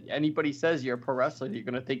 Because anybody says you're a pro wrestler, you're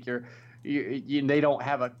gonna think they don't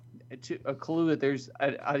have a clue that there's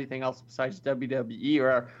anything else besides WWE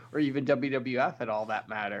or even WWF and all that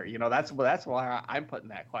matter. That's why I'm putting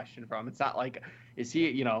that question from. It's not like, is he?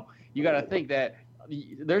 You got to think that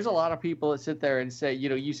there's a lot of people that sit there and say,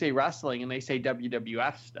 you say wrestling and they say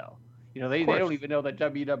WWF still. They don't even know that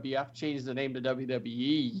WWF changed the name to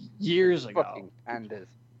WWE years ago. Fucking pandas.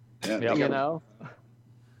 Yeah. Well,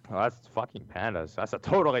 that's fucking pandas. That's a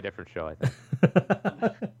totally different show, I think.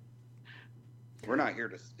 We're not here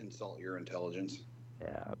to insult your intelligence.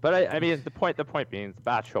 Yeah, but I mean, the point being, The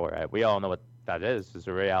Bachelor, right? We all know what that is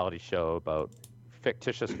a reality show about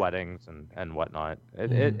fictitious weddings and whatnot.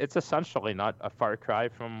 It's essentially not a far cry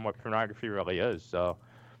from what pornography really is. So,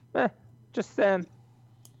 just then,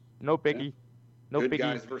 no biggie. No Good biggie.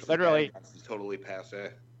 guys versus Literally. bad guys is totally passe.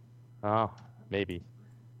 Oh, maybe.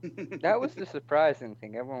 That was the surprising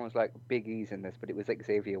thing. Everyone was like, Big E's in this, but it was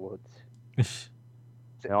Xavier Woods.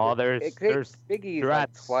 No, there's Big E is like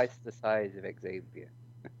threats. twice the size of Xavier.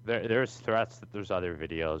 There's threats that there's other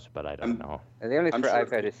videos, but I don't know. And the only I'm threat sure I've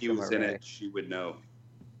heard if is he was Summer in Rae. it, she would know.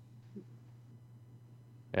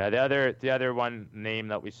 Yeah, the other one name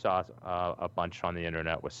that we saw a bunch on the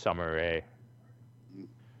internet was Summer Rae,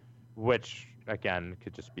 which again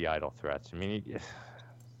could just be idle threats. I mean, it's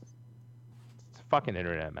fucking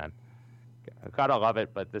internet, man. I gotta love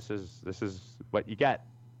it, but this is what you get.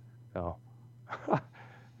 So,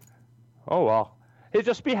 oh well. Hey,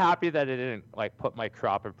 just be happy that it didn't like put my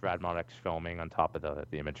crop of Brad Monix filming on top of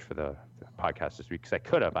the image for the podcast this week, because I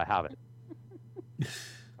could have. I haven't.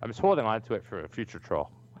 I'm just holding on to it for a future troll.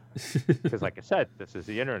 Because, like I said, this is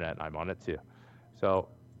the internet. I'm on it too. So,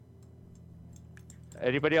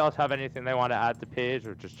 anybody else have anything they want to add to Paige,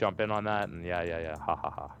 or just jump in on that? And yeah, ha ha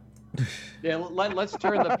ha. Yeah, let's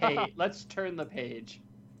turn the page. Let's turn the page.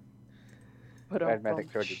 Brad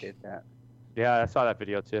Maddox already did that. Yeah, I saw that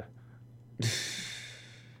video too.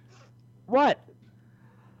 What?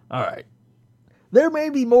 All right. There may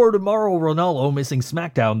be more to Mauro Ranallo missing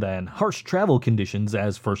SmackDown than harsh travel conditions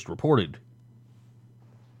as first reported.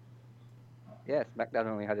 Yeah, SmackDown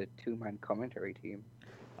only had a 2-man commentary team.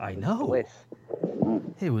 I know. Bliss.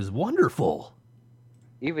 It was wonderful.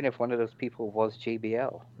 Even if one of those people was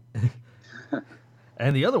JBL.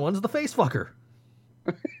 And the other one's the face fucker.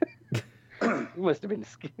 He must have been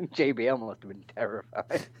JBL must have been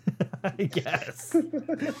terrified. I guess.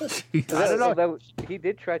 Although he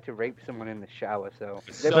did try to rape someone in the shower, so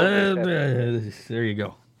there you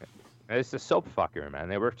go. It's the soap fucker, man.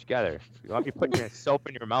 They work together. You want me putting your soap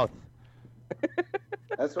in your mouth?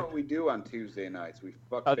 That's what we do on Tuesday nights. We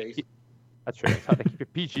fuck face. That's right. That's how they keep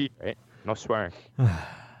it PG, right? No swearing.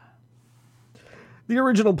 The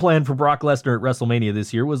original plan for Brock Lesnar at WrestleMania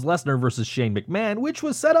this year was Lesnar versus Shane McMahon, which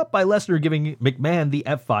was set up by Lesnar giving McMahon the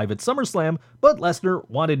F5 at SummerSlam, but Lesnar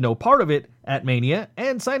wanted no part of it at Mania,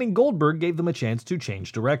 and signing Goldberg gave them a chance to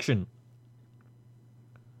change direction.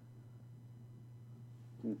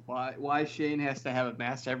 Why Shane has to have a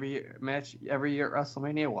match every year at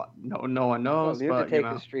WrestleMania? What? No one knows. The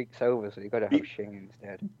Undertaker streak's over, so you got to have Shane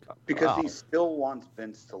instead. Because he still wants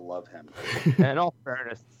Vince to love him. And in all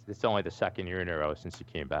fairness, it's only the second year in a row since he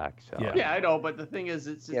came back. So yeah, I know, but the thing is,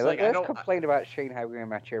 it's yeah, like let's I don't complain about Shane having a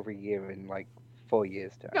match every year in like 4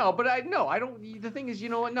 years time. No, but I don't. The thing is, you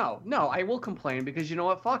know what? No, I will complain because you know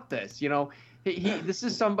what? Fuck this. You know, this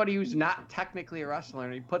is somebody who's not technically a wrestler,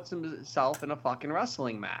 and he puts himself in a fucking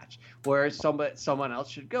wrestling match where someone else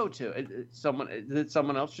should go to.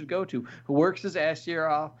 Someone else should go to who works his ass year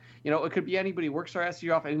off. You know, it could be anybody who works their ass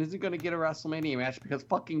year off and isn't going to get a WrestleMania match because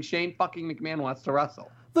fucking Shane fucking McMahon wants to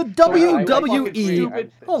wrestle. The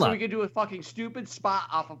WWE. Hold on. So we can do a fucking stupid spot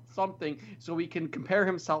off of something so we can compare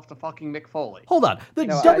himself to fucking Mick Foley. Hold on. The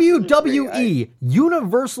WWE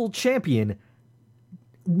Universal Champion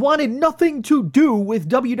wanted nothing to do with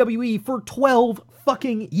WWE for 12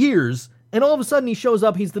 fucking years. And all of a sudden he shows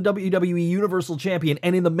up, he's the WWE Universal Champion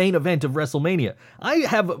and in the main event of WrestleMania. I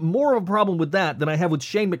have more of a problem with that than I have with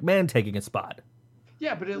Shane McMahon taking a spot.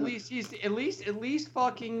 Yeah, but at least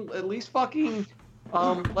fucking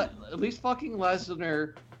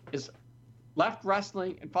Lesnar is left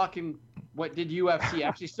wrestling and fucking what did UFC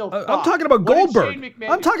actually still fuck? I'm talking about Goldberg.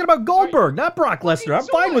 I'm talking about Goldberg, not Brock Lesnar. I'm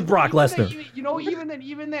fine with Brock Lesnar.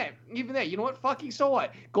 Even that. You know what? Fucking so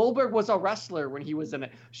what? Goldberg was a wrestler when he was in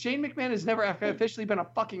it. Shane McMahon has never officially been a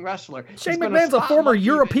fucking wrestler. Shane McMahon's a former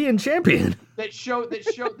European champion. That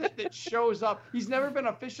shows up. He's never been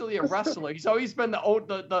officially a wrestler. He's always been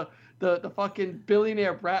the fucking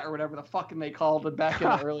billionaire brat or whatever the fucking they called him back in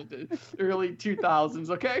the early 2000s.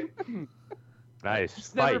 Okay. Nice.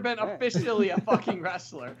 He's never been officially a fucking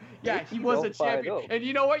wrestler. Yeah, he was a champion. And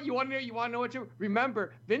you know what? You want to know what you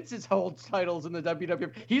remember? Vince holds titles in the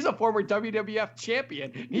WWF. He's a former WWF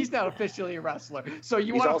champion. He's not officially a wrestler. So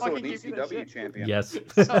you want to fucking give me that ECW champion. Yes.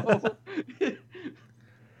 So,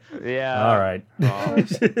 yeah. All right.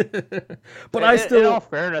 But in all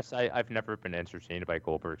fairness, I've never been entertained by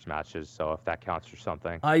Goldberg's matches, so if that counts for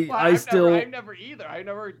something. I've never either. I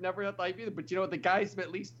never had life either. But you know what? The guy's at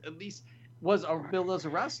least was billed as a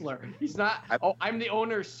wrestler. He's not. I'm the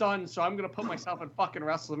owner's son, so I'm gonna put myself in fucking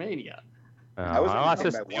WrestleMania. I was talking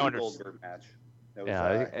about one Goldberg match. It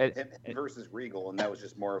was him versus Regal, and that was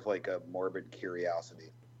just more of like a morbid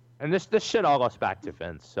curiosity. And this shit all goes back to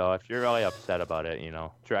Vince. So if you're really upset about it,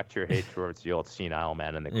 direct your hate towards the old senile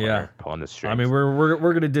man in the corner pulling the strings. I mean, we're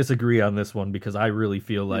going to disagree on this one because I really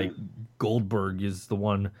feel like Goldberg is the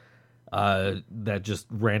one that just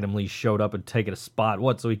randomly showed up and taken a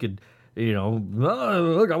spot. So he could,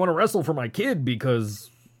 look, I want to wrestle for my kid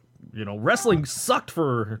because, wrestling sucked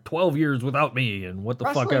for 12 years without me and what the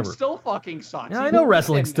fuck ever. Wrestling still fucking sucks. Yeah, I know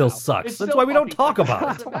wrestling still sucks. That's why we don't talk about it.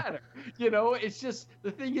 It doesn't matter. It's just,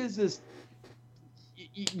 the thing is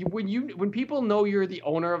when people know you're the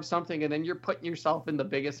owner of something and then you're putting yourself in the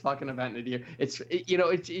biggest fucking event of the year,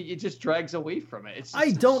 it just drags away from it. It's just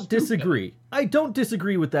I don't disagree. I don't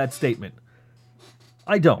disagree with that statement.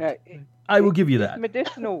 I don't. I will give you that. Is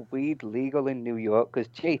medicinal weed legal in New York? Because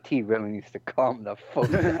JT really needs to calm the fuck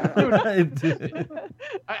down.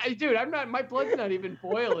 Dude, I'm not. My blood's not even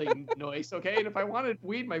boiling, Noise. Okay, and if I wanted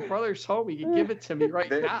weed, my brother's home. He can give it to me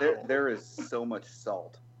now. There is so much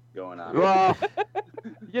salt going on. Well,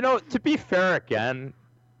 to be fair, again,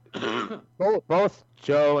 both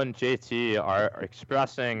Joe and JT are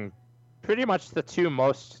expressing pretty much the two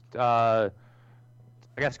most.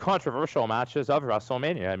 I guess controversial matches of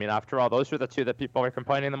WrestleMania. I mean, after all, those are the two that people are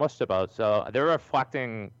complaining the most about. So they're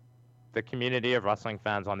reflecting the community of wrestling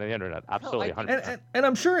fans on the internet. Absolutely, 100%. And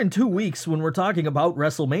I'm sure in 2 weeks, when we're talking about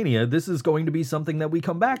WrestleMania, this is going to be something that we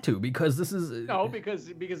come back to because this is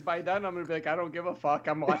because by then I'm gonna be like, I don't give a fuck.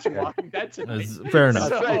 I'm watching Walking Dead tonight. Fair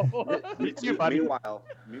enough. Me too, buddy. Meanwhile,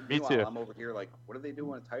 too. I'm over here like, what are they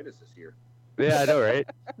doing with Titus this year? Yeah, I know, right?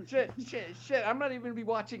 Shit. I'm not even gonna be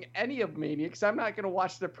watching any of Mania because I'm not gonna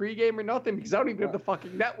watch the pregame or nothing because I don't even have the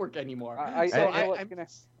fucking network anymore.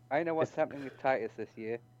 I know what's happening with Titus this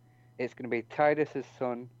year. It's gonna be Titus's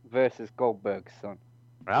son versus Goldberg's son.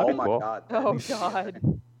 That'd be my cool. god. Oh god.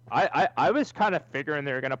 I was kind of figuring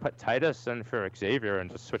they were gonna put Titus in for Xavier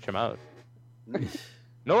and just switch him out.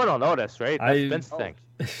 No one will notice, right? That's Vince thing.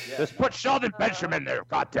 Just put Sheldon Benjamin there,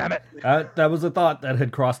 goddammit. That was a thought that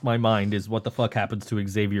had crossed my mind, is what the fuck happens to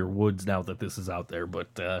Xavier Woods now that this is out there.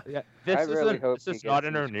 But this is not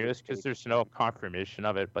in our news because there's no confirmation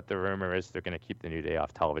of it, but the rumor is they're going to keep the New Day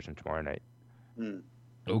off television tomorrow night.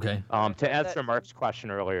 Okay. To answer Mark's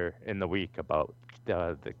question earlier in the week about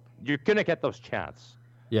you're going to get those chants.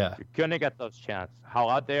 Yeah. You're going to get those chants. How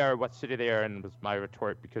loud they are, what city they are in was my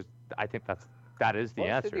retort because I think that is the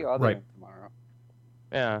answer. City are they in tomorrow?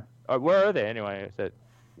 Yeah. Where are they anyway? Is it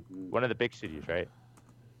one of the big cities, right?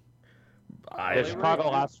 Chicago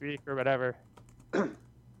last week or whatever.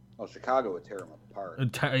 Oh, Chicago would tear them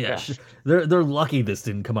apart. They're lucky this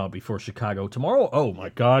didn't come out before Chicago. Tomorrow? Oh my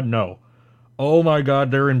God, no. Oh my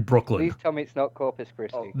God, they're in Brooklyn. Please tell me it's not Corpus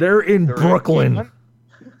Christi. They're in Brooklyn.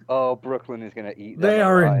 Oh, Brooklyn is going to eat them. They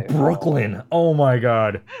are in Brooklyn. Oh my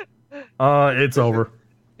God. It's over.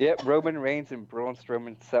 Yep, Roman Reigns and Braun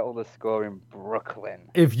Strowman settle the score in Brooklyn.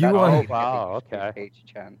 If you want,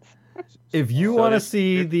 chance. If you want to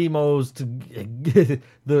see the most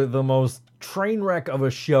the most train wreck of a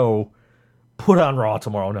show, put on Raw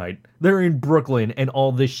tomorrow night. They're in Brooklyn, and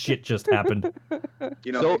all this shit just happened. It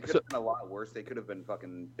could have been a lot worse. They could have been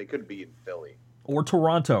They could be in Philly or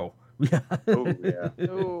Toronto. Yeah. Oh yeah.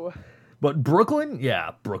 Ooh. But Brooklyn,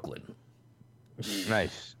 yeah, Brooklyn.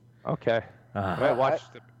 Nice. Okay.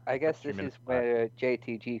 I guess this is where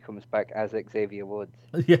JTG comes back as Xavier Woods.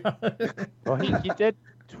 Yeah. Well, he did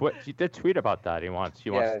tweet about that. He wants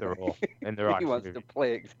the role in the Rock He wants movie. to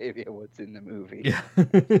play Xavier Woods in the movie. Yeah.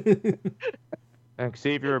 And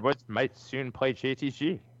Xavier Woods might soon play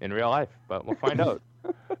JTG in real life, but we'll find out.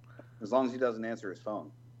 As long as he doesn't answer his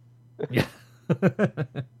phone. Yeah.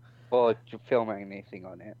 Or film anything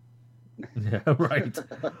on it. Yeah, right.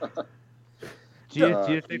 Do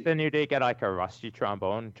you think the New Day get like a rusty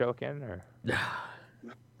trombone joke in, or?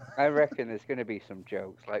 I reckon there's going to be some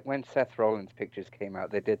jokes. Like when Seth Rollins' pictures came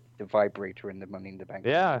out, they did the vibrator in the Money in the Bank.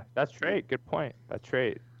 Yeah, that's right. Good point. That's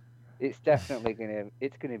right. It's definitely going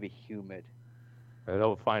to be humid.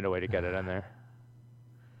 They'll find a way to get it in there.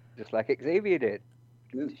 Just like Xavier did.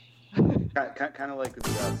 Kind of like the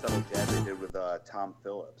subtle jab they did with Tom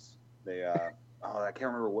Phillips. They I can't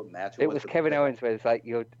remember what match it was. It was Kevin Owens where it's like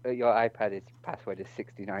your iPad password is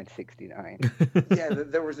 6969. Yeah,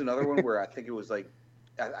 there was another one where I think it was like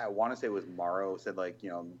I want to say it was Morrow said like,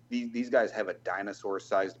 these guys have a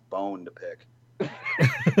dinosaur-sized bone to pick.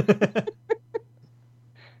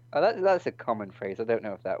 That's a common phrase. I don't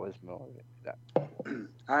know if that was more of it.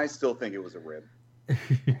 I still think it was a rib.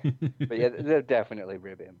 But yeah, they'll definitely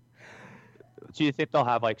rib him. Do you think they'll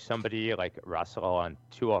have like somebody like wrestle on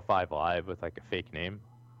 205 Live with like a fake name?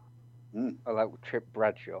 Or like Trip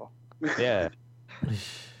Bradshaw. Yeah.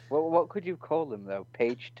 Well, what could you call him though?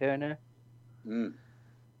 Page Turner.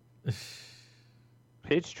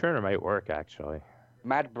 Page Turner might work actually.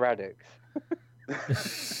 Mad Braddocks.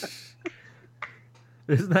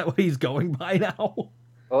 Isn't that what he's going by now?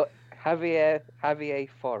 Well, Javier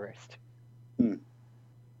Forrest.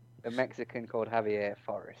 A Mexican called Javier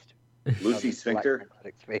Forrest. Lucy Sphincter.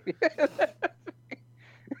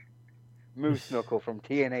 Moose Knuckle from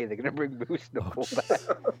TNA. They're gonna bring Moose Knuckle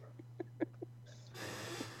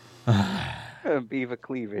back. Beaver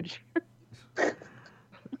Cleavage.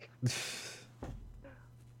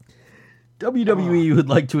 WWE would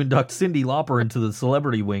like to induct Cyndi Lauper into the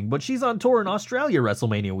celebrity wing, but she's on tour in Australia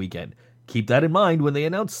WrestleMania weekend. Keep that in mind when they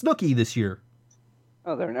announce Snooki this year.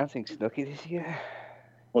 Oh, they're announcing Snooki this year?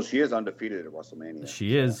 Well, she is undefeated at WrestleMania.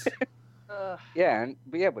 She is. But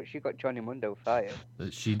she got Johnny Mundo fired.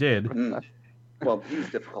 She did. Well, he was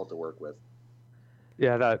difficult to work with.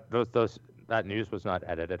 Yeah, that news was not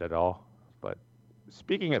edited at all. But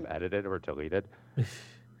speaking of edited or deleted,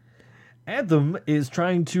 Anthem is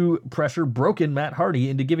trying to pressure Broken Matt Hardy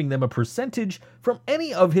into giving them a percentage from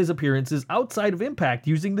any of his appearances outside of Impact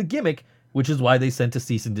using the gimmick, which is why they sent a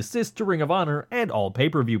cease and desist to Ring of Honor and all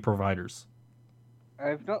pay-per-view providers.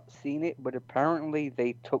 I've not seen it, but apparently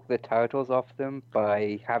they took the titles off them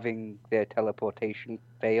by having their teleportation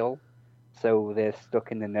fail, so they're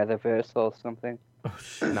stuck in the Netherverse or something.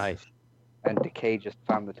 Nice. And Decay just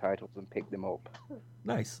found the titles and picked them up.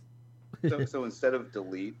 Nice. So instead of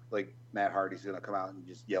delete, like Matt Hardy's gonna come out and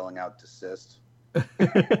just yelling out desist.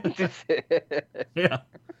 Yeah.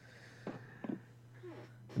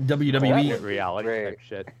 WWE reality type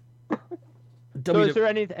shit. So is there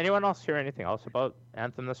anyone else hear anything else about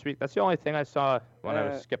Anthem this week? That's the only thing I saw when I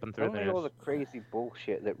was skipping through the only news. all the crazy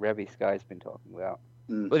bullshit that Revy Sky's been talking about.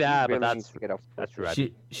 Well, yeah, Really but needs to get off that's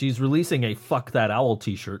right. She's releasing a Fuck That Owl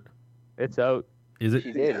t-shirt. It's out. Is it?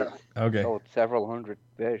 She did. Okay. Sold several hundred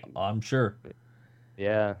versions. I'm sure.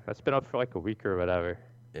 Yeah, that's been up for like a week or whatever.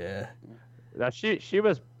 Yeah. Now she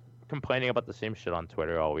was complaining about the same shit on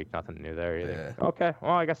Twitter all week. Nothing new there either. Yeah. Okay,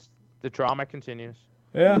 well I guess the drama continues.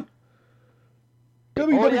 Yeah.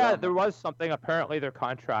 Oh yeah, there was something. Apparently their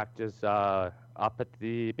contract is up at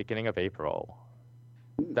the beginning of April.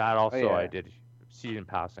 That also I did see in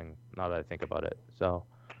passing. Now that I think about it, so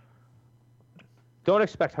don't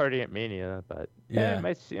expect Hardy at Mania, but yeah,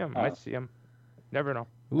 might see him. Might see him. Never know.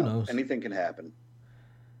 Who knows? Anything can happen.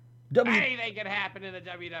 Anything can happen in the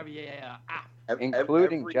WWE.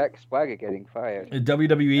 Including Jack Swagger getting fired.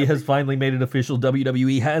 WWE has finally made it official.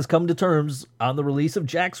 WWE has come to terms on the release of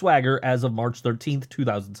Jack Swagger as of March 13th,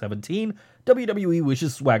 2017. WWE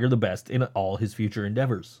wishes Swagger the best in all his future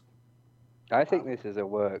endeavors. I think this is a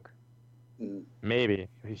work. Maybe.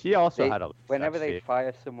 He also had a... Whenever they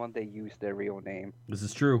fire someone, they use their real name. This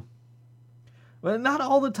is true. Well, not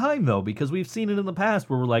all the time, though, because we've seen it in the past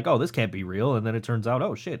where we're like, oh, this can't be real, and then it turns out,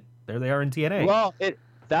 oh, shit, there they are in TNA. Well,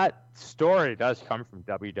 that story does come from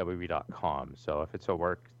WWE.com, so if it's a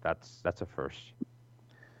work, that's a first.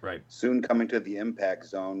 Right. Soon coming to the Impact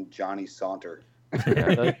Zone, Johnny Saunter.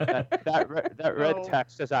 Yeah, that red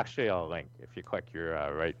text is actually a link. If you click your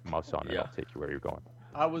right mouse on it, it'll take you where you're going.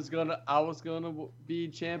 I was gonna be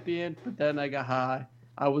champion, but then I got high.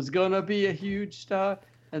 I was gonna be a huge star,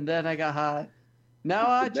 and then I got high. Now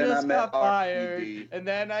I just got fired, and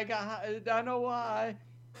then I got high. I know why.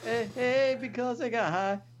 Hey, because I got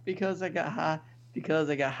high. Because I got high. Because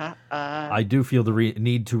I got high. I do feel the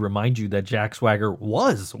need to remind you that Jack Swagger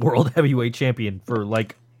was World Heavyweight Champion for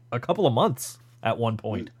like a couple of months at one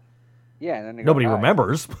point. Yeah, and then nobody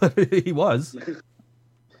remembers, but he was.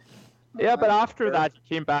 Yeah, but after that,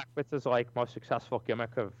 he came back with his like most successful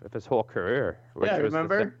gimmick of his whole career. Which was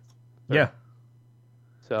remember? Yeah.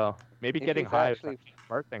 So maybe getting high is a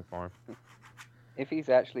smart thing for him. If he's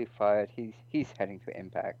actually fired, he's heading to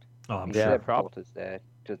Impact. Oh, I'm sure. sure. Walter's there,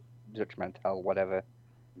 just Dutch Mantel, whatever.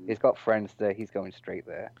 He's got friends there. He's going straight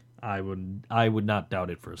there. I would not doubt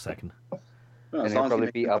it for a second. And he'll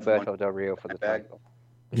probably beat Alberto Del Rio for the title.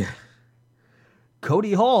 Yeah.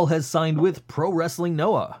 Cody Hall has signed with Pro Wrestling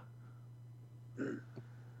Noah.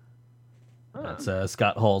 That's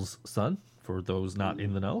Scott Hall's son, for those not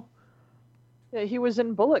in the know. Yeah, he was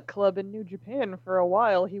in Bullet Club in New Japan for a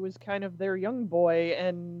while. He was kind of their young boy,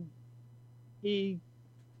 and he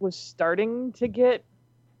was starting to get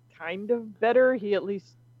kind of better. He at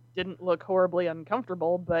least didn't look horribly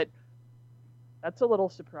uncomfortable, but that's a little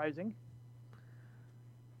surprising.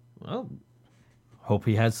 Well, hope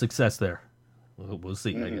he has success there. We'll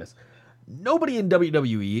see, I guess. Nobody in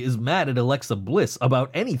WWE is mad at Alexa Bliss about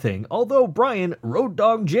anything, although Brian Road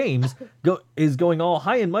Dogg James is going all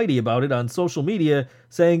high and mighty about it on social media,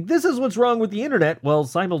 saying this is what's wrong with the internet, while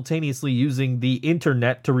simultaneously using the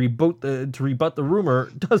internet to rebut the rumor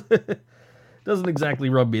doesn't exactly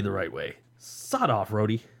rub me the right way. Sod off,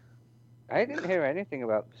 Rhodey. I didn't hear anything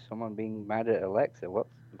about someone being mad at Alexa. What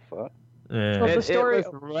the fuck? It was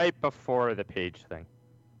right before the Paige thing.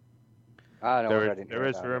 There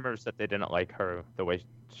was rumors that they didn't like her, the way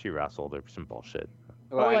she wrestled, or some bullshit.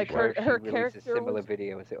 Well, like her character. character Similar was...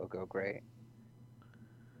 videos, it'll go great.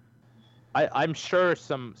 I'm sure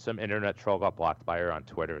some internet troll got blocked by her on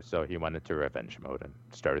Twitter, so he went into revenge mode and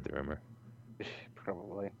started the rumor.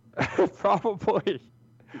 Probably.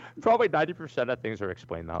 Probably 90% of things are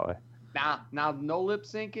explained that way. Now, no lip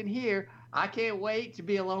syncing here. I can't wait to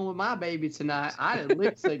be alone with my baby tonight. I didn't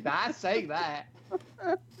lip sync that. I say that.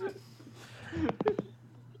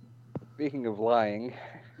 Speaking of lying,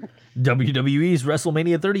 WWE's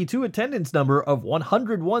WrestleMania 32 attendance number of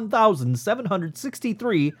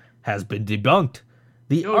 101,763 has been debunked.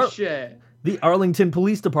 The Arlington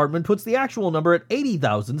Police Department puts the actual number at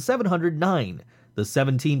 80,709. The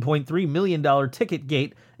 $17.3 million ticket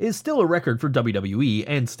gate is still a record for WWE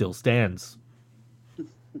and still stands.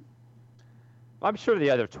 I'm sure the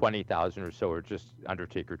other 20,000 or so are just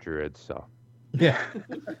Undertaker druids, so. Yeah.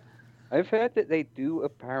 I've heard that they do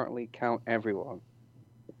apparently count everyone.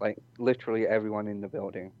 Like, literally everyone in the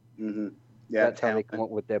building. Mm-hmm. Yeah, that's how they come up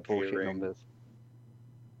with their bullshit numbers.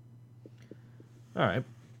 All right.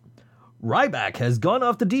 Ryback has gone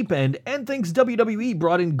off the deep end and thinks WWE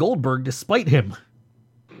brought in Goldberg to spite him.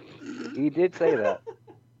 He did say that.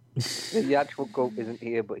 The actual quote isn't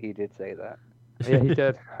here, but he did say that. Yeah, he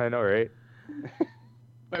did. I know, right?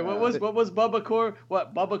 Wait, what was Bubba Corn?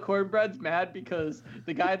 What Bubba Cornbread's mad because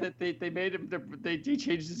the guy that they made him they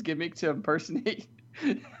changed his gimmick to impersonate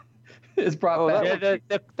is brought back. Yeah,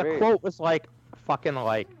 the quote was like fucking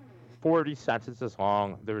like 40 sentences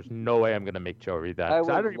long. There's no way I'm gonna make Joe read that. I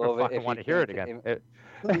don't even fucking want to hear it again.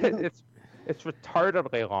 It's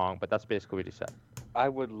retardedly long, but that's basically what he said. I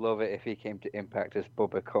would love it if he came to Impact as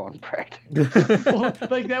Bubba Cornbread. Well,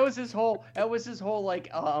 like that was his whole like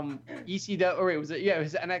ECW or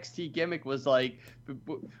his NXT gimmick was like,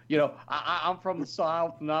 you know, I'm from the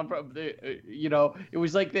South and I'm from the, you know, it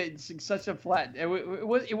was like that, such a flat. It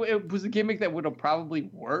was a gimmick that would have probably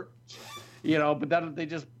worked, you know, but then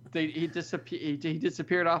he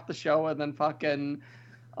disappeared off the show and then fucking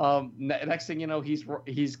next thing you know he's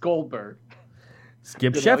Goldberg.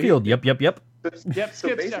 Skip Sheffield. Yep. Yep,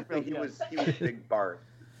 so basically he was Big Bart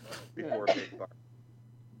before Big Bart.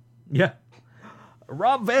 Yeah.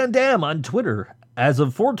 Rob Van Dam on Twitter. As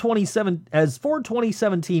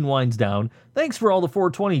 4/2017 winds down, thanks for all the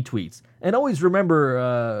 420 tweets. And always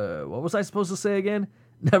remember, what was I supposed to say again?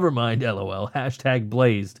 Never mind, LOL.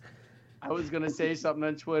 #blazed. I was going to say something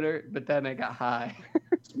on Twitter, but then I got high.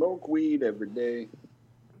 Smoke weed every day.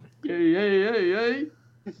 Yay.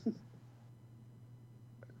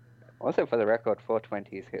 Also, for the record,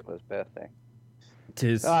 420 is Hitler's birthday.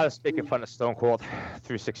 Tis. I was making fun of Stone Cold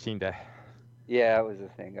 316 Day. Yeah, that was a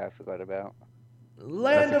thing I forgot about.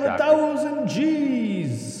 Land of 1,000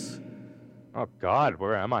 G's. Oh, God,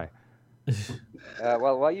 where am I?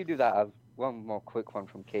 Well, while you do that, one more quick one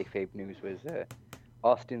from Kayfabe News was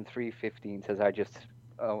Austin 315 says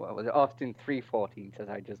Austin 314 says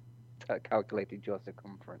I just calculated your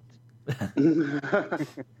circumference.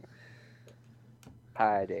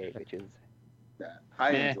 Hi, Dave, bitches. Yeah,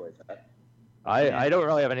 I enjoyed that. I don't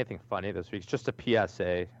really have anything funny this week. It's just a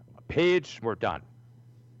PSA. Paige, we're done.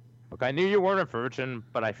 Look, I knew you weren't a virgin,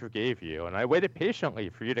 but I forgave you, and I waited patiently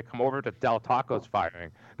for you to come over to Del Taco's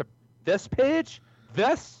firing. But this Paige,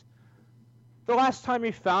 the last time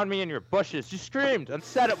you found me in your bushes, you screamed and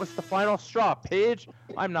said it was the final straw. Paige,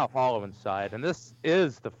 I'm now hollow inside, and this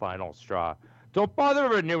is the final straw. Don't bother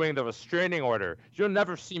renewing the restraining order. You'll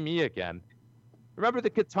never see me again. Remember the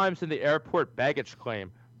good times in the airport baggage claim,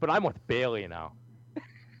 but I'm with Bailey now.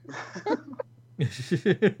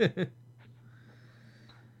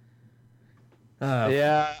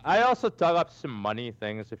 Yeah, I also dug up some money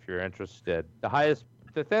things if you're interested. The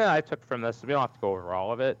thing I took from this, we don't have to go over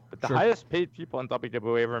all of it, but the highest paid people in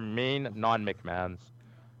WWE remain non-McMahons.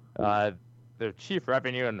 Their chief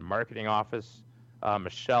revenue and marketing office,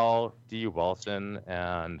 Michelle D. Wilson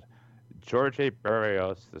and George A.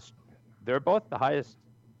 Barrios, they're both the highest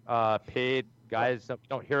paid guys that we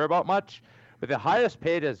don't hear about much. But the highest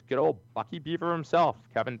paid is good old Bucky Beaver himself,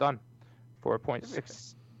 Kevin Dunn,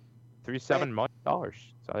 $4.637 million. So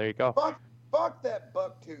there you go. Fuck that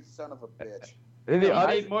bucktooth son of a bitch. He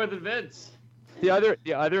paid more than Vince. The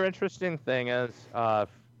other interesting thing is, I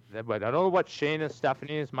don't know what Shane and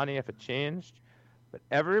Stephanie's money if it changed, but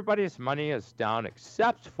everybody's money is down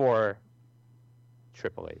except for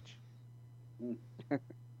Triple H.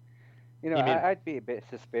 I'd be a bit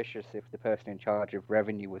suspicious if the person in charge of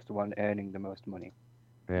revenue was the one earning the most money.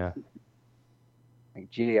 Yeah. Like,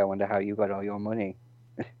 gee, I wonder how you got all your money.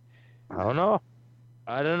 I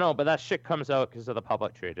don't know, but that shit comes out because of the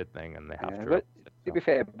public traded thing, and they have to. But to be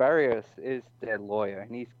fair, Barrios is their lawyer,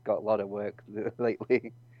 and he's got a lot of work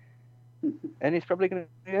lately. And he's probably going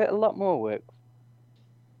to get a lot more work.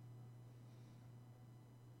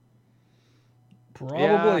 Probably.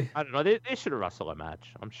 Yeah, I don't know. They should have wrestled a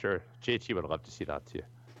match. I'm sure JT would have loved to see that too.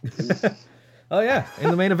 Oh yeah,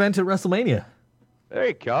 in the main event at WrestleMania. There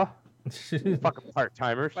you go. Fucking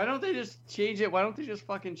part-timers. Why don't they just change it? Why don't they just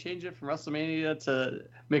fucking change it from WrestleMania to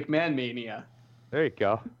McMahon Mania? There you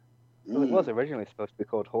go. Well, it was originally supposed to be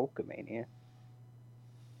called Hulkamania.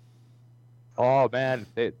 Oh man,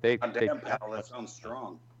 they damn pal, that sounds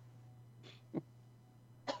strong.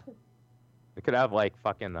 They could have like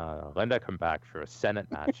fucking Linda come back for a Senate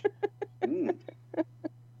match. She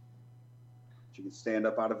can stand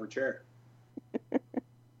up out of her chair. I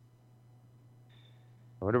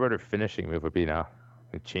wonder what her finishing move would be now.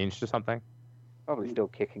 It changed to something? Probably still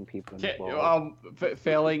kicking people in the balls.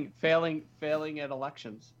 Failing at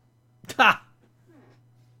elections. Ha!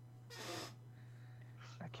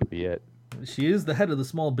 That could be it. She is the head of the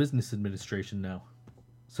Small Business Administration now.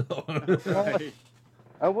 So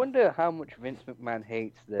I wonder how much Vince McMahon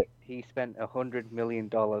hates that he spent $100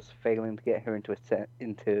 million failing to get her into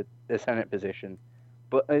the Senate position,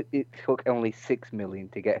 but it took only $6 million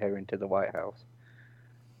to get her into the White House.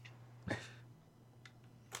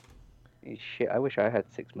 Shit, I wish I had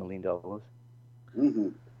 $6 million. Mm-hmm.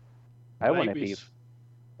 I want to be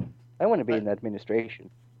in the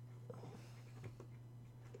administration.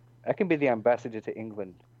 I can be the ambassador to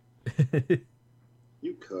England.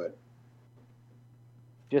 You could.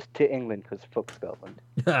 Just to England, because fuck Scotland.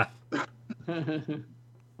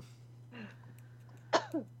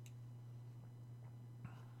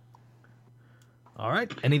 All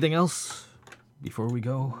right. Anything else before we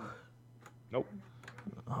go? Nope.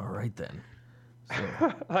 All right then.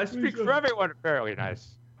 So, I speak for everyone. Fairly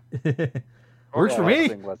nice. Works for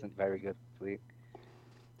me. Wasn't very good this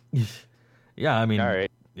week. Yeah, I mean, all right.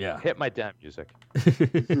 Yeah. Hit my damn music.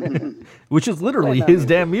 Which is literally his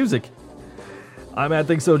damn music. I'm at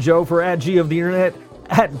Think So Joe for @G of the Internet,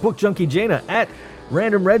 @BookJunkieJana,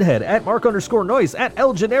 @RandomRedhead, @Mark_Noise,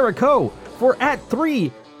 @El_Generico, for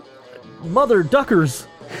 @3 Mother Duckers.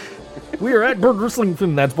 We are at Board Wrestling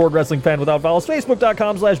Fan. That's Board Wrestling Fan without vowels.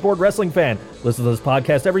 Facebook.com/Board Wrestling Fan. Listen to this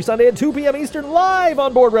podcast every Sunday at 2 p.m. Eastern live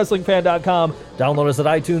on BoardWrestlingFan.com. Download us at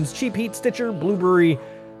iTunes, Cheap Heat, Stitcher, Blueberry,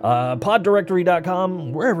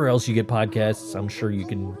 PodDirectory.com, wherever else you get podcasts. I'm sure you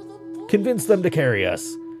can convince them to carry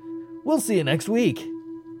us. We'll see you next week.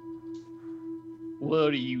 What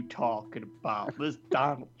are you talking about? This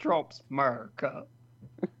Donald Trump's America.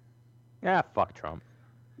 Yeah, fuck Trump.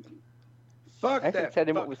 Fuck I that. set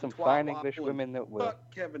him up with some fine twat English waffling. women that were. Fuck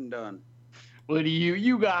Kevin Dunn. What do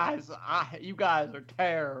you guys are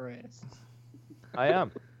terrorists. I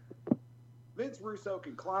am. Vince Russo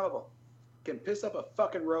can piss up a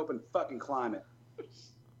fucking rope and fucking climb it.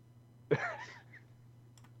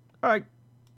 All right.